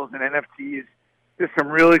collectibles and NFTs. There's some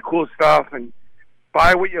really cool stuff, and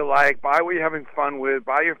buy what you like, buy what you're having fun with,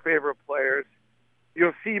 buy your favorite players.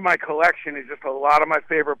 You'll see my collection is just a lot of my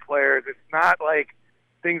favorite players. It's not like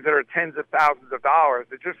things that are tens of thousands of dollars.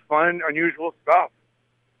 It's just fun, unusual stuff.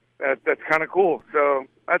 That's kind of cool. So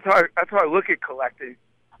that's how I look at collecting.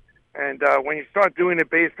 And when you start doing it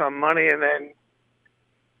based on money, and then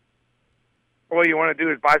all you want to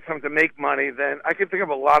do is buy something to make money, then I can think of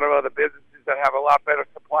a lot of other businesses that have a lot better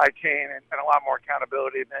supply chain and a lot more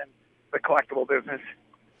accountability than the collectible business.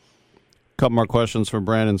 A couple more questions from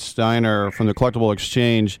Brandon Steiner from the Collectible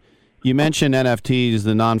Exchange. You mentioned NFTs,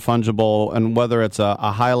 the non-fungible, and whether it's a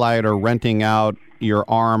highlight or renting out your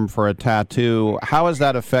arm for a tattoo. How has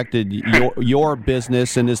that affected your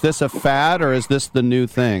business, and is this a fad or is this the new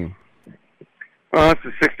thing? Well, that's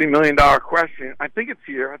a $60 million question. I think it's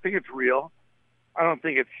here. I think it's real. I don't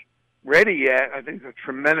think it's ready yet. I think there's a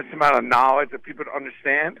tremendous amount of knowledge that people to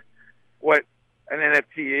understand what an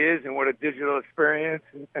NFT is and what a digital experience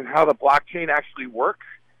and how the blockchain actually works.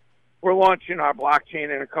 We're launching our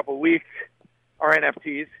blockchain in a couple of weeks, our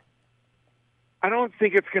NFTs. I don't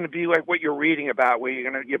think it's going to be like what you're reading about, where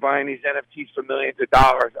you're buying these NFTs for millions of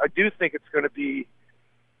dollars. I do think it's going to be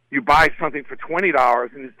you buy something for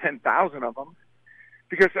 $20 and there's 10,000 of them,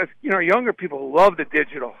 because younger people love the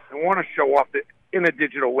digital and want to show off in a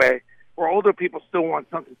digital way, where older people still want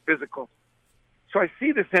something physical. So I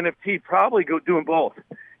see this NFT probably doing both.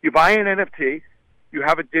 You buy an NFT, you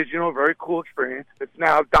have a digital, very cool experience. It's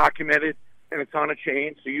now documented and it's on a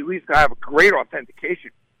chain, so you at least have a great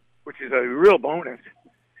authentication, which is a real bonus.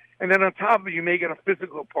 And then on top of it, you may get a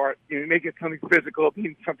physical part. You may get something physical,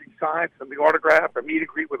 meaning something signed, something autographed, a meet and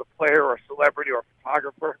greet with a player or a celebrity or a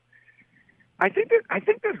photographer. I think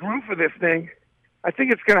there's room for this thing. I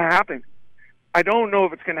think it's going to happen. I don't know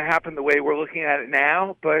if it's going to happen the way we're looking at it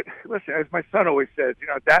now, but listen, as my son always says,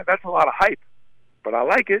 that's a lot of hype, but I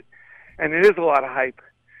like it, and it is a lot of hype.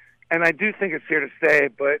 And I do think it's here to stay,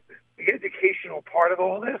 but the educational part of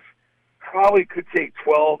all this probably could take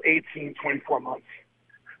 12, 18, 24 months.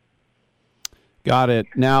 Got it.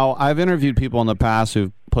 Now, I've interviewed people in the past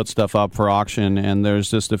who've put stuff up for auction, and there's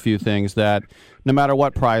just a few things that no matter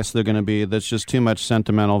what price they're going to be, that's just too much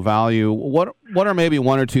sentimental value. What are maybe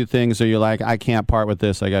one or two things that you're like, I can't part with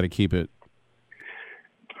this, I got to keep it?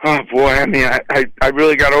 Oh, boy, I mean, I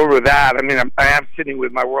really got over that. I mean, I am sitting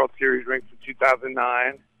with my World Series ring from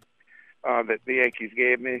 2009 that the Yankees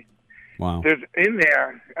gave me. Wow. There's in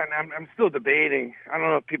there, and I'm still debating. I don't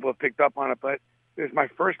know if people have picked up on it, but there's my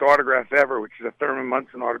first autograph ever, which is a Thurman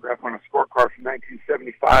Munson autograph on a scorecard from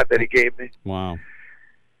 1975 that he gave me. Wow.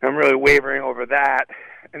 I'm really wavering over that.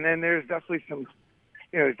 And then there's definitely some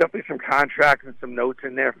contracts and some notes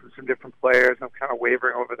in there from some different players. I'm kind of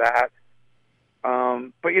wavering over that.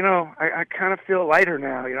 But I kind of feel lighter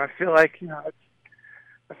now. I feel like,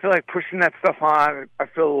 I feel like pushing that stuff on, I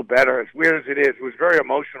feel a little better. As weird as it is, it was very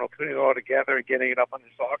emotional putting it all together and getting it up on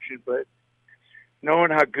this auction. But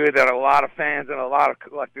knowing how good that a lot of fans and a lot of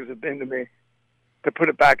collectors have been to me, to put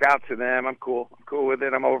it back out to them, I'm cool. I'm cool with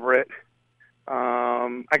it. I'm over it.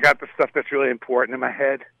 I got the stuff that's really important in my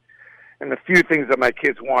head, and the few things that my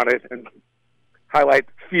kids wanted, and highlight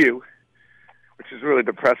few, which is really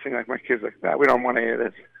depressing. Like my kids, like that, we don't want any of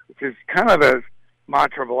this, which is kind of the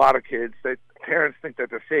mantra of a lot of kids. That parents think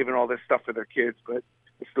that they're saving all this stuff for their kids, but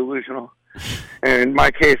it's delusional. And in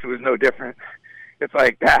my case, it was no different. It's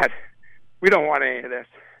like, Dad, we don't want any of this.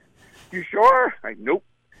 You sure? Like, nope.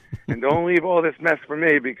 And don't leave all this mess for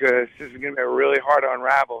me, because this is going to be really hard to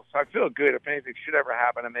unravel. So I feel good if anything should ever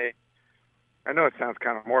happen to me. I know it sounds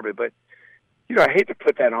kind of morbid, but, you know, I hate to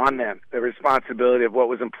put that on them, the responsibility of what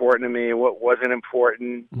was important to me and what wasn't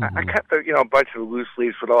important. Mm-hmm. I kept, a bunch of loose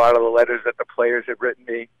leaves with a lot of the letters that the players had written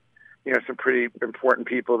me. You know, some pretty important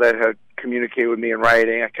people that had communicated with me in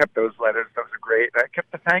writing. I kept those letters. Those are great. I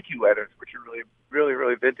kept the thank you letters, which are really, really,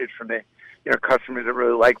 really vintage for me. You know, customers that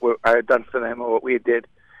really like what I had done for them or what we did.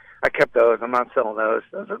 I kept those. I'm not selling those.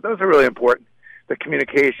 Those are really important. The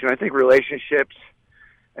communication, I think relationships,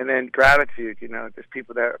 and then gratitude, you know, just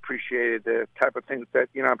people that appreciated the type of things that,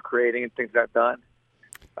 you know, I'm creating and things I've done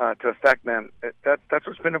to affect them. That's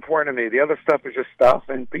what's been important to me. The other stuff is just stuff,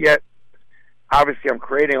 but yet, obviously, I'm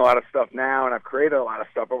creating a lot of stuff now, and I've created a lot of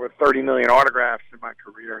stuff, over 30 million autographs in my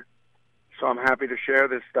career. So I'm happy to share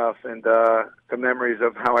this stuff and the memories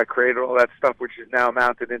of how I created all that stuff, which is now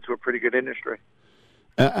mounted into a pretty good industry.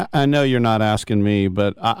 I know you're not asking me,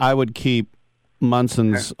 but I would keep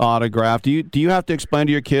Munson's autograph. Do you have to explain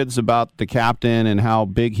to your kids about the captain and how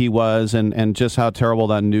big he was and just how terrible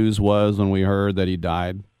that news was when we heard that he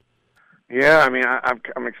died? Yeah, I mean,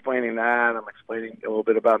 I'm explaining that. I'm explaining a little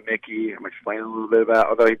bit about Mickey. I'm explaining a little bit about,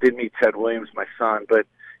 although he did meet Ted Williams, my son, but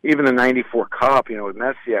even the 94 Cup, you know, with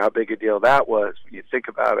Messi, how big a deal that was when you think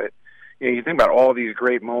about it. You know, you think about all these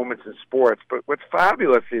great moments in sports, but what's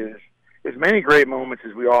fabulous is as many great moments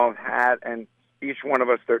as we all have had, and each one of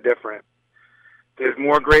us, they're different. There's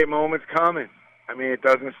more great moments coming. I mean, it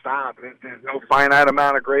doesn't stop. There's no finite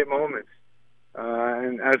amount of great moments.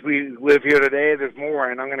 And as we live here today, there's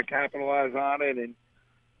more, and I'm going to capitalize on it. And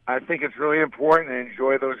I think it's really important to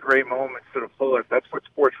enjoy those great moments to the fullest. That's what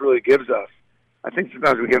sports really gives us. I think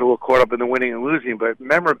sometimes we get a little caught up in the winning and losing, but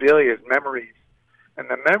memorabilia is memories. And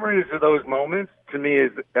the memories of those moments, to me,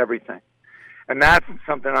 is everything. And that's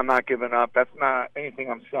something I'm not giving up. That's not anything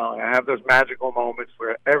I'm selling. I have those magical moments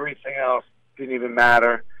where everything else didn't even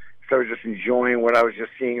matter. So I was just enjoying what I was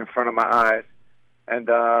just seeing in front of my eyes. And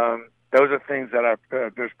those are things that are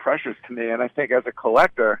there's precious to me. And I think as a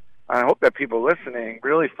collector, I hope that people listening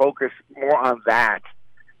really focus more on that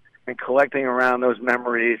and collecting around those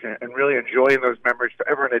memories and really enjoying those memories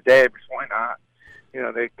forever and a day, because why not? You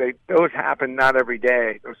know, those happen not every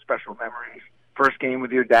day, those special memories. First game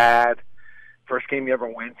with your dad, first game you ever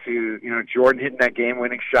went to, you know, Jordan hitting that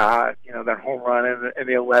game-winning shot, you know, that home run in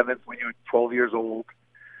the 11th when you were 12 years old.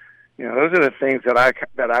 You know, those are the things that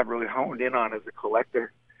I've really honed in on as a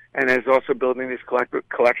collector. And as also building these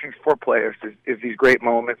collections for players is these great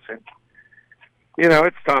moments. And, you know,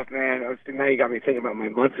 it's tough, man. Now you got me thinking about my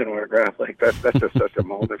Munson autograph. Like, that's just such a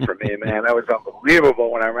moment for me, man. That was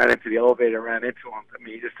unbelievable when I ran into the elevator and ran into him. I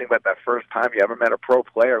mean, you just think about that first time you ever met a pro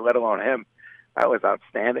player, let alone him. That was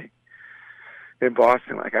outstanding. In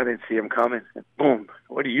Boston, like, I didn't see him coming. And boom,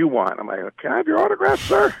 what do you want? I'm like, can I have your autograph,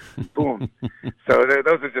 sir? Boom. So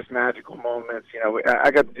those are just magical moments. You know, I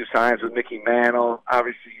got to do signs with Mickey Mantle,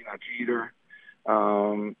 obviously, you know,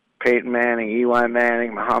 Jeter, Peyton Manning, Eli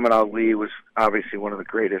Manning, Muhammad Ali was obviously one of the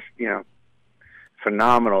greatest, you know,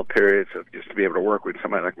 phenomenal periods of just to be able to work with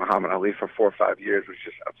somebody like Muhammad Ali for 4 or 5 years was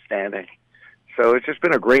just outstanding. So it's just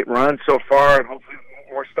been a great run so far, and hopefully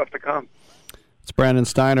more stuff to come. It's Brandon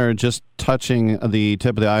Steiner just touching the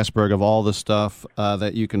tip of the iceberg of all the stuff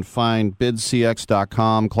that you can find.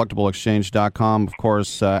 BidCX.com, CollectibleExchange.com, of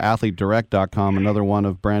course, AthleteDirect.com, another one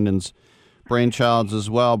of Brandon's brainchilds as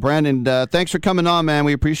well. Brandon, thanks for coming on, man.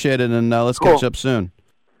 We appreciate it, and let's catch up soon.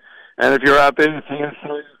 And if you're out there and seeing a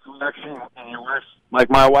collection and your wife, like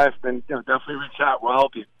my wife, then definitely reach out. We'll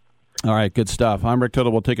help you. All right, good stuff. I'm Rick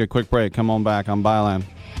Tittle. We'll take a quick break. Come on back on Byline.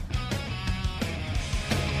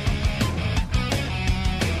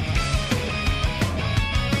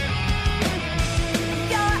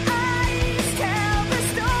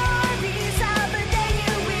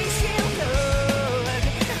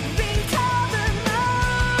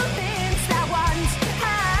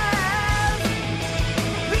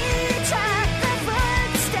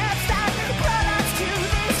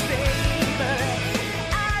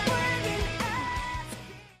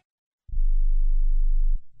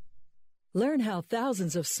 Learn how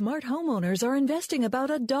thousands of smart homeowners are investing about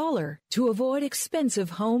 $1 to avoid expensive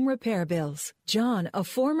home repair bills. John, a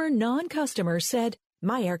former non-customer, said,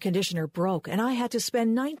 "My air conditioner broke and I had to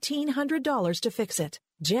spend $1,900 to fix it."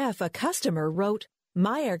 Jeff, a customer, wrote,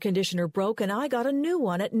 "My air conditioner broke and I got a new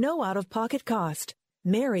one at no out-of-pocket cost."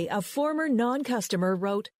 Mary, a former non-customer,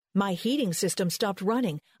 wrote, "My heating system stopped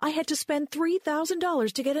running. I had to spend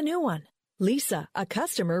 $3,000 to get a new one." Lisa, a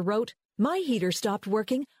customer, wrote, "My heater stopped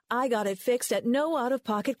working. I got it fixed at no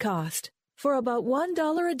out-of-pocket cost." For about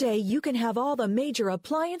 $1 a day, you can have all the major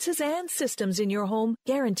appliances and systems in your home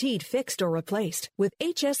guaranteed fixed or replaced with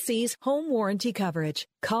HSC's home warranty coverage.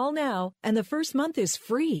 Call now, and the first month is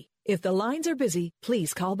free. If the lines are busy,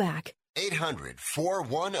 please call back.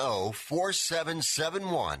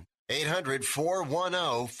 800-410-4771.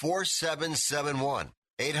 800-410-4771.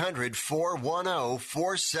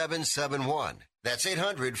 800-410-4771. That's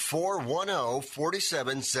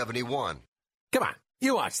 800-410-4771. Come on,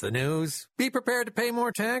 you watch the news. Be prepared to pay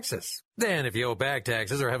more taxes. Then if you owe back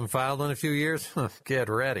taxes or haven't filed in a few years, get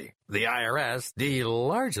ready. The IRS, the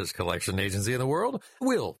largest collection agency in the world,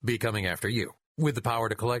 will be coming after you with the power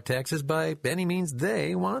to collect taxes by any means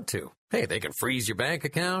they want to. Hey, they can freeze your bank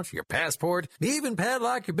account, your passport, even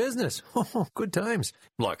padlock your business. Oh, good times.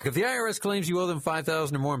 Look, if the IRS claims you owe them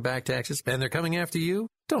 $5,000 or more in back taxes and they're coming after you,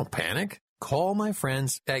 don't panic. Call my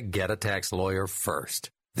friends at Get a Tax Lawyer first.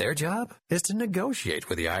 Their job is to negotiate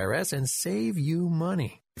with the IRS and save you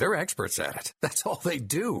money. They're experts at it. That's all they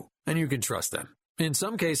do. And you can trust them. In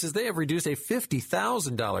some cases, they have reduced a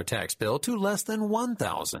 $50,000 tax bill to less than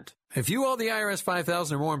 $1,000. If you owe the IRS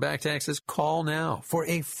 $5,000 or more in back taxes, call now for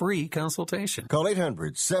a free consultation. Call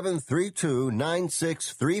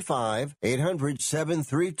 800-732-9635.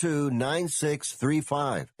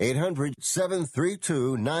 800-732-9635.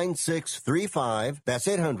 800-732-9635. That's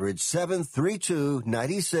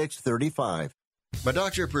 800-732-9635. My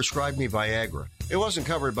doctor prescribed me Viagra. It wasn't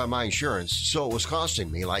covered by my insurance, so it was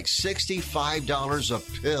costing me like $65 a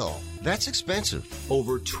pill. That's expensive.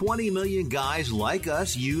 Over 20 million guys like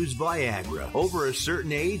us use Viagra. Over a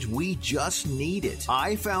certain age, we just need it.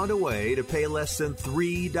 I found a way to pay less than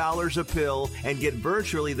 $3 a pill and get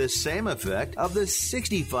virtually the same effect of the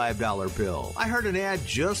 $65 pill. I heard an ad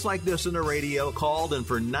just like this on the radio, called, and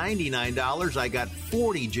for $99, I got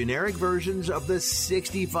 40 generic versions of the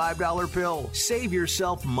 $65 pill. Save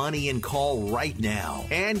yourself money and call right now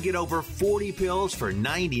and get over 40 pills for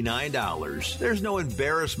 $99. There's no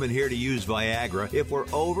embarrassment here to use Viagra. If we're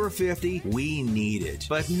over 50, we need it,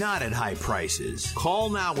 but not at high prices. Call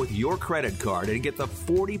now with your credit card and get the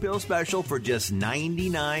 40 pill special for just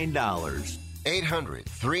 $99.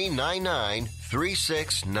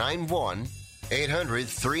 800-399-3691.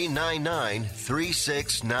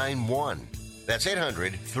 800-399-3691. That's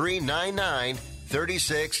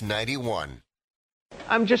 800-399-3691.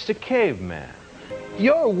 I'm just a caveman.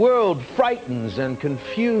 Your world frightens and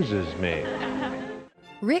confuses me.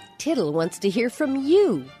 Rick Tittle wants to hear from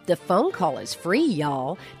you. The phone call is free,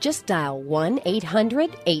 y'all. Just dial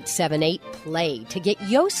 1-800-878-PLAY to get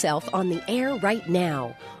yourself on the air right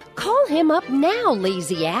now. Call him up now,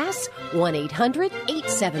 lazy ass.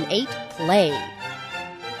 1-800-878-PLAY.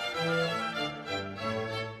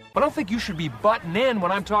 I don't think you should be butting in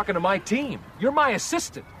when I'm talking to my team. You're my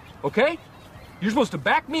assistant, okay? You're supposed to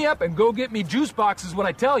back me up and go get me juice boxes when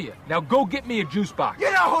I tell you. Now go get me a juice box.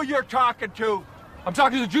 You know who you're talking to? I'm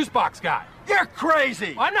talking to the juice box guy. You're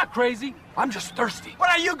crazy. I'm not crazy. I'm just thirsty.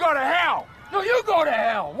 Why don't you go to hell? No, you go to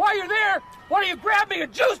hell. While you're there, why don't you grab me a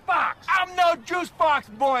juice box? I'm no juice box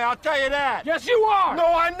boy, I'll tell you that. Yes, you are. No,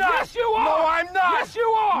 I'm not. Yes, you are. No, I'm not. Yes, you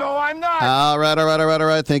are. No, I'm not. All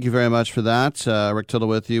right. Thank you very much for that. Rick Tittle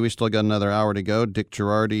with you. We still got another hour to go. Dick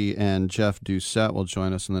Girardi and Jeff Doucette will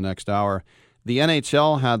join us in the next hour. The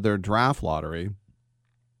NHL had their draft lottery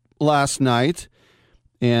last night,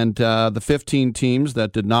 and the 15 teams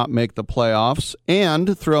that did not make the playoffs,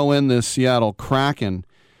 and throw in the Seattle Kraken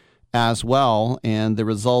as well, and the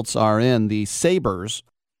results are in. The Sabres,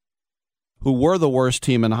 who were the worst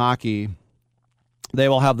team in hockey, they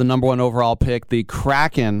will have the number 1 overall pick. The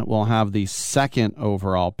Kraken will have the 2nd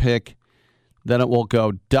overall pick. Then it will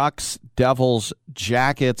go Ducks, Devils,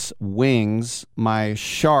 Jackets, Wings, my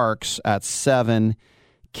Sharks at 7,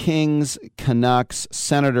 Kings, Canucks,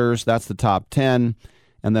 Senators, that's the top 10,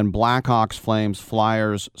 and then Blackhawks, Flames,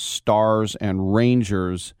 Flyers, Stars, and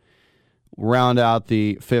Rangers round out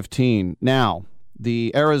the 15. Now,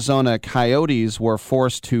 the Arizona Coyotes were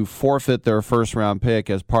forced to forfeit their first-round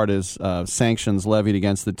pick as part of sanctions levied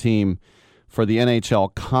against the team for the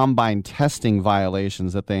NHL combine testing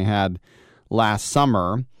violations that they had last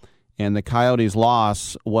summer. And the Coyotes'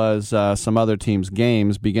 loss was some other teams'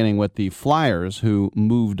 games, beginning with the Flyers, who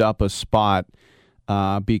moved up a spot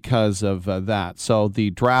because of that. So the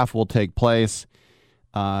draft will take place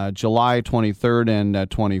July 23rd and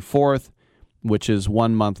 24th, which is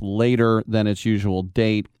 1 month later than its usual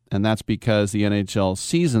date. And that's because the NHL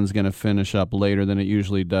season's going to finish up later than it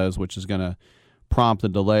usually does, which is going to prompt the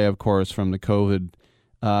delay, of course, from the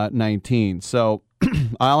COVID-19. So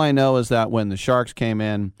all I know is that when the Sharks came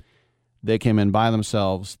in, they came in by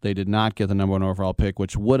themselves. They did not get the number 1 overall pick,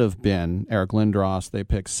 which would have been Eric Lindros. They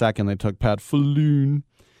picked second. They took Pat Falloon.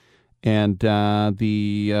 And by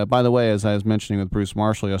the way, as I was mentioning with Bruce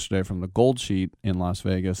Marshall yesterday from the Gold Sheet in Las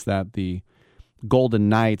Vegas, that the Golden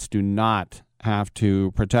Knights do not have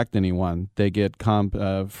to protect anyone. They get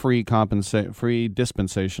free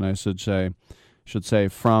dispensation, I should say,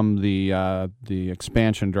 from the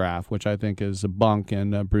expansion draft, which I think is a bunk,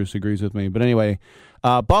 and Bruce agrees with me. But anyway,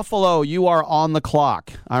 Buffalo, you are on the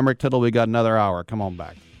clock. I'm Rick Tittle. We got another hour. Come on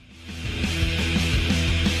back.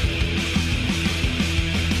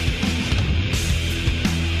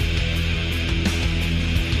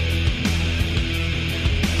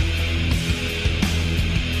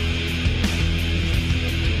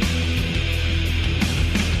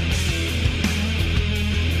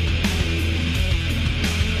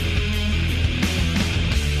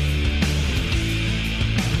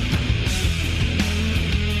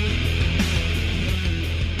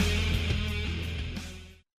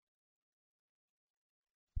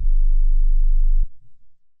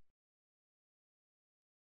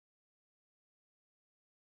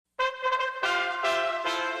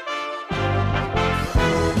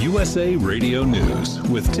 USA Radio News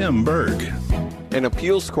with Tim Berg. An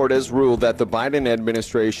appeals court has ruled that the Biden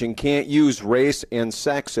administration can't use race and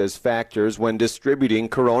sex as factors when distributing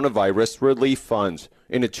coronavirus relief funds.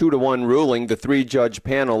 In a 2-1 ruling, the 3-judge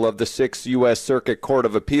panel of the 6th U.S. Circuit Court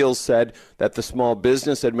of Appeals said that the Small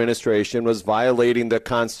Business Administration was violating the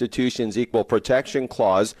Constitution's Equal Protection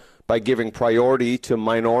Clause by giving priority to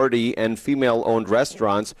minority and female-owned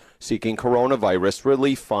restaurants seeking coronavirus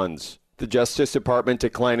relief funds. The Justice Department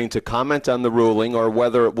declining to comment on the ruling or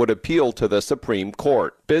whether it would appeal to the Supreme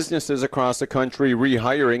Court. Businesses across the country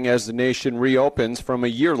rehiring as the nation reopens from a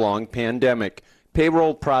year-long pandemic.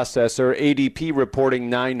 Payroll processor ADP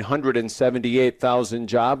reporting 978,000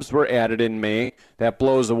 jobs were added in May. That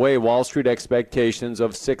blows away Wall Street expectations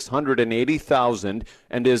of 680,000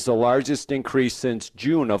 and is the largest increase since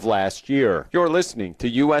June of last year. You're listening to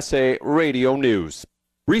USA Radio News.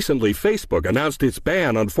 Recently, Facebook announced its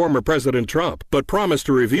ban on former President Trump, but promised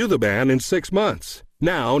to review the ban in 6 months.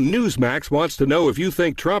 Now, Newsmax wants to know if you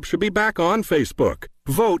think Trump should be back on Facebook.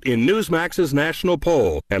 Vote in Newsmax's national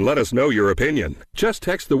poll and let us know your opinion. Just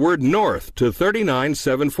text the word NORTH to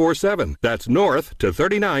 39747. That's NORTH to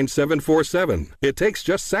 39747. It takes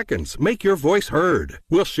just seconds. Make your voice heard.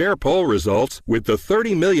 We'll share poll results with the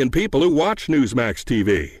 30 million people who watch Newsmax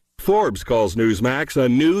TV. Forbes calls Newsmax a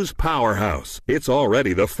news powerhouse. It's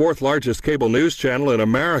already the 4th largest cable news channel in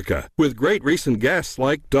America, with great recent guests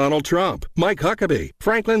like Donald Trump, Mike Huckabee,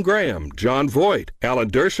 Franklin Graham, John Voight,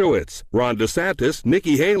 Alan Dershowitz, Ron DeSantis,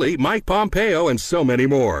 Nikki Haley, Mike Pompeo, and so many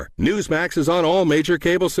more. Newsmax is on all major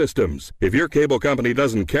cable systems. If your cable company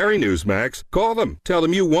doesn't carry Newsmax, call them. Tell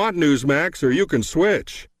them you want Newsmax or you can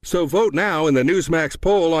switch. So vote now in the Newsmax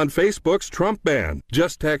poll on Facebook's Trump ban.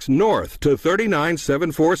 Just text NORTH to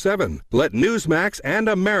 39747. Let Newsmax and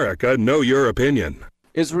America know your opinion.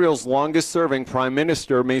 Israel's longest-serving prime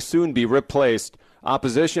minister may soon be replaced.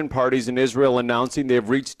 Opposition parties in Israel announcing they've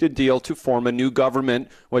reached a deal to form a new government,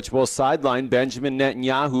 which will sideline Benjamin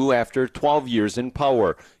Netanyahu after 12 years in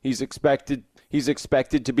power. He's expected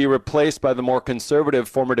to be replaced by the more conservative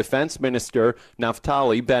former defense minister,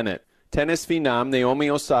 Naftali Bennett. Tennis phenom Naomi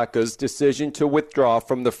Osaka's decision to withdraw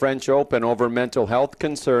from the French Open over mental health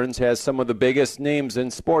concerns has some of the biggest names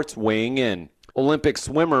in sports weighing in. Olympic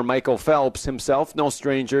swimmer Michael Phelps, himself no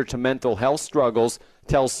stranger to mental health struggles,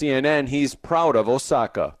 tells CNN he's proud of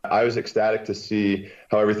Osaka. I was ecstatic to see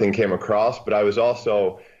how everything came across, but I was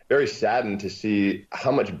also very saddened to see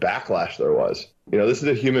how much backlash there was. You know, this is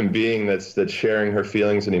a human being that's sharing her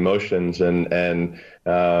feelings and emotions, and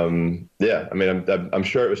yeah, I mean, I'm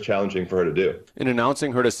sure it was challenging for her to do. In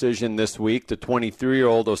announcing her decision this week, the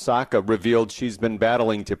 23-year-old Osaka revealed she's been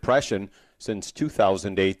battling depression since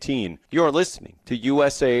 2018. You're listening to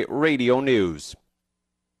USA Radio News.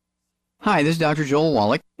 Hi, this is Dr. Joel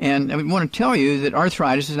Wallach, and I want to tell you that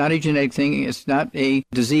arthritis is not a genetic thing. It's not a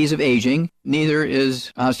disease of aging. Neither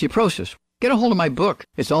is osteoporosis. Get a hold of my book.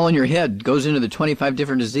 It's all in your head. It goes into the 25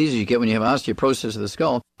 different diseases you get when you have osteoporosis of the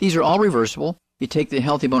skull. These are all reversible. You take the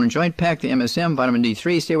Healthy Bone and Joint Pack, the MSM, vitamin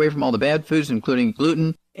D3, stay away from all the bad foods, including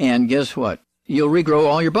gluten, and guess what? You'll regrow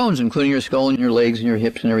all your bones, including your skull and your legs and your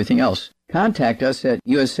hips and everything else. Contact us at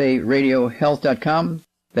usaradiohealth.com.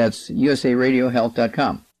 That's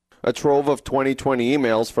usaradiohealth.com. A trove of 2020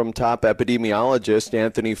 emails from top epidemiologist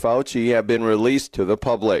Anthony Fauci have been released to the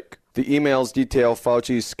public. The emails detail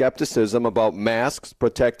Fauci's skepticism about masks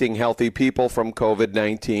protecting healthy people from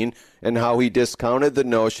COVID-19 and how he discounted the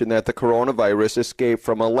notion that the coronavirus escaped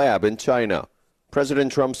from a lab in China.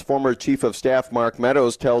 President Trump's former chief of staff, Mark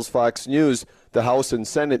Meadows, tells Fox News the House and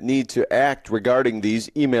Senate need to act regarding these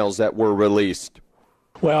emails that were released.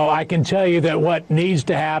 Well, I can tell you that what needs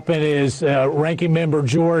to happen is Ranking Member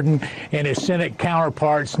Jordan and his Senate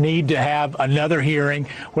counterparts need to have another hearing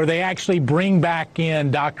where they actually bring back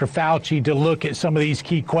in Dr. Fauci to look at some of these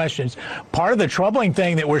key questions. Part of the troubling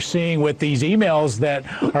thing that we're seeing with these emails that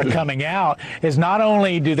are coming out is not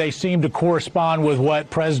only do they seem to correspond with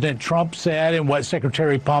what President Trump said and what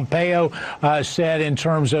Secretary Pompeo said in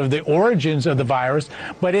terms of the origins of the virus,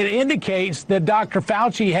 but it indicates that Dr.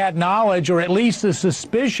 Fauci had knowledge, or at least the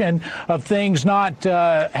suspicion of things not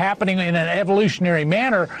happening in an evolutionary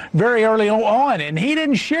manner very early on, and he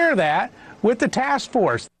didn't share that with the task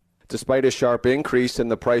force. Despite a sharp increase in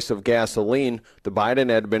the price of gasoline, the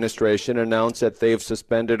Biden administration announced that they've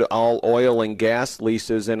suspended all oil and gas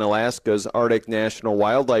leases in Alaska's Arctic National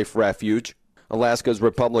Wildlife Refuge. Alaska's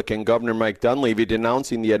Republican Governor Mike Dunleavy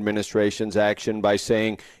denouncing the administration's action by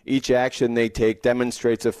saying each action they take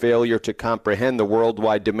demonstrates a failure to comprehend the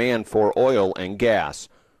worldwide demand for oil and gas.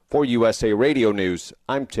 For USA Radio News,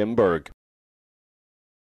 I'm Tim Berg.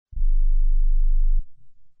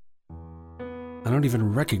 I don't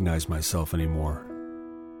even recognize myself anymore.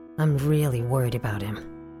 I'm really worried about him.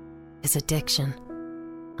 His addiction.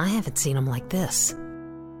 I haven't seen him like this.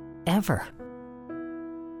 Ever.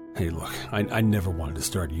 Hey, look, I never wanted to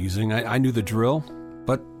start using. I knew the drill,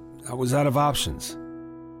 but I was out of options.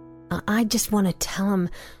 I just want to tell him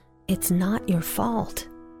it's not your fault.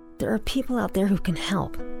 There are people out there who can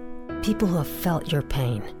help. People who have felt your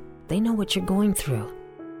pain. They know what you're going through.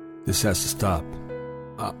 This has to stop.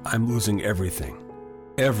 I'm losing everything.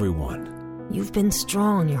 Everyone. You've been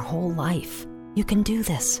strong your whole life. You can do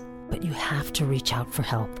this, but you have to reach out for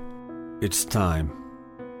help. It's time.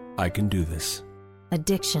 I can do this.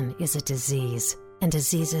 Addiction is a disease, and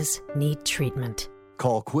diseases need treatment.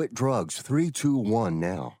 Call Quit Drugs 321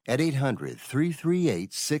 now at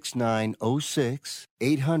 800-338-6906.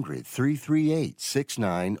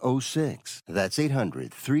 800-338-6906. That's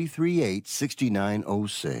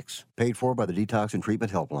 800-338-6906. Paid for by the Detox and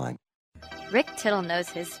Treatment Helpline. Rick Tittle knows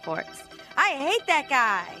his sports. I hate that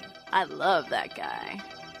guy. I love that guy.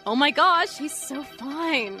 Oh my gosh, he's so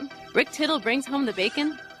fine. Rick Tittle brings home the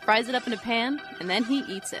bacon, fries it up in a pan, and then he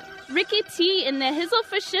eats it. Ricky T in the hizzle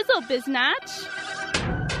for shizzle, biznatch.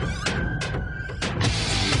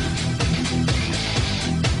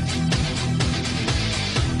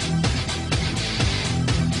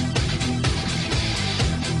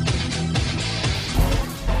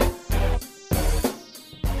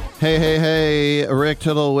 Hey, Rick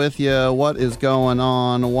Tittle with you. What is going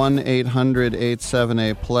on?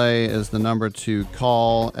 1-800-878-PLAY is the number to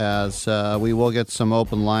call, as we will get some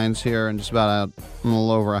open lines here in just about a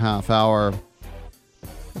little over a half hour.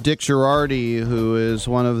 Dick Girardi, who is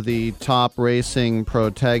one of the top racing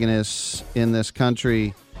protagonists in this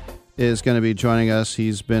country, is going to be joining us.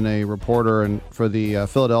 He's been a reporter for the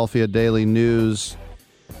Philadelphia Daily News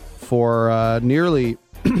for nearly...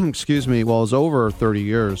 excuse me, well, it's over 30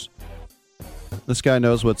 years. This guy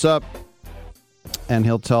knows what's up, and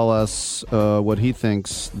he'll tell us what he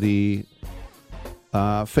thinks the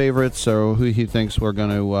favorites, or who he thinks we're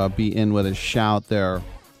going to be in with a shout there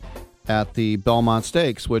at the Belmont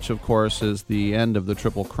Stakes, which, of course, is the end of the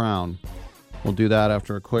Triple Crown. We'll do that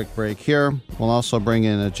after a quick break here. We'll also bring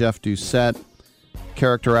in a Jeff Doucette,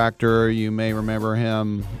 character actor. You may remember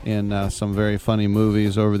him in some very funny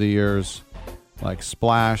movies over the years, like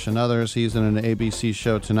Splash and others. He's in an ABC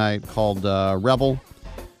show tonight called Rebel,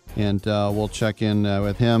 and we'll check in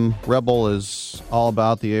with him. Rebel is all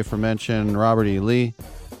about the aforementioned Robert E. Lee.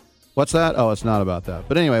 What's that? Oh, it's not about that.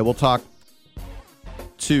 But anyway, we'll talk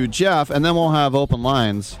to Jeff, and then we'll have open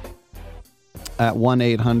lines at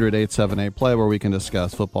 1-800-878-PLAY, where we can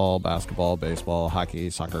discuss football, basketball, baseball, hockey,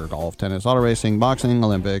 soccer, golf, tennis, auto racing, boxing,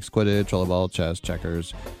 Olympics, Quidditch, volleyball, chess,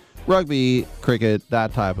 checkers, rugby, cricket,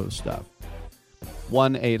 that type of stuff.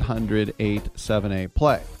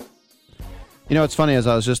 1-800-878-PLAY. You know, it's funny, as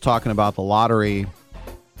I was just talking about the lottery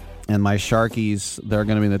and my Sharkies, they're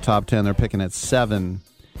going to be in the top 10. They're picking at 7.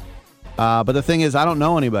 But the thing is, I don't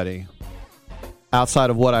know anybody outside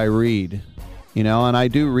of what I read. you know, and I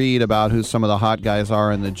do read about who some of the hot guys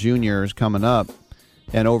are in the juniors coming up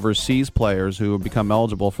and overseas players who have become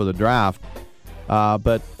eligible for the draft.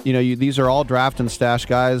 But, you know, these are all draft and stash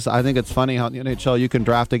guys. I think it's funny how in the NHL you can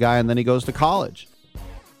draft a guy and then he goes to college.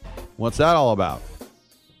 What's that all about?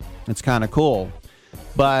 It's kind of cool.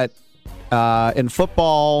 But in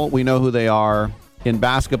football, we know who they are. In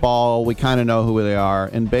basketball, we kind of know who they are.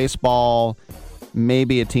 In baseball,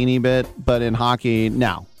 maybe a teeny bit. But in hockey,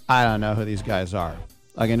 no. I don't know who these guys are.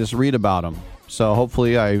 I can just read about them. So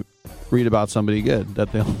hopefully I read about somebody good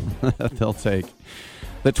that they'll take.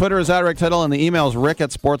 The Twitter is at Rick Tittle, and the email is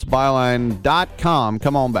rick@sportsbyline.com.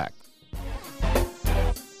 Come on back.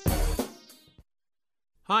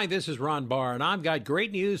 Hi, this is Ron Barr, and I've got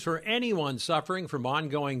great news for anyone suffering from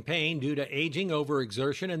ongoing pain due to aging,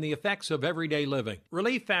 overexertion, and the effects of everyday living.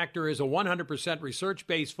 Relief Factor is a 100%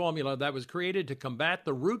 research-based formula that was created to combat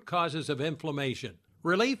the root causes of inflammation.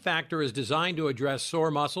 Relief Factor is designed to address sore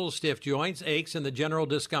muscles, stiff joints, aches, and the general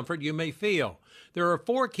discomfort you may feel. There are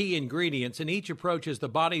 4 key ingredients, and each approaches the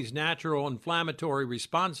body's natural inflammatory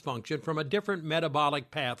response function from a different metabolic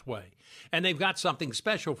pathway. And they've got something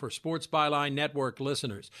special for Sports Byline Network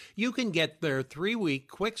listeners. You can get their 3-week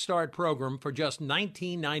quick start program for just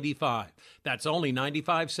 $19.95. That's only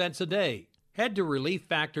 95 cents a day. Head to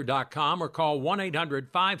ReliefFactor.com or call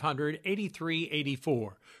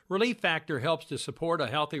 1-800-500-8384. Relief Factor helps to support a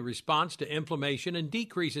healthy response to inflammation and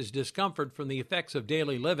decreases discomfort from the effects of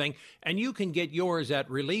daily living, and you can get yours at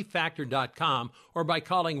ReliefFactor.com or by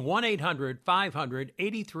calling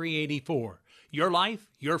 1-800-500-8384. Your life,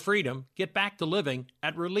 your freedom. Get back to living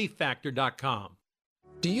at ReliefFactor.com.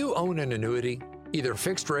 Do you own an annuity, either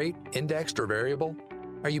fixed rate, indexed, or variable?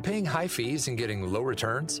 Are you paying high fees and getting low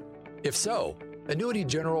returns? If so, Annuity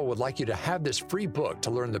General would like you to have this free book to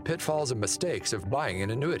learn the pitfalls and mistakes of buying an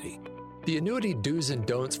annuity. The Annuity Do's and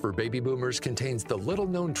Don'ts for Baby Boomers contains the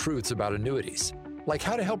little-known truths about annuities, like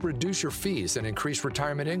how to help reduce your fees and increase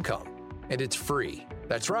retirement income. And it's free.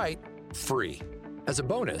 That's right, free. As a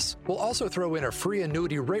bonus, we'll also throw in a free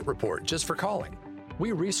annuity rate report just for calling.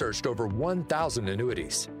 We researched over 1,000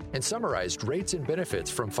 annuities and summarized rates and benefits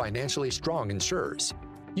from financially strong insurers.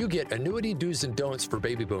 You get Annuity Do's and Don'ts for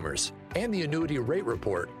Baby Boomers and the Annuity Rate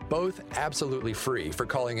Report, both absolutely free for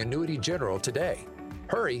calling Annuity General today.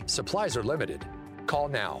 Hurry, supplies are limited. Call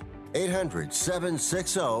now.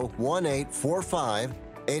 800-760-1845.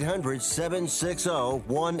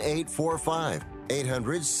 800-760-1845.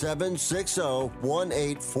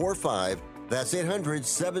 800-760-1845. That's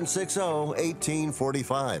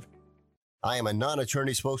 800-760-1845. I am a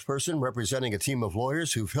non-attorney spokesperson representing a team of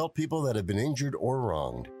lawyers who've helped people that have been injured or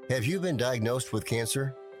wronged. Have you been diagnosed with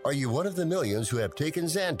cancer? Are you one of the millions who have taken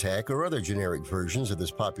Zantac or other generic versions of this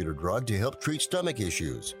popular drug to help treat stomach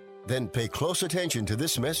issues? Then pay close attention to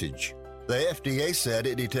this message. The FDA said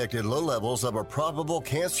it detected low levels of a probable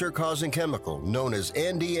cancer-causing chemical known as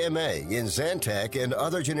NDMA in Zantac and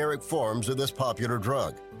other generic forms of this popular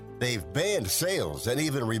drug. They've banned sales and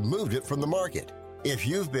even removed it from the market. If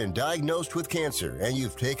you've been diagnosed with cancer and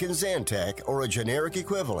you've taken Zantac or a generic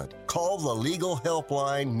equivalent, call the legal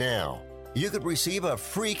helpline now. You could receive a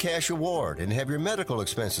free cash award and have your medical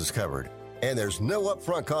expenses covered. And there's no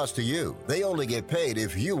upfront cost to you. They only get paid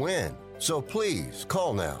if you win. So please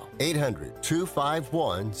call now.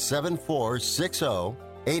 800-251-7460.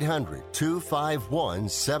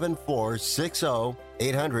 800-251-7460.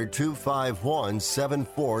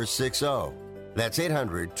 800-251-7460. That's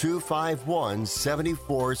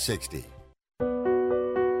 800-251-7460.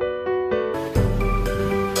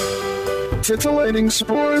 Titillating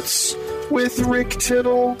Sports with Rick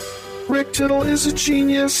Tittle. Rick Tittle is a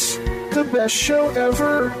genius, the best show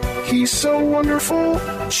ever. He's so wonderful,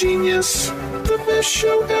 genius, the best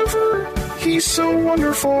show ever. He's so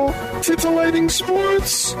wonderful. Titillating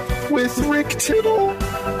Sports with Rick Tittle.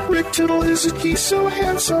 Rick Tittle he's so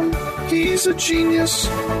handsome, he's a genius.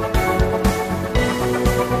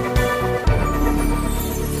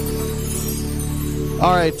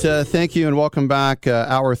 All right, thank you and welcome back.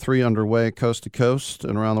 Hour 3 underway, coast to coast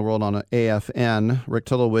and around the world on AFN. Rick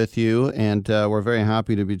Tittle with you, and we're very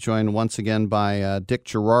happy to be joined once again by Dick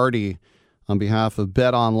Girardi on behalf of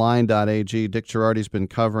BetOnline.ag. Dick Girardi's been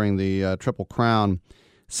covering the Triple Crown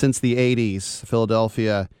since the 80s,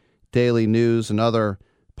 Philadelphia Daily News and other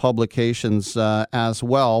publications as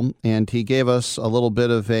well, and he gave us a little bit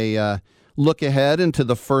of a look ahead into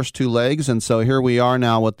the first 2 legs, and so here we are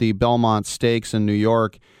now with the Belmont Stakes in New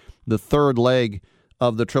York, the 3rd leg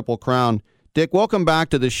of the Triple Crown. Dick, welcome back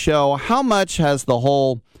to the show. How much has the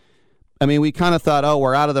whole I mean, we kind of thought, oh,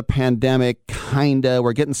 we're out of the pandemic,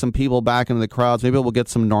 we're getting some people back into the crowds. Maybe we'll get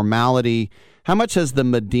some normality. How much has the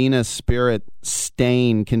Medina Spirit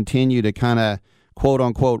stain continued to kind of, quote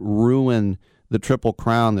unquote, ruin the Triple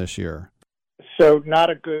Crown this year? So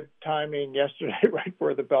not a good timing yesterday, right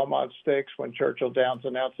before the Belmont Stakes, when Churchill Downs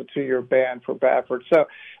announced a 2-year ban for Baffert. So,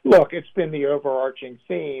 look, it's been the overarching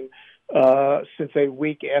theme since a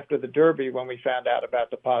week after the Derby when we found out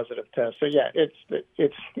about the positive test. So, yeah,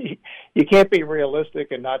 it's you can't be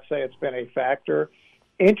realistic and not say it's been a factor.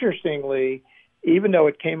 Interestingly, even though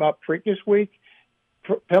it came up Preakness week,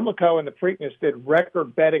 Pimlico and the Preakness did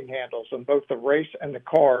record betting handles on both the race and the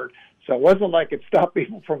card. So it wasn't like it stopped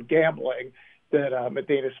people from gambling that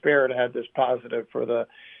Medina Spirit had this positive for the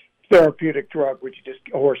therapeutic drug, which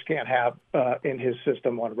a horse can't have in his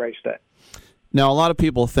system on race day. Now, a lot of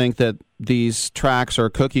people think that these tracks are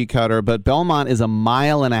cookie cutter, but Belmont is 1.5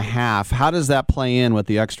 miles. How does that play in with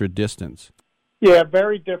the extra distance? Yeah,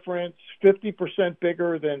 very different. 50%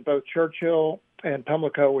 bigger than both Churchill and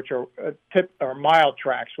Pimlico, which are mile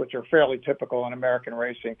tracks, which are fairly typical in American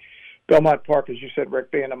racing. Belmont Park, as you said,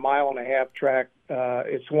 Rick, being 1.5 mile track,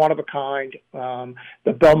 it's one of a kind.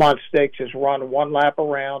 The Belmont Stakes is run one lap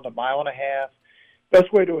around, 1.5 miles.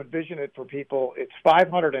 Best way to envision it for people, it's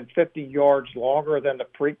 550 yards longer than the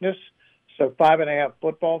Preakness, so 5.5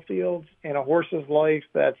 football fields. In a horse's life,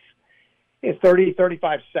 it's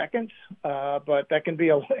 35 seconds, but that can be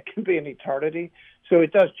an eternity. So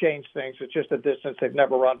it does change things. It's just a distance they've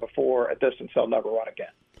never run before, a distance they'll never run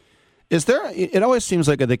again. It always seems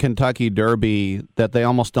like at the Kentucky Derby that they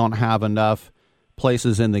almost don't have enough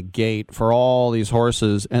places in the gate for all these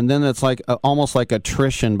horses, and then it's like almost like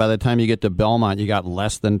attrition. By the time you get to Belmont, you got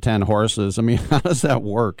less than 10 horses. I mean, how does that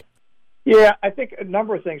work? Yeah, I think a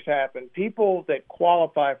number of things happen. People that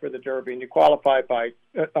qualify for the Derby, and you qualify by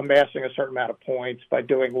amassing a certain amount of points, by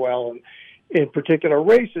doing well in particular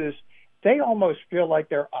races, they almost feel like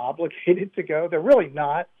they're obligated to go. They're really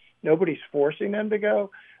not. Nobody's forcing them to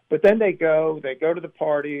go. But then they go to the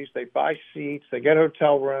parties, they buy seats, they get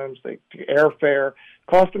hotel rooms, they airfare,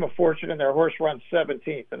 cost them a fortune, and their horse runs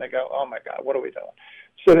 17th, and they go, oh, my God, what are we doing?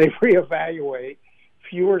 So they reevaluate.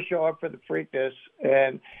 Fewer show up for the Preakness,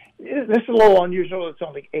 and this is a little unusual. It's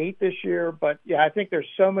only 8 this year, but, yeah, I think there's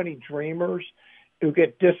so many dreamers who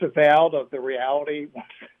get disavowed of the reality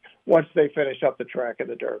once they finish up the track of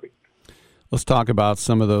the Derby. Let's talk about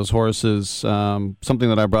some of those horses. Something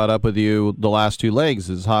that I brought up with you the last 2 legs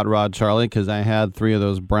is Hot Rod Charlie, because I had 3 of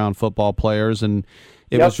those Brown football players, and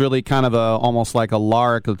it was really kind of almost like a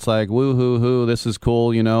lark. It's like, woo-hoo-hoo, this is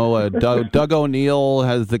cool, you know. Doug O'Neill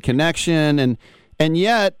has the connection, and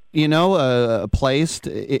yet, you know, placed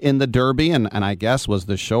in the Derby, and I guess was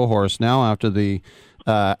the show horse now after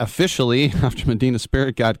officially after Medina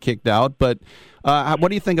Spirit got kicked out. But what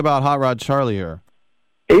do you think about Hot Rod Charlie here?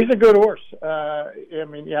 He's a good horse. I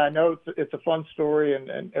mean, yeah, I know it's a fun story,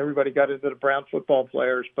 and everybody got into the Brown football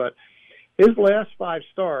players, but his last 5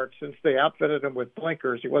 starts, since they outfitted him with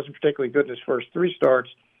blinkers, he wasn't particularly good in his first 3 starts.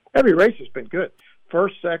 Every race has been good.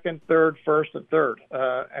 First, second, third, first, and third.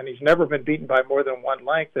 And he's never been beaten by more than 1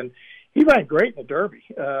 length. And he ran great in the Derby.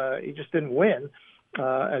 He just didn't win.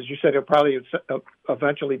 As you said, he'll probably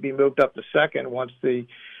eventually be moved up to second once the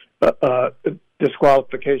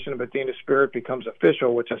disqualification of Medina Spirit becomes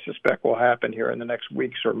official, which I suspect will happen here in the next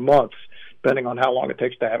weeks or months, depending on how long it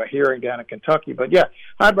takes to have a hearing down in Kentucky. But, yeah,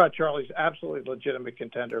 Hot Rod Charlie's absolutely legitimate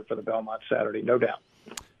contender for the Belmont Saturday, no doubt.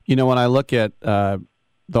 You know, when I look at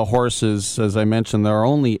the horses, as I mentioned, there are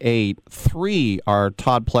only 8. 3 are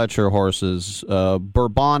Todd Pletcher horses.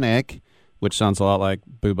 Bourbonic, which sounds a lot like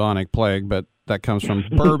bubonic plague, but that comes from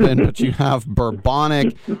bourbon. But you have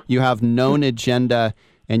Bourbonic, you have Known Agenda,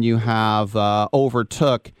 and you have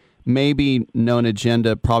Overtook. Maybe Known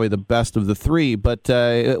Agenda, probably the best of the 3. But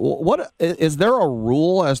what is there a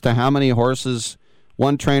rule as to how many horses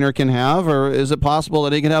one trainer can have, or is it possible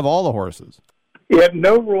that he can have all the horses? Yeah,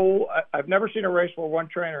 no rule. I've never seen a race where one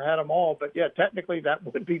trainer had them all, but yeah, technically that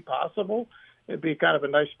would be possible. It'd be kind of a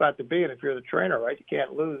nice spot to be in if you're the trainer, right? You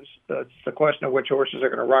can't lose. It's the question of which horses are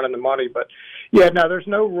going to run in the money. But yeah, no, there's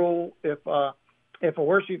no rule. If a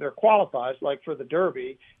horse either qualifies, like for the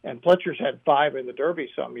Derby, and Pletcher's had 5 in the Derby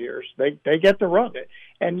some years, they get to run it.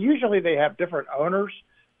 And usually they have different owners.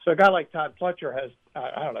 So a guy like Todd Pletcher has,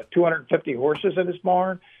 250 horses in his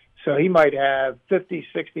barn. So he might have 50,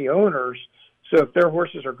 60 owners. So if their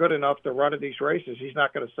horses are good enough to run in these races, he's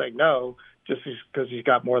not going to say no just because he's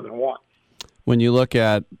got more than one. When you look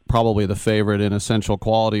at probably the favorite in Essential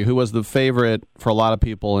Quality, who was the favorite for a lot of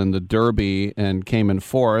people in the Derby and came in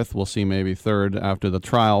 4th, we'll see maybe 3rd after the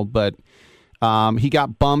trial, but He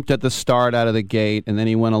got bumped at the start out of the gate, and then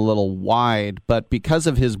he went a little wide. But because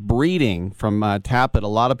of his breeding from Tapit, a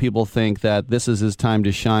lot of people think that this is his time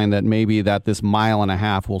to shine, that maybe that this 1.5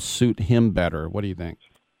 miles will suit him better. What do you think?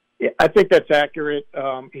 Yeah, I think that's accurate.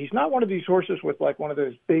 He's not one of these horses with like one of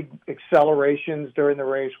those big accelerations during the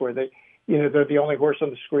race where they're the only horse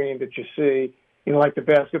on the screen that you see, like the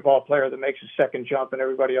basketball player that makes a second jump and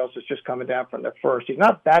everybody else is just coming down from their first. He's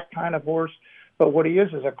not that kind of horse. But what he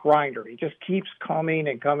is a grinder. He just keeps coming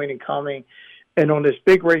and coming and coming. And on this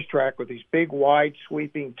big racetrack with these big, wide,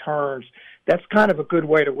 sweeping turns, that's kind of a good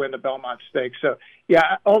way to win the Belmont Stakes. So,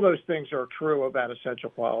 yeah, all those things are true about Essential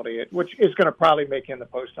Quality, which is going to probably make him the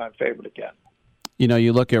post-time favorite again.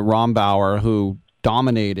 You look at Rombauer, who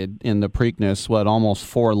dominated in the Preakness, almost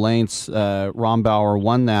 4 lengths. Rombauer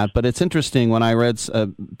won that. But it's interesting when I read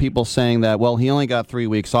people saying that, he only got 3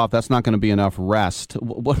 weeks off. That's not going to be enough rest.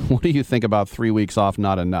 What do you think about 3 weeks off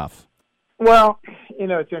not enough? Well,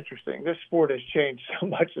 it's interesting. This sport has changed so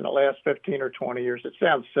much in the last 15 or 20 years. It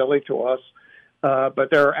sounds silly to us,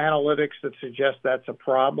 but there are analytics that suggest that's a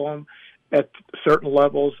problem at certain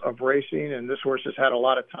levels of racing, and this horse has had a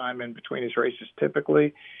lot of time in between his races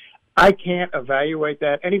typically. I can't evaluate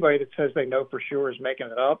that. Anybody that says they know for sure is making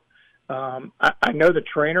it up. I know the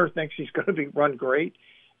trainer thinks he's going to run great.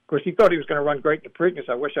 Of course, he thought he was going to run great in the Preakness.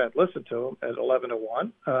 I wish I had listened to him at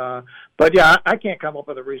 11-1. But, yeah, I can't come up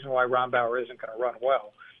with a reason why Rombauer isn't going to run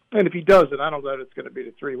well. And if he does, then I don't know that it's going to be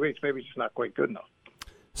the 3 weeks. Maybe he's just not quite good enough.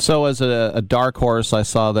 So as a dark horse, I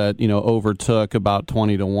saw that, Overtook about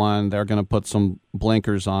 20-1. They're going to put some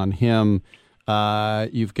blinkers on him.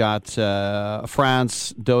 You've got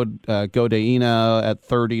France Godeina at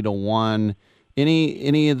 30-1.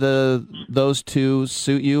 Any of those two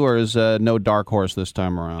suit you, or is no dark horse this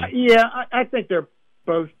time around? Yeah, I think they're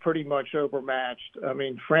both pretty much overmatched. I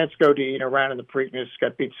mean, France Godeina ran in the Preakness,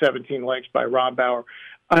 got beat 17 lengths by Rombauer.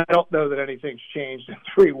 I don't know that anything's changed in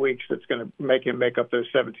 3 weeks that's going to make him make up those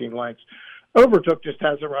 17 lengths. Overtook just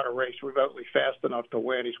hasn't run a race remotely fast enough to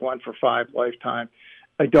win. He's 1 for 5 lifetime.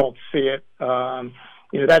 I don't see it.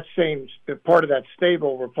 That same part of that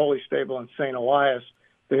stable, Rapoli stable in St. Elias,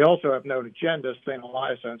 they also have Known Agenda. St.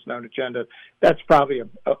 Elias owns Known Agenda. That's probably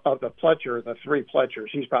of the Pletcher, the 3 Pletchers,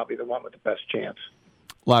 he's probably the one with the best chance.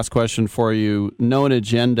 Last question for you. Known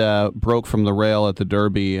Agenda broke from the rail at the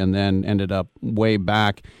Derby and then ended up way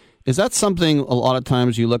back. Is that something a lot of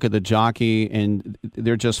times you look at the jockey and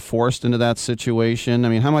they're just forced into that situation? I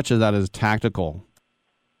mean, how much of that is tactical?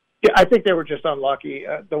 Yeah, I think they were just unlucky.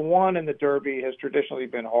 The one in the Derby has traditionally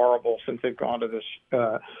been horrible since they've gone to this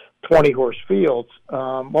 20-horse field.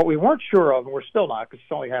 What we weren't sure of, and we're still not because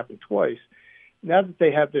it's only happened twice, now that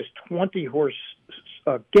they have this 20-horse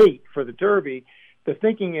gate for the Derby, the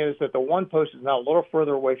thinking is that the one post is now a little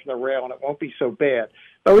further away from the rail and it won't be so bad.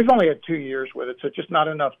 But we've only had 2 years with it, so just not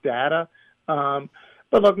enough data.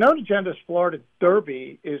 But look, Known Agenda's Florida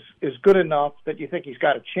Derby is good enough that you think he's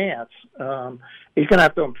got a chance. He's going to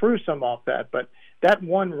have to improve some off that. But that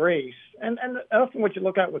one race, and often what you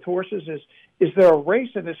look at with horses is there a race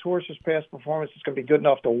in this horse's past performance that's going to be good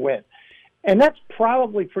enough to win? And that's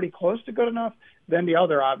probably pretty close to good enough. Then the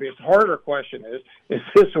other obvious, harder question is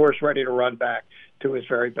this horse ready to run back to his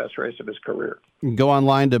very best race of his career? Go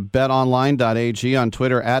online to betonline.ag, on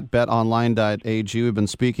Twitter at betonline.ag. We've been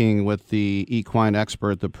speaking with the equine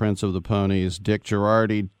expert, the Prince of the Ponies, Dick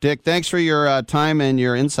Jerardi. Dick, thanks for your time and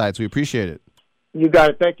your insights. We appreciate it. You got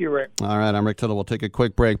it. Thank you, Rick. All right, I'm Rick Tittle. We'll take a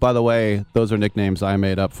quick break. By the way, those are nicknames I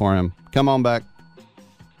made up for him. Come on back.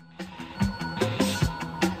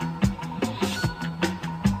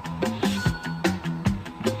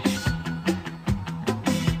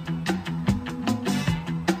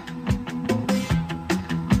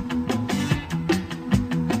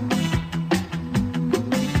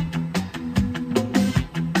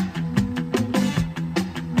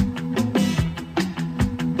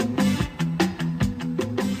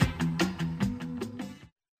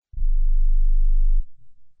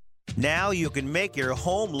 Now you can make your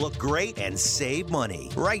home look great and save money.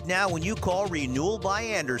 Right now, when you call Renewal by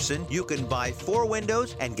Andersen, you can buy 4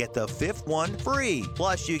 windows and get the 5th one free.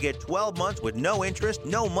 Plus, you get 12 months with no interest,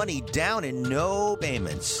 no money down, and no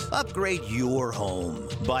payments. Upgrade your home.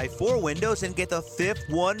 Buy 4 windows and get the 5th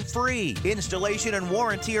one free. Installation and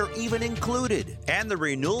warranty are even included. And the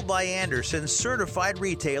Renewal by Andersen certified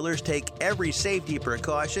retailers take every safety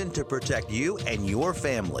precaution to protect you and your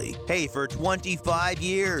family. Hey, for 25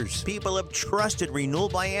 years, people have trusted Renewal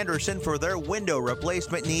by Andersen for their window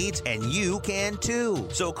replacement needs, and you can too.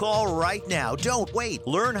 So call right now. Don't wait.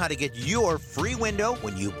 Learn how to get your free window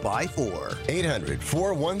when you buy 4.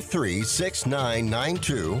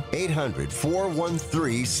 800-413-6992.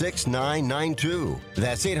 800-413-6992.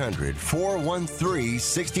 That's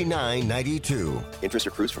 800-413-6992. Interest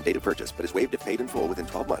accrues from date of purchase, but is waived if paid in full within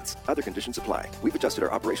 12 months. Other conditions apply. We've adjusted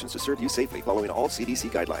our operations to serve you safely following all CDC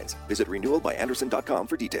guidelines. Visit renewalbyandersen.com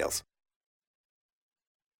for details.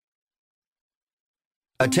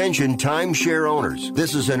 Attention timeshare owners.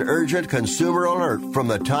 This is an urgent consumer alert from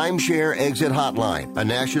the Timeshare Exit Hotline, a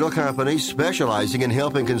national company specializing in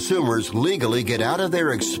helping consumers legally get out of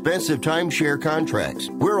their expensive timeshare contracts.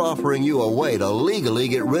 We're offering you a way to legally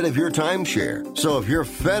get rid of your timeshare. So if you're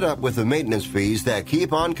fed up with the maintenance fees that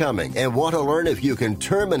keep on coming and want to learn if you can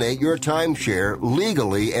terminate your timeshare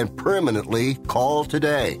legally and permanently, call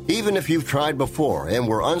today. Even if you've tried before and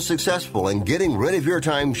were unsuccessful in getting rid of your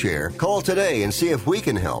timeshare, call today and see if we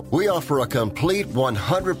can help. We offer a complete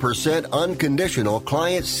 100% unconditional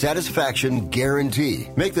client satisfaction guarantee.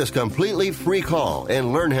 Make this completely free call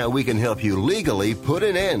and learn how we can help you legally put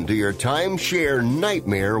an end to your timeshare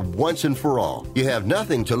nightmare once and for all. You have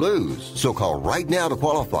nothing to lose, so call right now to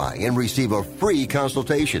qualify and receive a free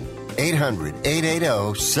consultation.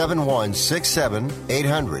 800-880-7167.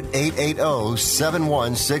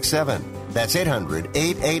 800-880-7167. That's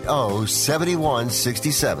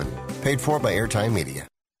 800-880-7167. Paid for by Airtime Media.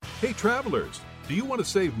 Hey travelers, do you want to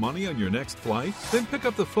save money on your next flight? Then pick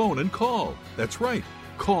up the phone and call. That's right,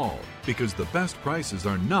 call, because the best prices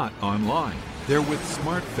are not online. They're with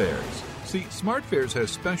SmartFares. See, SmartFares has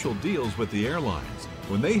special deals with the airlines.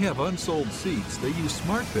 When they have unsold seats, they use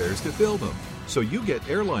SmartFares to fill them. So you get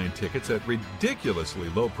airline tickets at ridiculously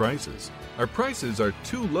low prices. Our prices are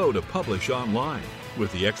too low to publish online.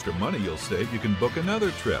 With the extra money you'll save, you can book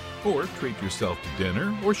another trip or treat yourself to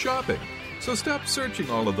dinner or shopping. So stop searching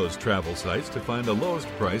all of those travel sites to find the lowest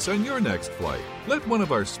price on your next flight. Let one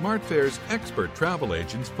of our SmartFares expert travel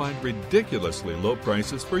agents find ridiculously low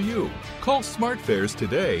prices for you. Call SmartFares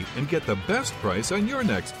today and get the best price on your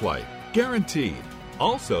next flight. Guaranteed.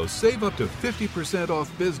 Also, save up to 50%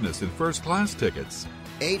 off business and first class tickets.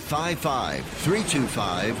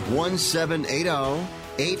 855-325-1780.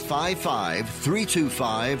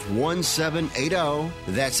 855-325-1780.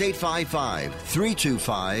 That's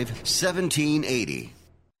 855-325-1780.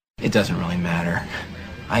 It doesn't really matter.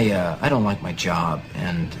 I don't like my job,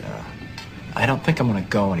 and I don't think I'm going to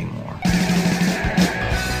go anymore.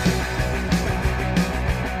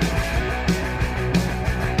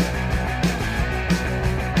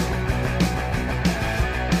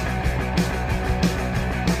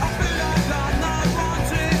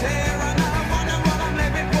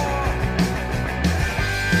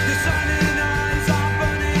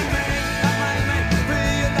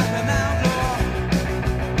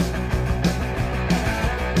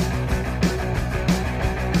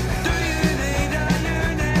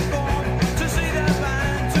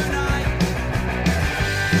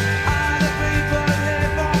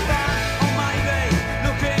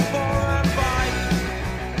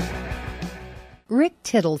 Rick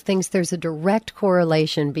Tittle thinks there's a direct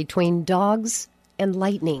correlation between dogs and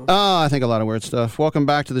lightning. Oh, I think a lot of weird stuff. Welcome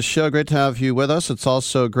back to the show. Great to have you with us. It's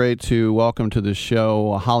also great to welcome to the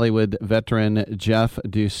show Hollywood veteran Jeff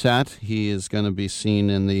Doucette. He is going to be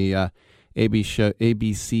seen in the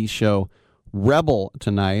ABC show Rebel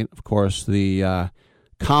tonight. Of course, the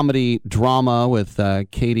comedy drama with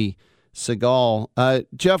Katie Seagal.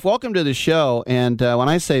 Jeff, welcome to the show. And when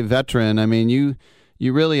I say veteran, I mean you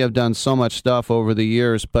really have done so much stuff over the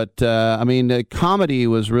years, but comedy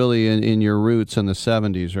was really in your roots in the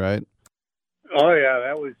 70s, right? Oh yeah,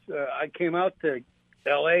 that was. I came out to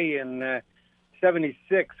L.A. in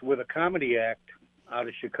 '76 with a comedy act out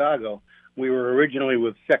of Chicago. We were originally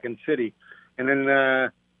with Second City, and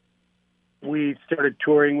then we started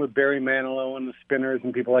touring with Barry Manilow and the Spinners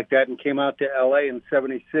and people like that, and came out to L.A. in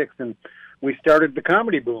 '76, and we started the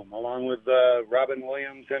comedy boom along with Robin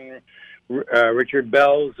Williams and Richard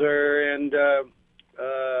Belzer and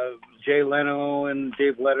Jay Leno and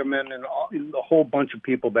Dave Letterman and a whole bunch of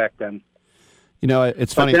people back then. You know,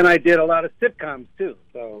 it's funny. But then I did a lot of sitcoms too,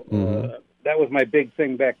 so that was my big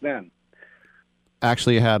thing back then.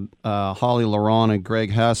 Actually, had Holly Laron and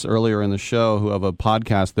Greg Hess earlier in the show, who have a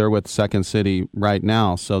podcast. They're with Second City right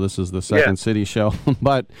now, so this is the Second City show.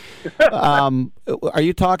 But are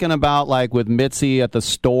you talking about like with Mitzi at the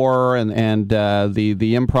store and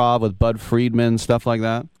the improv with Bud Friedman, stuff like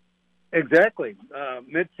that? Exactly.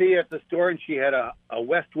 Mitzi at the store, and she had a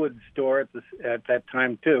Westwood store at that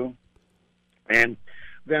time too. And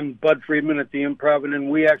then Bud Friedman at the Improv, and then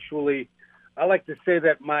we actually, I like to say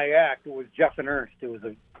that my act, it was Jeff and Ernst, it was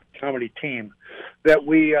a comedy team, that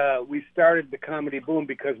we started the Comedy Boom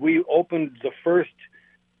because we opened the first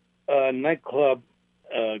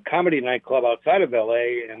comedy nightclub outside of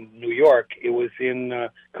L.A. and New York. It was in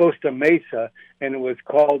Costa Mesa, and it was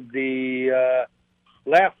called the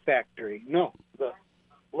Laugh Factory. No, the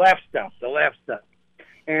Laugh Stop.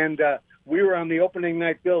 And we were on the opening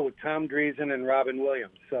night bill with Tom Dreesen and Robin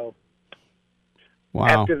Williams. So wow.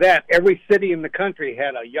 After that, every city in the country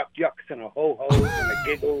had a Yuck Yucks and a Ho Ho's and a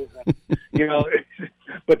Giggles. And,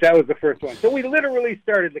 but that was the first one. So we literally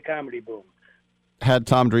started the Comedy Boom. Had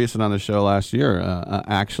Tom Dreesen on the show last year,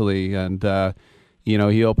 actually, and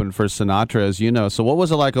he opened for Sinatra, as you know. So what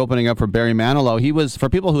was it like opening up for Barry Manilow? He was, for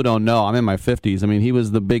people who don't know, I'm in my 50s. I mean, he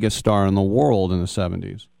was the biggest star in the world in the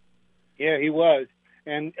 70s. Yeah, he was.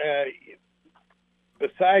 And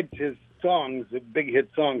besides his songs, the big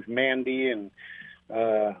hit songs, Mandy and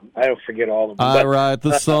I don't forget all of them. I write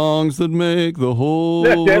the songs that make the whole...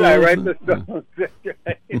 That's it, I write the songs.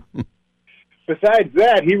 Besides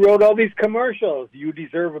that, he wrote all these commercials. You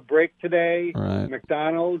Deserve a Break Today, right.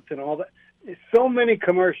 McDonald's, and all that. So many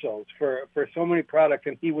commercials for so many products,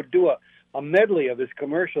 and he would do a medley of his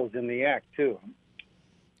commercials in the act, too.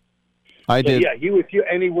 I did. Yeah, he was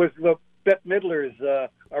Bette Midler's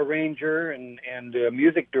arranger and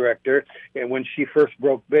music director, and when she first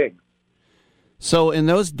broke big. So in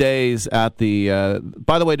those days at the...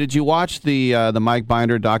 by the way, did you watch the Mike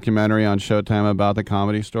Binder documentary on Showtime about the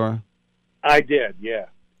Comedy Store? I did, yeah.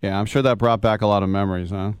 Yeah, I'm sure that brought back a lot of memories,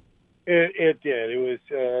 huh? It did. It was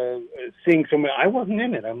seeing so many. I wasn't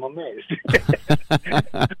in it. I'm amazed.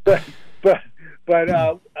 but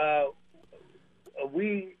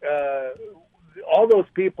we all those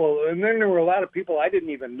people, and then there were a lot of people I didn't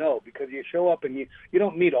even know because you show up and you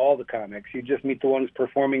don't meet all the comics. You just meet the ones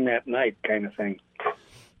performing that night, kind of thing.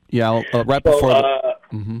 Yeah, right before.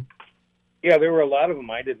 Yeah, there were a lot of them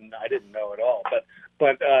I didn't know at all,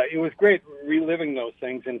 but it was great reliving those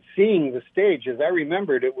things and seeing the stage. As I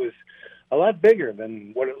remembered, it was a lot bigger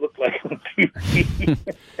than what it looked like on TV.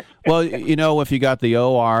 Well, if you got the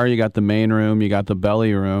OR, you got the main room, you got the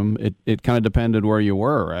belly room, it kind of depended where you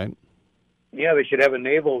were, right? Yeah, they should have a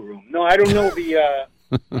naval room. No, I don't know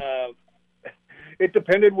it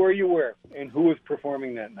depended where you were and who was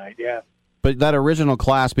performing that night, yeah. But that original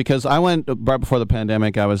class, because I went right before the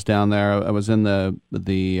pandemic, I was down there. I was in the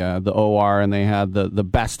OR, and they had the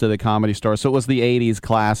best of the Comedy Store. So it was the '80s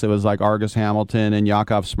class. It was like Argus Hamilton and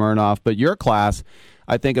Yakov Smirnoff. But your class,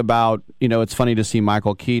 I think about. It's funny to see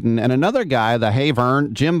Michael Keaton and another guy,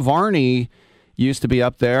 Jim Varney, used to be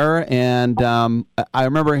up there. And I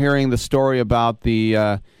remember hearing the story about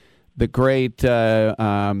the great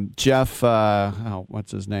Jeff.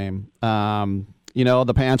 What's his name?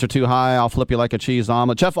 The pants are too high, I'll flip you like a cheese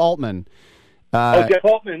omelet. Jeff Altman. Jeff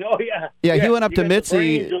Altman. Oh, yeah. Yeah, he went up to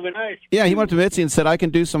Mitzi. Yeah, he went up to Mitzi and said, I can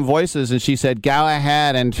do some voices. And she said, go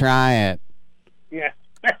ahead and try it. Yeah.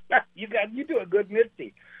 You do a good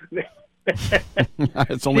Mitzi.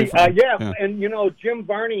 It's only yeah, and, Jim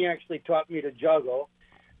Varney actually taught me to juggle.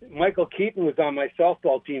 Michael Keaton was on my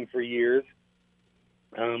softball team for years.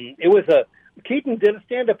 Keaton did a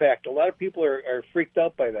stand-up act. A lot of people are freaked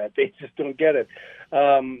out by that. They just don't get it.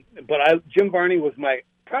 But Jim Varney was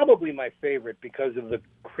probably my favorite because of the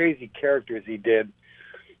crazy characters he did.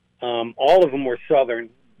 All of them were Southern,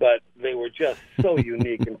 but they were just so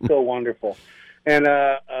unique and so wonderful. And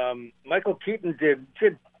Michael Keaton did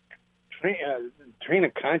train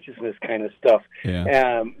of consciousness kind of stuff.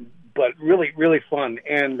 Yeah. But really, really fun.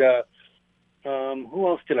 And who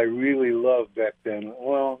else did I really love back then?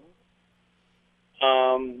 Well...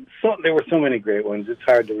 there were so many great ones. It's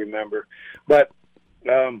hard to remember, but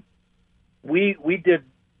we did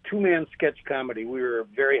two-man sketch comedy. We were a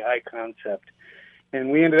very high concept,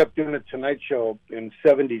 and we ended up doing a Tonight Show in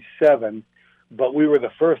 '77. But we were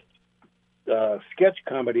the first sketch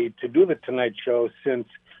comedy to do the Tonight Show since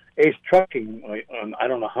Ace Trucking. I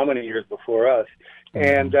don't know how many years before us.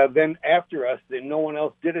 And then after us, no one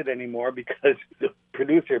else did it anymore because the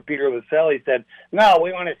producer, Peter Laselli, said, no,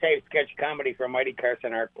 we want to save sketch comedy for Mighty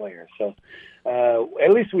Carson Art Players. So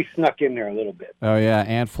at least we snuck in there a little bit. Oh, yeah.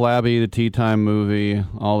 Aunt Flabby, the Tea Time movie,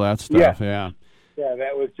 all that stuff. Yeah. Yeah,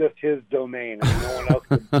 that was just his domain. And no one else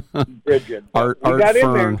could bridge it. Art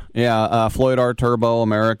Fern. Yeah, Floyd R. Turbo,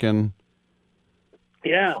 American.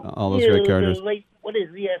 Yeah. All those great characters. What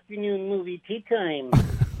is the afternoon movie? Tea Time.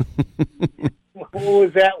 What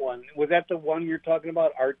was that one? Was that the one you're talking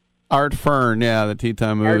about? Art Fern, yeah, the Tea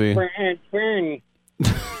Time movie. Art Fern.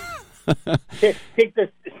 take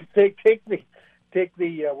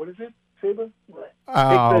the what is it? Faber?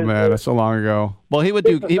 Oh man, that's so long ago. Well, he would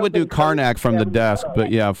do Karnak from the desk,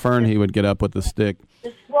 but yeah, Fern he would get up with the stick.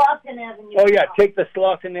 The Slauson Avenue. Oh yeah, take the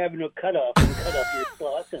Slauson Avenue cutoff and cut off your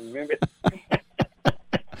Slauson. Remember?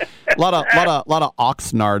 A lot of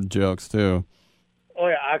Oxnard jokes too. Oh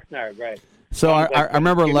yeah, Oxnard, right. So I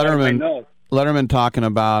remember Letterman talking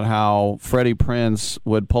about how Freddie Prinze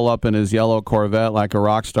would pull up in his yellow Corvette like a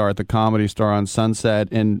rock star at the Comedy Store on Sunset,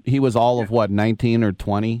 and he was all of what, 19 or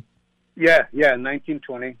 20? Yeah,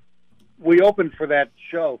 1920. We opened for that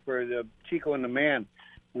show for the Chico and the Man.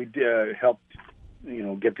 We helped,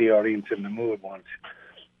 get the audience in the mood once.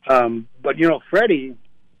 But Freddie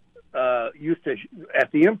used to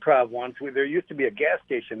at the Improv once. There used to be a gas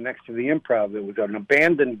station next to the Improv. It was an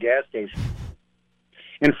abandoned gas station,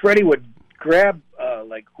 and Freddie would grab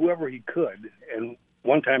whoever he could, and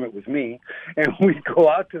one time it was me, and we'd go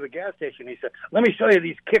out to the gas station. He said, "Let me show you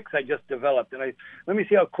these kicks I just developed, and let me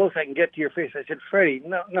see how close I can get to your face." I said, "Freddie,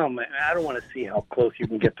 no, man, I don't want to see how close you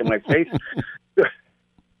can get to my face."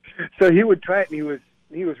 So he would try it, and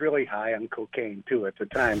he was really high on cocaine too at the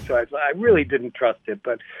time. So I really didn't trust it,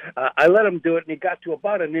 but I let him do it, and he got to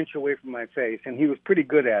about an inch away from my face, and he was pretty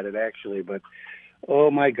good at it actually. But oh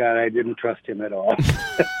my God, I didn't trust him at all.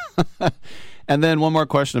 And then one more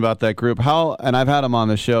question about that group. And I've had him on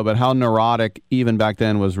the show, but how neurotic even back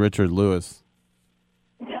then was Richard Lewis?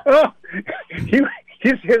 Oh, his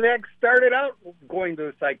ex started out going to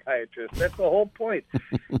a psychiatrist. That's the whole point.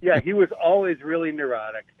 Yeah, he was always really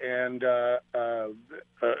neurotic, and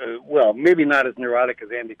well, maybe not as neurotic as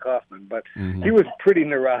Andy Kaufman, but he was pretty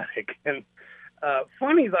neurotic. And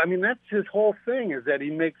funny, I mean, that's his whole thing, is that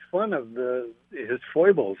he makes fun of his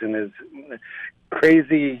foibles and his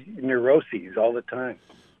crazy neuroses all the time.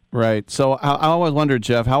 Right. So I always wondered,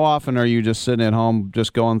 Jeff, how often are you just sitting at home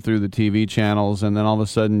just going through the TV channels and then all of a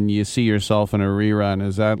sudden you see yourself in a rerun?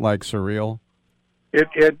 Is that like surreal? It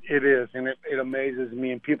is, and it amazes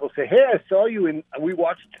me. And people say, "Hey, I saw you in." We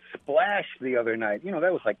watched Splash the other night.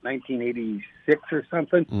 That was like 1986 or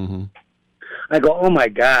something. Mm-hmm. I go, "Oh my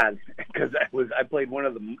God," because I played one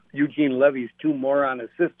of the Eugene Levy's two moron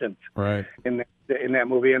assistants, right, in that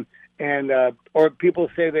movie, and or people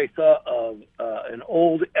say they saw an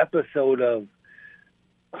old episode of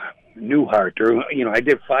Newhart, or I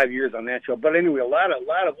did 5 years on that show. But anyway, a lot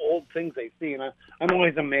of old things they see, and I'm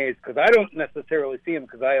always amazed because I don't necessarily see them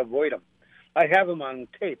because I avoid them. I have them on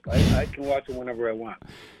tape. I can watch them whenever I want.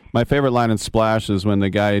 My favorite line in Splash is when the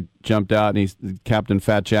guy jumped out and he's Captain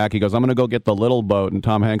Fat Jack. He goes, "I'm going to go get the little boat," and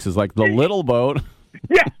Tom Hanks is like, "The little boat."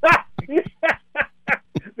 Yeah.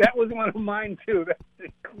 That was one of mine too. That's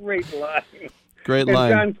a great line. Great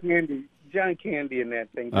line. John Candy in that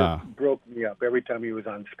thing just broke me up every time he was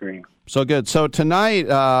on screen. So good. So tonight,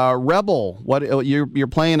 Rebel. What you're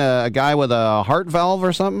playing a guy with a heart valve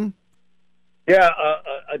or something? Yeah,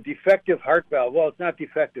 a defective heart valve. Well, it's not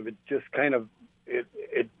defective. It's just kind of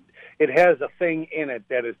it has a thing in it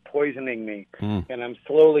that is poisoning me, and I'm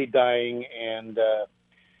slowly dying. And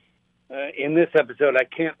in this episode, I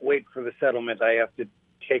can't wait for the settlement. I have to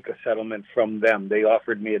take a settlement from them. They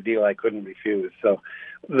offered me a deal I couldn't refuse. So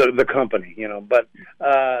the company, but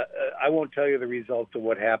I won't tell you the results of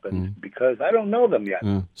what happened because I don't know them yet.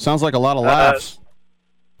 Sounds like a lot of laughs.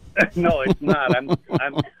 No, it's not.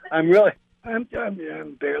 I'm really.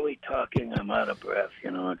 I'm barely talking. I'm out of breath.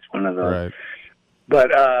 It's one of those. Right.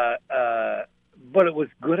 But it was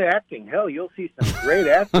good acting. Hell, you'll see some great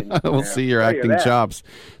acting. We'll see your acting chops.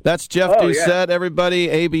 That's Jeff Doucette, everybody.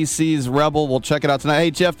 ABC's Rebel. We'll check it out tonight.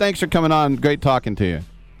 Hey, Jeff, thanks for coming on. Great talking to you.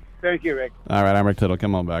 Thank you, Rick. All right, I'm Rick Tittle.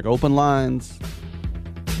 Come on back. Open lines.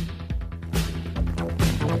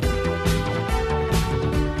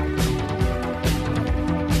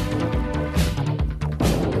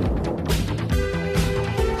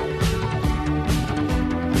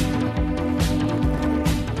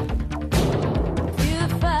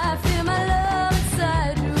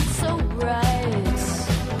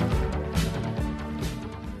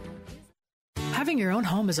 Having your own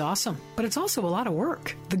home is awesome, but it's also a lot of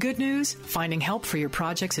work. The good news? Finding help for your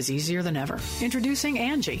projects is easier than ever. Introducing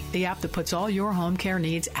Angie, the app that puts all your home care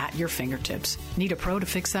needs at your fingertips. Need a pro to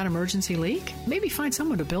fix that emergency leak? Maybe find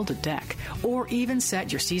someone to build a deck, or even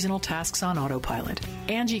set your seasonal tasks on autopilot.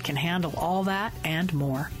 Angie can handle all that and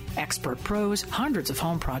more. Expert pros, hundreds of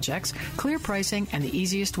home projects, clear pricing, and the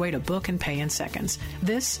easiest way to book and pay in seconds.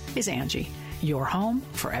 This is Angie, your home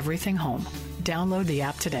for everything home. Download the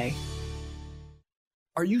app today.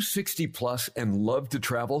 Are you 60 plus and love to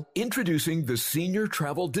travel? Introducing the Senior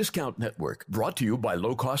Travel Discount Network, brought to you by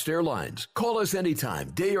Low Cost Airlines. Call us anytime,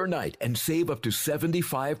 day or night, and save up to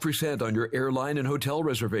 75% on your airline and hotel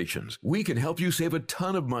reservations. We can help you save a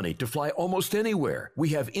ton of money to fly almost anywhere. We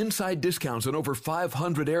have inside discounts on over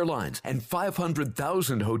 500 airlines and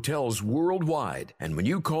 500,000 hotels worldwide. And when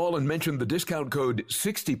you call and mention the discount code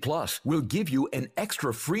 60 plus, we'll give you an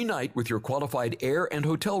extra free night with your qualified air and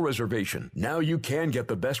hotel reservation. Now you can get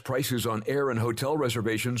the best prices on air and hotel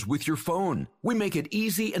reservations with your phone. We make it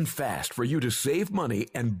easy and fast for you to save money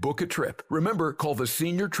and book a trip. Remember, call the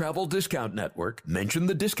Senior Travel Discount Network, mention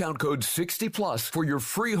the discount code 60 plus for your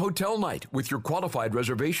free hotel night with your qualified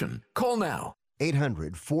reservation. Call now.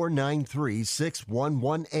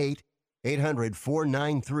 800-493-6118.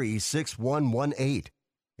 800-493-6118.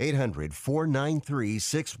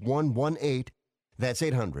 800-493-6118. That's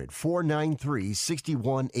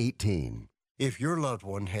 800-493-6118. If your loved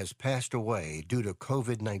one has passed away due to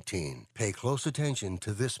COVID-19, pay close attention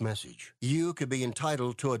to this message. You could be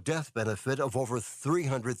entitled to a death benefit of over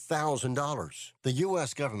 $300,000. The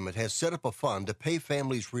U.S. government has set up a fund to pay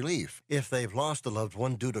families relief if they've lost a loved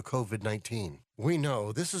one due to COVID-19. We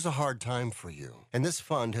know this is a hard time for you, and this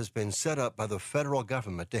fund has been set up by the federal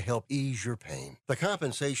government to help ease your pain. The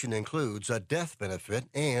compensation includes a death benefit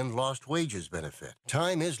and lost wages benefit.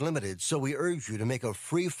 Time is limited, so we urge you to make a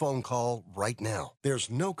free phone call right now. There's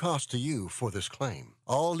no cost to you for this claim.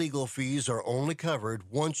 All legal fees are only covered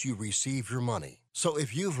once you receive your money. So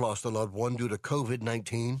if you've lost a loved one due to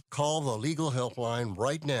COVID-19, call the legal helpline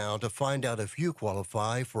right now to find out if you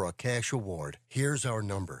qualify for a cash award. Here's our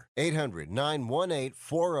number: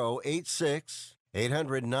 800-918-4086.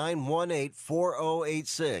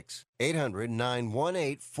 800-918-4086.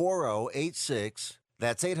 800-918-4086.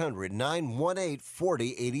 That's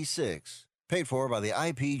 800-918-4086. Paid for by the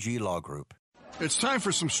IPG Law Group. It's time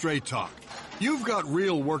for some straight talk. You've got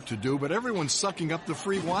real work to do, but everyone's sucking up the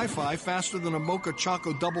free Wi-Fi faster than a Mocha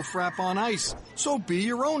Choco double frap on ice. So be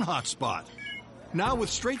your own hotspot. Now with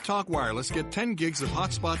Straight Talk Wireless, get 10 gigs of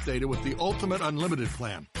hotspot data with the Ultimate Unlimited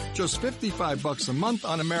plan. Just $55 a month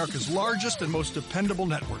on America's largest and most dependable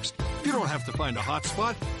networks. You don't have to find a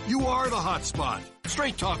hotspot. You are the hotspot.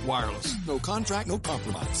 Straight Talk Wireless. No contract, no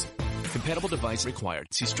compromise. Compatible device required.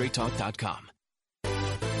 See straighttalk.com.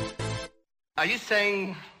 Are you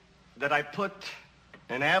saying that I put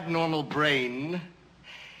an abnormal brain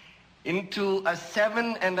into a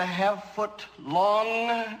 7.5-foot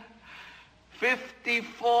long,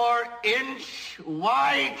 54-inch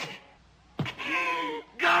wide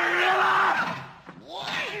gorilla?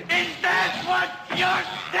 Is that what you're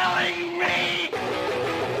telling me?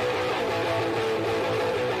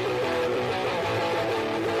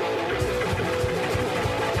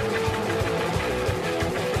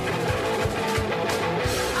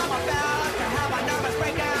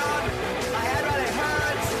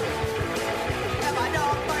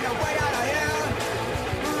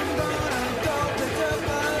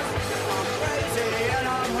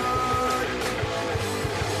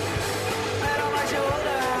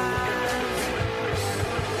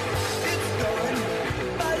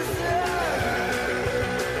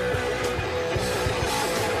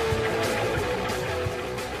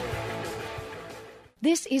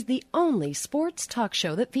 This is the only sports talk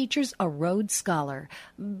show that features a Rhodes Scholar,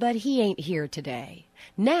 but he ain't here today.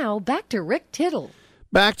 Now, back to Rick Tittle.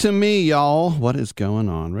 Back to me, y'all. What is going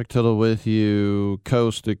on? Rick Tittle with you,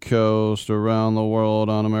 coast to coast, around the world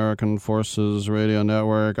on American Forces Radio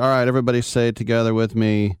Network. All right, everybody say it together with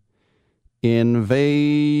me.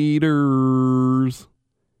 Invaders.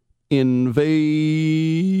 Invaders.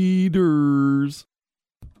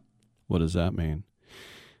 What does that mean?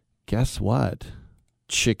 Guess what?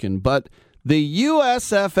 Chicken. But the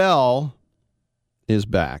USFL is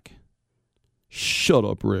back. Shut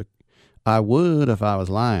up, Rick. I would if I was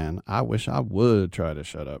lying. I wish I would try to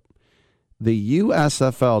shut up. The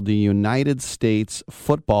USFL, the United States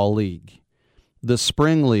Football League, the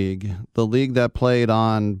Spring League, the league that played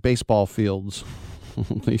on baseball fields.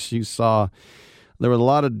 At least you saw there was a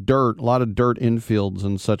lot of dirt infields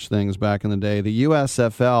and such things back in the day. The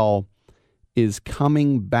USFL is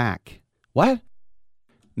coming back. What?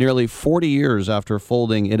 Nearly 40 years after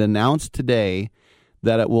folding, it announced today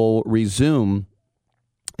that it will resume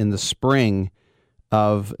in the spring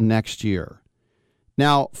of next year.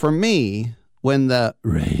 Now, for me, when the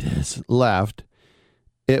Raiders left,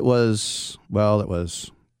 it was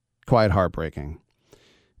quite heartbreaking,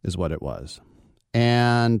 is what it was.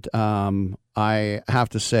 And I have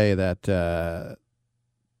to say that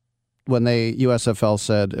when USFL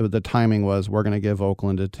said the timing was, we're going to give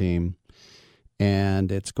Oakland a team, and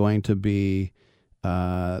it's going to be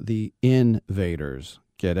The Invaders.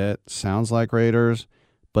 Get it? Sounds like Raiders,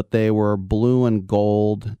 but they were blue and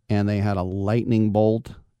gold, and they had a lightning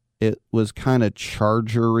bolt. It was kind of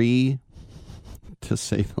Charger-y, to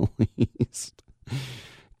say the least.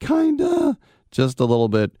 Kinda, just a little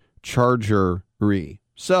bit Charger-y.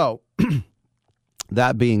 So,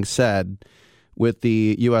 that being said, with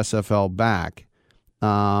the USFL back,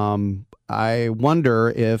 I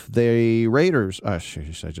wonder if the Raiders, I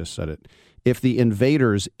just said it, if the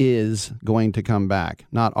Invaders is going to come back,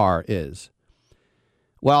 not is.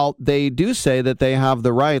 Well, they do say that they have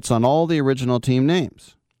the rights on all the original team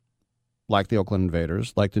names, like the Oakland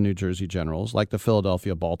Invaders, like the New Jersey Generals, like the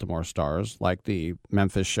Philadelphia Baltimore Stars, like the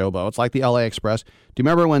Memphis Showboats, like the LA Express. Do you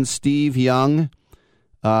remember when Steve Young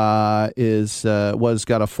got a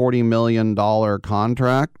 $40 million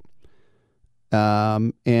contract?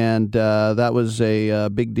 And that was a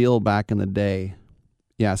big deal back in the day.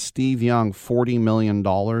 Yeah, Steve Young, $40 million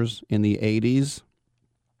in the 80s.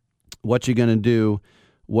 What you gonna do?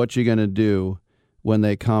 What you gonna do when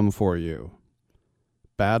they come for you?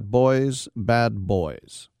 Bad boys, bad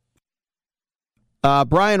boys.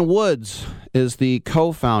 Brian Woods is the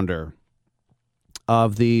co-founder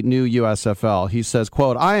of the new USFL. He says,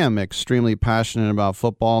 quote, I am extremely passionate about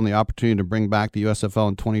football, and the opportunity to bring back the USFL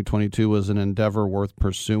in 2022 was an endeavor worth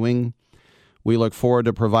pursuing. We look forward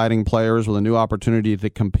to providing players with a new opportunity to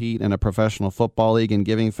compete in a professional football league and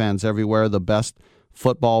giving fans everywhere the best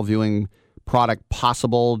football viewing product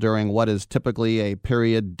possible during what is typically a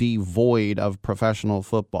period devoid of professional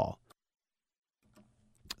football.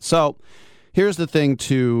 So here's the thing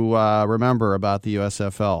to remember about the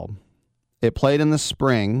USFL. It played in the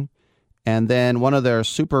spring, and then one of their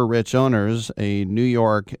super rich owners, a New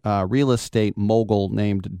York real estate mogul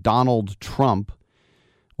named Donald Trump.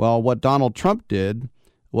 Well, what Donald Trump did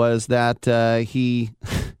was that he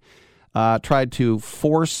tried to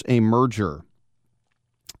force a merger.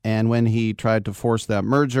 And when he tried to force that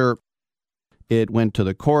merger, it went to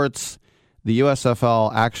the courts. The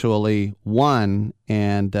USFL actually won,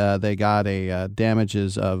 and they got a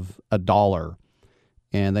damages of $1.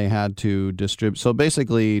 And they had to distribute. So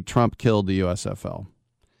basically, Trump killed the USFL.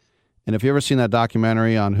 And if you ever seen that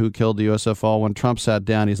documentary on who killed the USFL, when Trump sat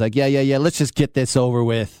down, he's like, yeah, let's just get this over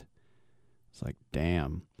with. It's like,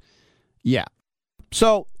 damn. Yeah.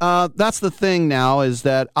 So that's the thing now, is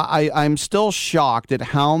that I'm still shocked at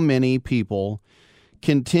how many people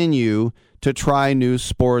continue to try new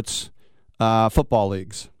sports football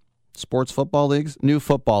leagues. Sports football leagues? New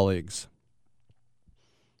football leagues.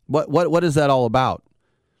 What is that all about?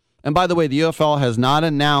 And by the way, the UFL has not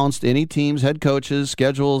announced any teams, head coaches,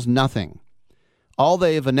 schedules, nothing. All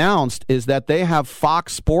they've announced is that they have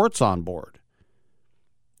Fox Sports on board.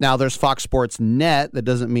 Now, there's Fox Sports Net. That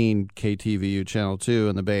doesn't mean KTVU Channel 2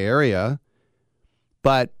 in the Bay Area.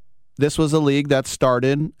 But this was a league that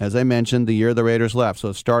started, as I mentioned, the year the Raiders left. So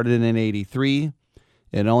it started in 1983.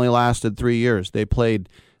 It only lasted 3 years. They played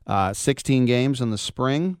 16 games in the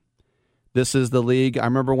spring. This is the league. I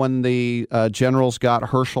remember when the Generals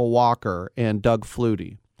got Herschel Walker and Doug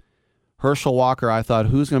Flutie. Herschel Walker, I thought,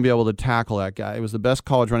 who's going to be able to tackle that guy? It was the best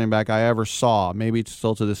college running back I ever saw, maybe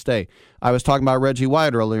still to this day. I was talking about Reggie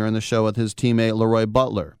White earlier in the show with his teammate Leroy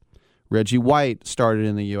Butler. Reggie White started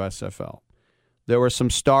in the USFL. There were some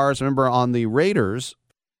stars. Remember on the Raiders,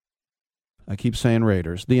 I keep saying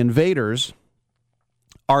Raiders, the Invaders,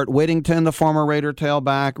 Art Whittington, the former Raider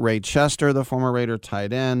tailback, Ray Chester, the former Raider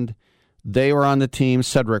tight end. They were on the team.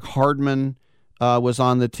 Cedric Hardman was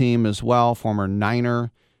on the team as well, former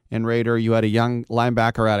Niner and Raider. You had a young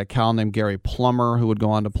linebacker out of Cal named Gary Plummer who would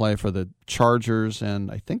go on to play for the Chargers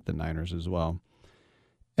and I think the Niners as well.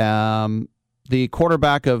 The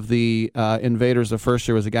quarterback of the Invaders the first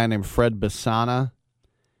year was a guy named Fred Bisana,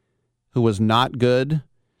 who was not good.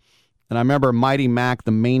 And I remember Mighty Mac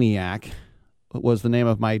the Maniac was the name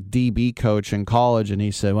of my DB coach in college, and he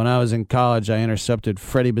said, when I was in college, I intercepted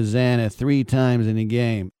Freddie Bisana 3 times in a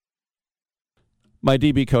game. My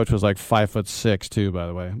DB coach was like 5'6", too, by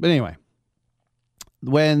the way. But anyway,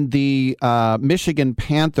 when the Michigan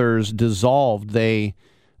Panthers dissolved, they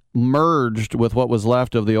merged with what was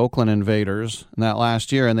left of the Oakland Invaders in that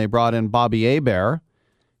last year, and they brought in Bobby Hebert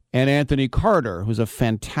and Anthony Carter, who's a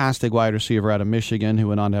fantastic wide receiver out of Michigan, who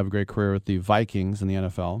went on to have a great career with the Vikings in the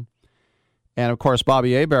NFL. And, of course,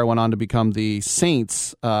 Bobby Hebert went on to become the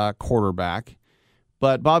Saints quarterback.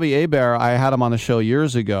 But Bobby Hebert, I had him on the show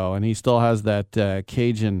years ago, and he still has that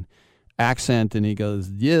Cajun accent. And he goes,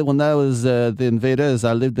 yeah, when I was the Invaders,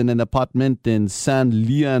 I lived in an apartment in San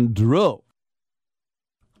Leandro.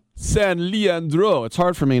 San Leandro. It's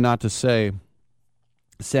hard for me not to say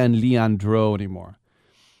San Leandro anymore.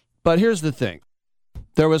 But here's the thing.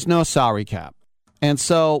 there was no salary cap. And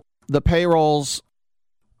so the payrolls,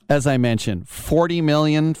 as I mentioned, $40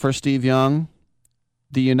 million for Steve Young,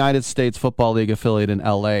 the United States Football League affiliate in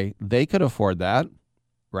L.A., they could afford that,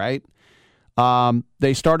 right?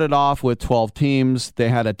 They started off with 12 teams. They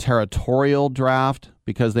had a territorial draft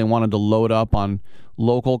because they wanted to load up on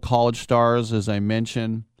local college stars, as I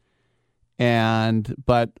mentioned.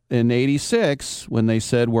 But in '86, when they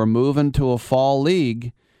said we're moving to a fall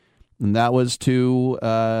league, and that was to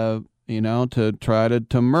try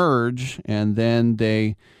to merge, and then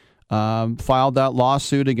they filed that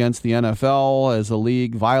lawsuit against the NFL as a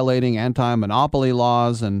league violating anti-monopoly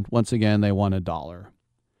laws, and once again they won $1.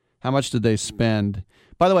 How much did they spend?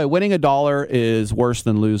 By the way, winning $1 is worse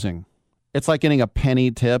than losing. It's like getting a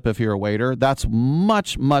penny tip if you're a waiter. That's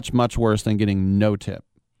much, much, much worse than getting no tip.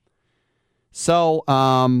 So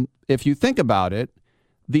if you think about it,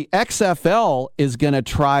 the XFL is going to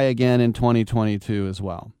try again in 2022 as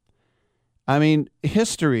well. I mean,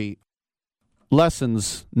 history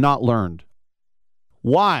lessons not learned.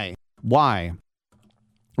 Why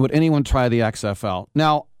would anyone try the XFL?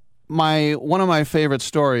 Now, one of my favorite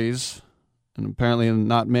stories, and apparently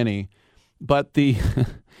not many, but the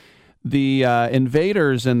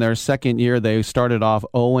Invaders in their second year, they started off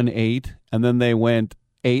 0-8, and then they went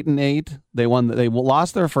 8-8. They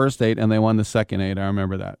lost their first 8, and they won the second 8. I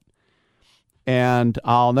remember that. And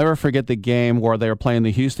I'll never forget the game where they were playing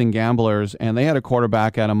the Houston Gamblers, and they had a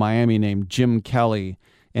quarterback out of Miami named Jim Kelly,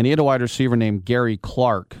 and he had a wide receiver named Gary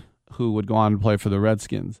Clark, who would go on to play for the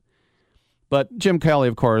Redskins. But Jim Kelly,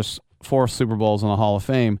 of course, 4 Super Bowls in the Hall of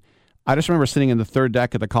Fame. I just remember sitting in the third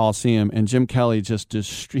deck at the Coliseum, and Jim Kelly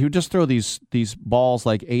he would just throw these balls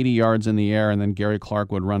like 80 yards in the air, and then Gary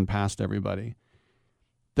Clark would run past everybody.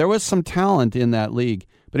 There was some talent in that league.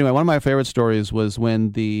 But anyway, one of my favorite stories was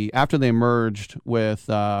when after they merged with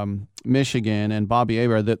Michigan and Bobby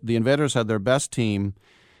Hebert, the Invaders had their best team,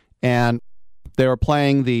 and they were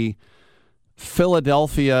playing the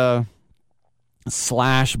Philadelphia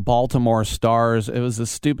 / Baltimore Stars. It was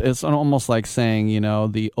it's almost like saying,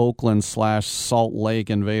 the Oakland / Salt Lake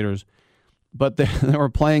Invaders. But they were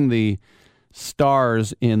playing the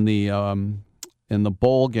Stars in the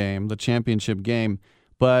bowl game, the championship game.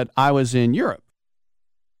 But I was in Europe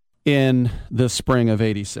in the spring of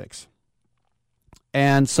 '86.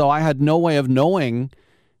 And so I had no way of knowing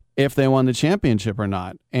if they won the championship or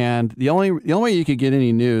not. And the only way you could get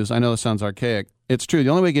any news, I know this sounds archaic, it's true,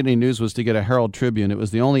 the only way to get any news was to get a Herald Tribune. It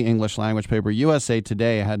was the only English language paper. USA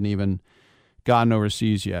Today hadn't even gotten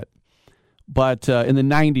overseas yet. But in the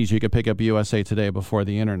 90s, you could pick up USA Today before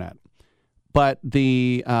the internet. But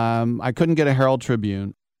I couldn't get a Herald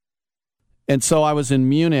Tribune. And so I was in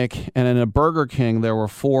Munich, and in a Burger King, there were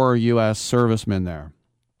 4 U.S. servicemen there.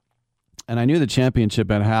 And I knew the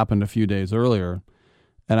championship had happened a few days earlier.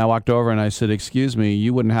 And I walked over and I said, "Excuse me,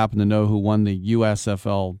 you wouldn't happen to know who won the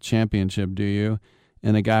USFL championship, do you?"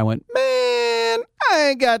 And the guy went, "Man, I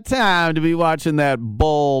ain't got time to be watching that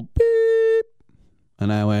bull beep."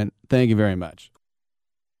 And I went, "Thank you very much."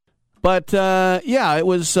 But, it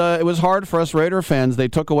was hard for us Raider fans. They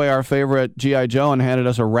took away our favorite G.I. Joe and handed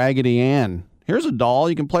us a Raggedy Ann. Here's a doll.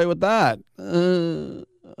 You can play with that.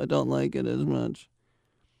 I don't like it as much.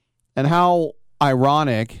 And how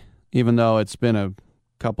ironic, even though it's been a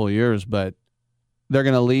couple of years, but they're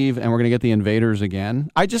going to leave and we're going to get the Invaders again.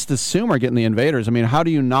 I just assume we're getting the Invaders. I mean, how do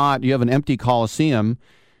you not? You have an empty Coliseum.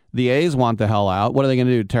 The A's want the hell out. What are they going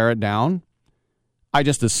to do, tear it down? I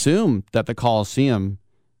just assume that the Coliseum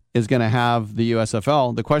is going to have the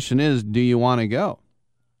USFL. The question is, do you want to go?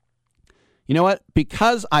 You know what?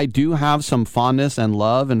 Because I do have some fondness and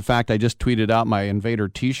love. In fact, I just tweeted out my Invader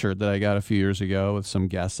t-shirt that I got a few years ago with some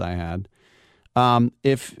guests I had.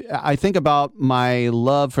 If I think about my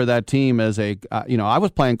love for that team as I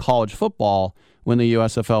was playing college football when the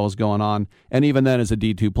USFL was going on. And even then as a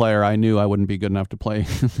D2 player, I knew I wouldn't be good enough to play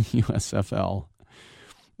the USFL.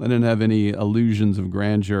 I didn't have any illusions of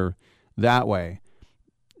grandeur that way.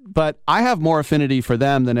 But I have more affinity for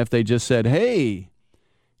them than if they just said, "Hey,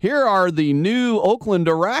 here are the new Oakland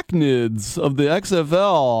Arachnids of the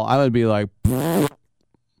XFL." I would be like, "Pfft."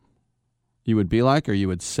 You would be like, or you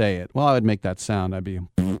would say it? Well, I would make that sound. I'd be,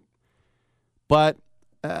 "Pfft." But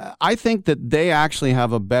I think that they actually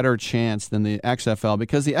have a better chance than the XFL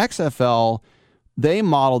because the XFL, they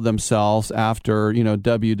modeled themselves after,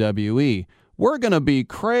 WWE. We're going to be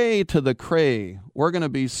cray to the cray. We're going to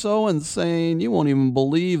be so insane, you won't even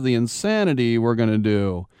believe the insanity we're going to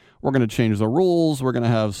do. We're going to change the rules. We're going to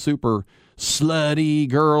have super slutty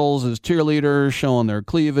girls as cheerleaders showing their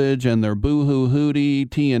cleavage and their boo-hoo hootie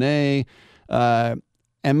TNA.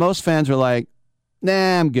 And most fans are like,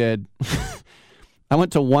 "Nah, I'm good." I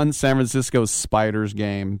went to one San Francisco Spiders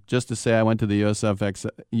game just to say I went to the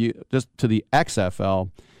just to the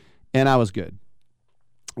XFL, and I was good.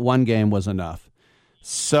 One game was enough.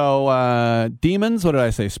 So, Demons, what did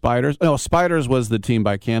I say? Spiders? No, Spiders was the team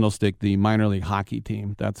by Candlestick, the minor league hockey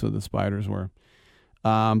team. That's who the Spiders were.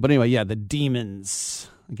 But anyway, yeah, the Demons.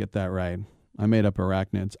 Get that right. I made up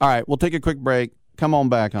arachnids. All right, we'll take a quick break. Come on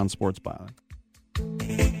back on Sports Byline.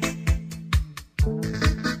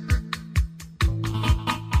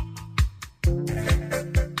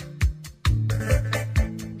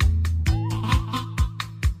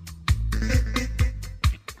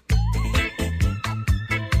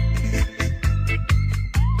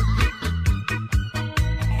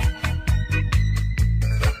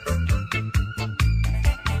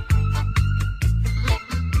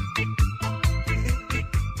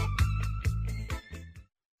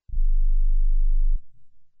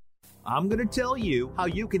 I'm going to tell you how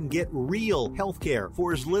you can get real health care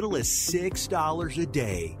for as little as $6 a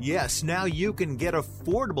day. Yes, now you can get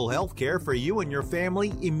affordable health care for you and your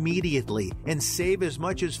family immediately and save as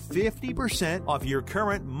much as 50% off your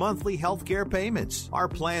current monthly health care payments. Our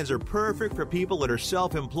plans are perfect for people that are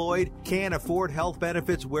self-employed, can't afford health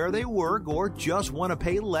benefits where they work, or just want to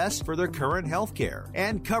pay less for their current health care.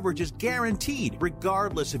 And coverage is guaranteed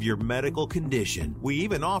regardless of your medical condition. We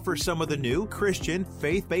even offer some of the new Christian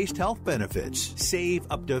faith-based health benefits. Save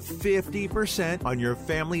up to 50% on your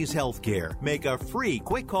family's health care. Make a free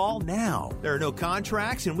quick call now. There are no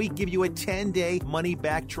contracts, and we give you a 10-day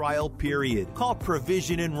money-back trial period. Call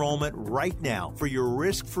Provision Enrollment right now for your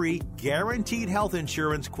risk-free, guaranteed health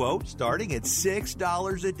insurance quote starting at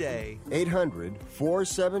 $6 a day.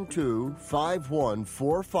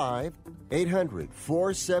 800-472-5145.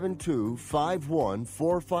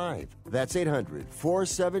 800-472-5145. That's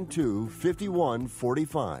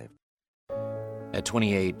 800-472-5145. At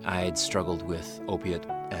 28, I had struggled with opiate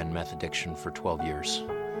and meth addiction for 12 years.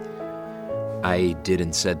 I did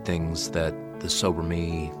and said things that the sober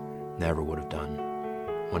me never would have done.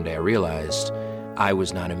 One day I realized I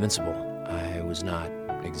was not invincible. I was not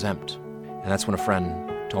exempt. And that's when a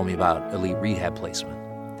friend told me about Elite Rehab Placement.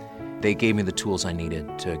 They gave me the tools I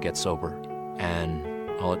needed to get sober, and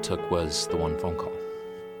all it took was the one phone call.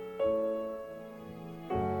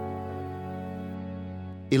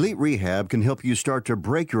 Elite Rehab can help you start to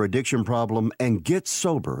break your addiction problem and get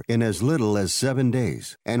sober in as little as 7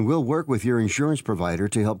 days. And we'll work with your insurance provider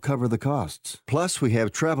to help cover the costs. Plus, we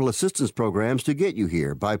have travel assistance programs to get you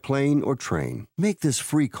here by plane or train. Make this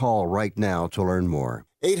free call right now to learn more.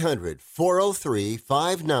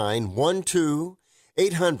 800-403-5912.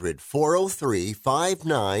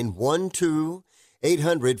 800-403-5912.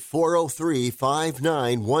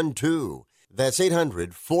 800-403-5912. That's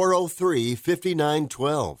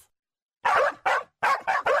 800-403-5912.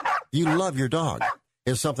 You love your dog.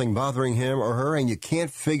 Is something bothering him or her and you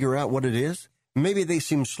can't figure out what it is? Maybe they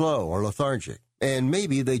seem slow or lethargic, and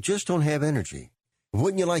maybe they just don't have energy.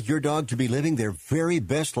 Wouldn't you like your dog to be living their very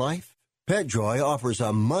best life? PetJoy offers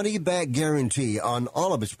a money-back guarantee on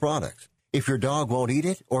all of its products. If your dog won't eat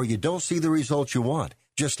it or you don't see the results you want,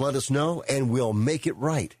 just let us know and we'll make it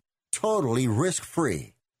right. Totally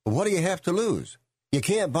risk-free. What do you have to lose? You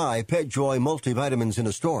can't buy PetJoy multivitamins in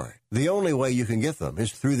a store. The only way you can get them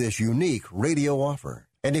is through this unique radio offer.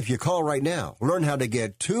 And if you call right now, learn how to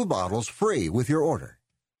get 2 bottles free with your order.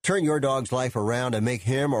 Turn your dog's life around and make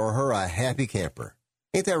him or her a happy camper.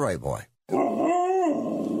 Ain't that right, boy?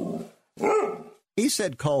 He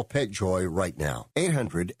said call PetJoy right now.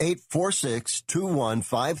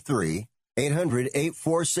 800-846-2153.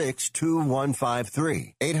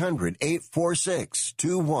 800-846-2153.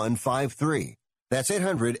 800-846-2153. That's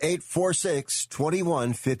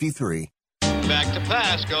 800-846-2153. Back to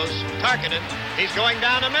pass goes Tarkenton. He's going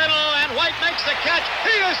down the middle, and White makes the catch.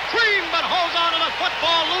 He is clean, but holds on to the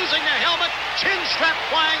football, losing the helmet. Chin strap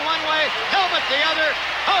flying one way, helmet the other.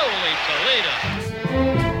 Holy Toledo.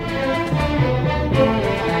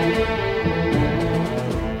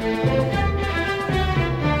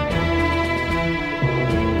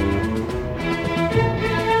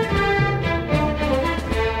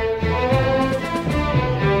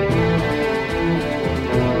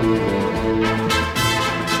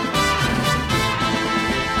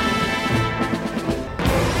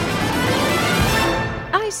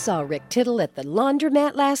 I saw Rick Tittle at the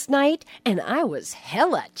laundromat last night, and I was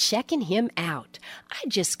hella checking him out. I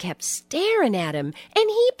just kept staring at him, and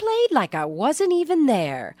he played like I wasn't even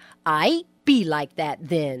there. I be like that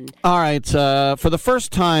then. All right, for the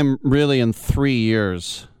first time really in 3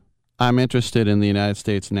 years, I'm interested in the United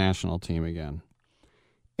States national team again.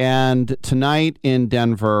 And tonight in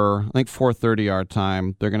Denver, I think 4:30 our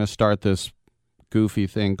time, they're going to start this goofy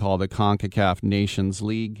thing called the CONCACAF Nations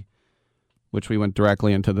League, which we went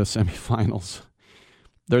directly into the semifinals.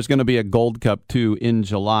 There's going to be a Gold Cup, too, in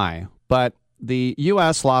July. But the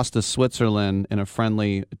U.S. lost to Switzerland in a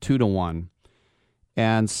friendly 2-1.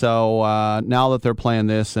 And so now that they're playing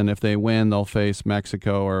this, and if they win, they'll face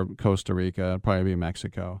Mexico or Costa Rica. It'll probably be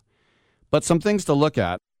Mexico. But some things to look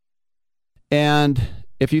at. And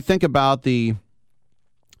if you think about the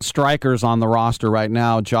strikers on the roster right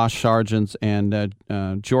now, Josh Sargent and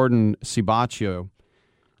Jordan Sibachio,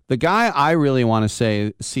 the guy I really want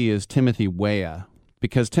to see is Timothy Weah,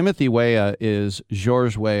 because Timothy Weah is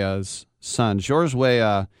George Weah's son. George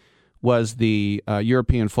Weah was the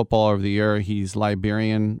European Footballer of the Year. He's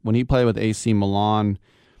Liberian. When he played with AC Milan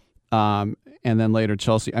and then later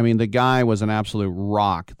Chelsea, I mean, the guy was an absolute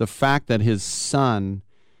rock. The fact that his son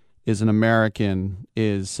is an American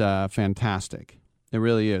is fantastic. It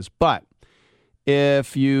really is. But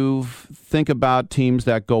if you think about teams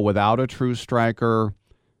that go without a true striker,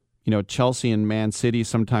 you know, Chelsea and Man City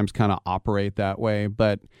sometimes kind of operate that way,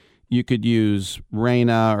 but you could use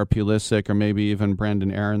Reyna or Pulisic or maybe even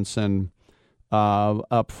Brendan Aronson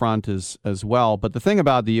up front as well. But the thing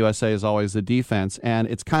about the USA is always the defense, and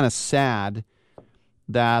it's kind of sad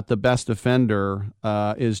that the best defender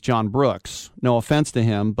is John Brooks. No offense to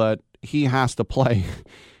him, but he has to play.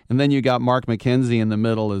 And then you got Mark McKenzie in the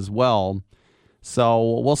middle as well.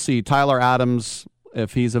 So we'll see. Tyler Adams,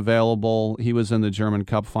 if he's available, he was in the German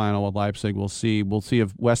Cup final with Leipzig. We'll see. We'll see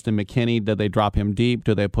if Weston McKennie, did they drop him deep?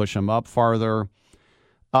 Do they push him up farther?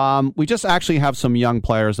 We just actually have some young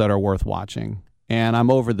players that are worth watching. And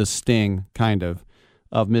I'm over the sting, kind of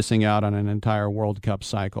missing out on an entire World Cup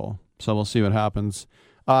cycle. So we'll see what happens.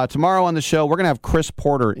 Tomorrow on the show, we're going to have Chris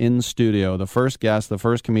Porter in studio, the first guest, the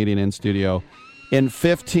first comedian in studio in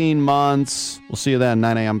 15 months. We'll see you then,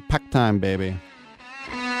 9 a.m. pack time, baby.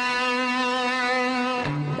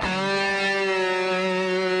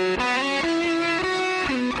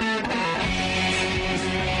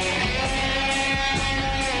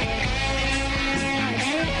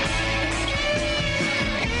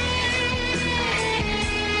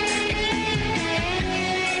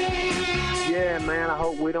 Man, I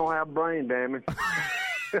hope we don't have brain damage.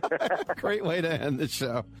 Great way to end the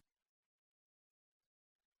show.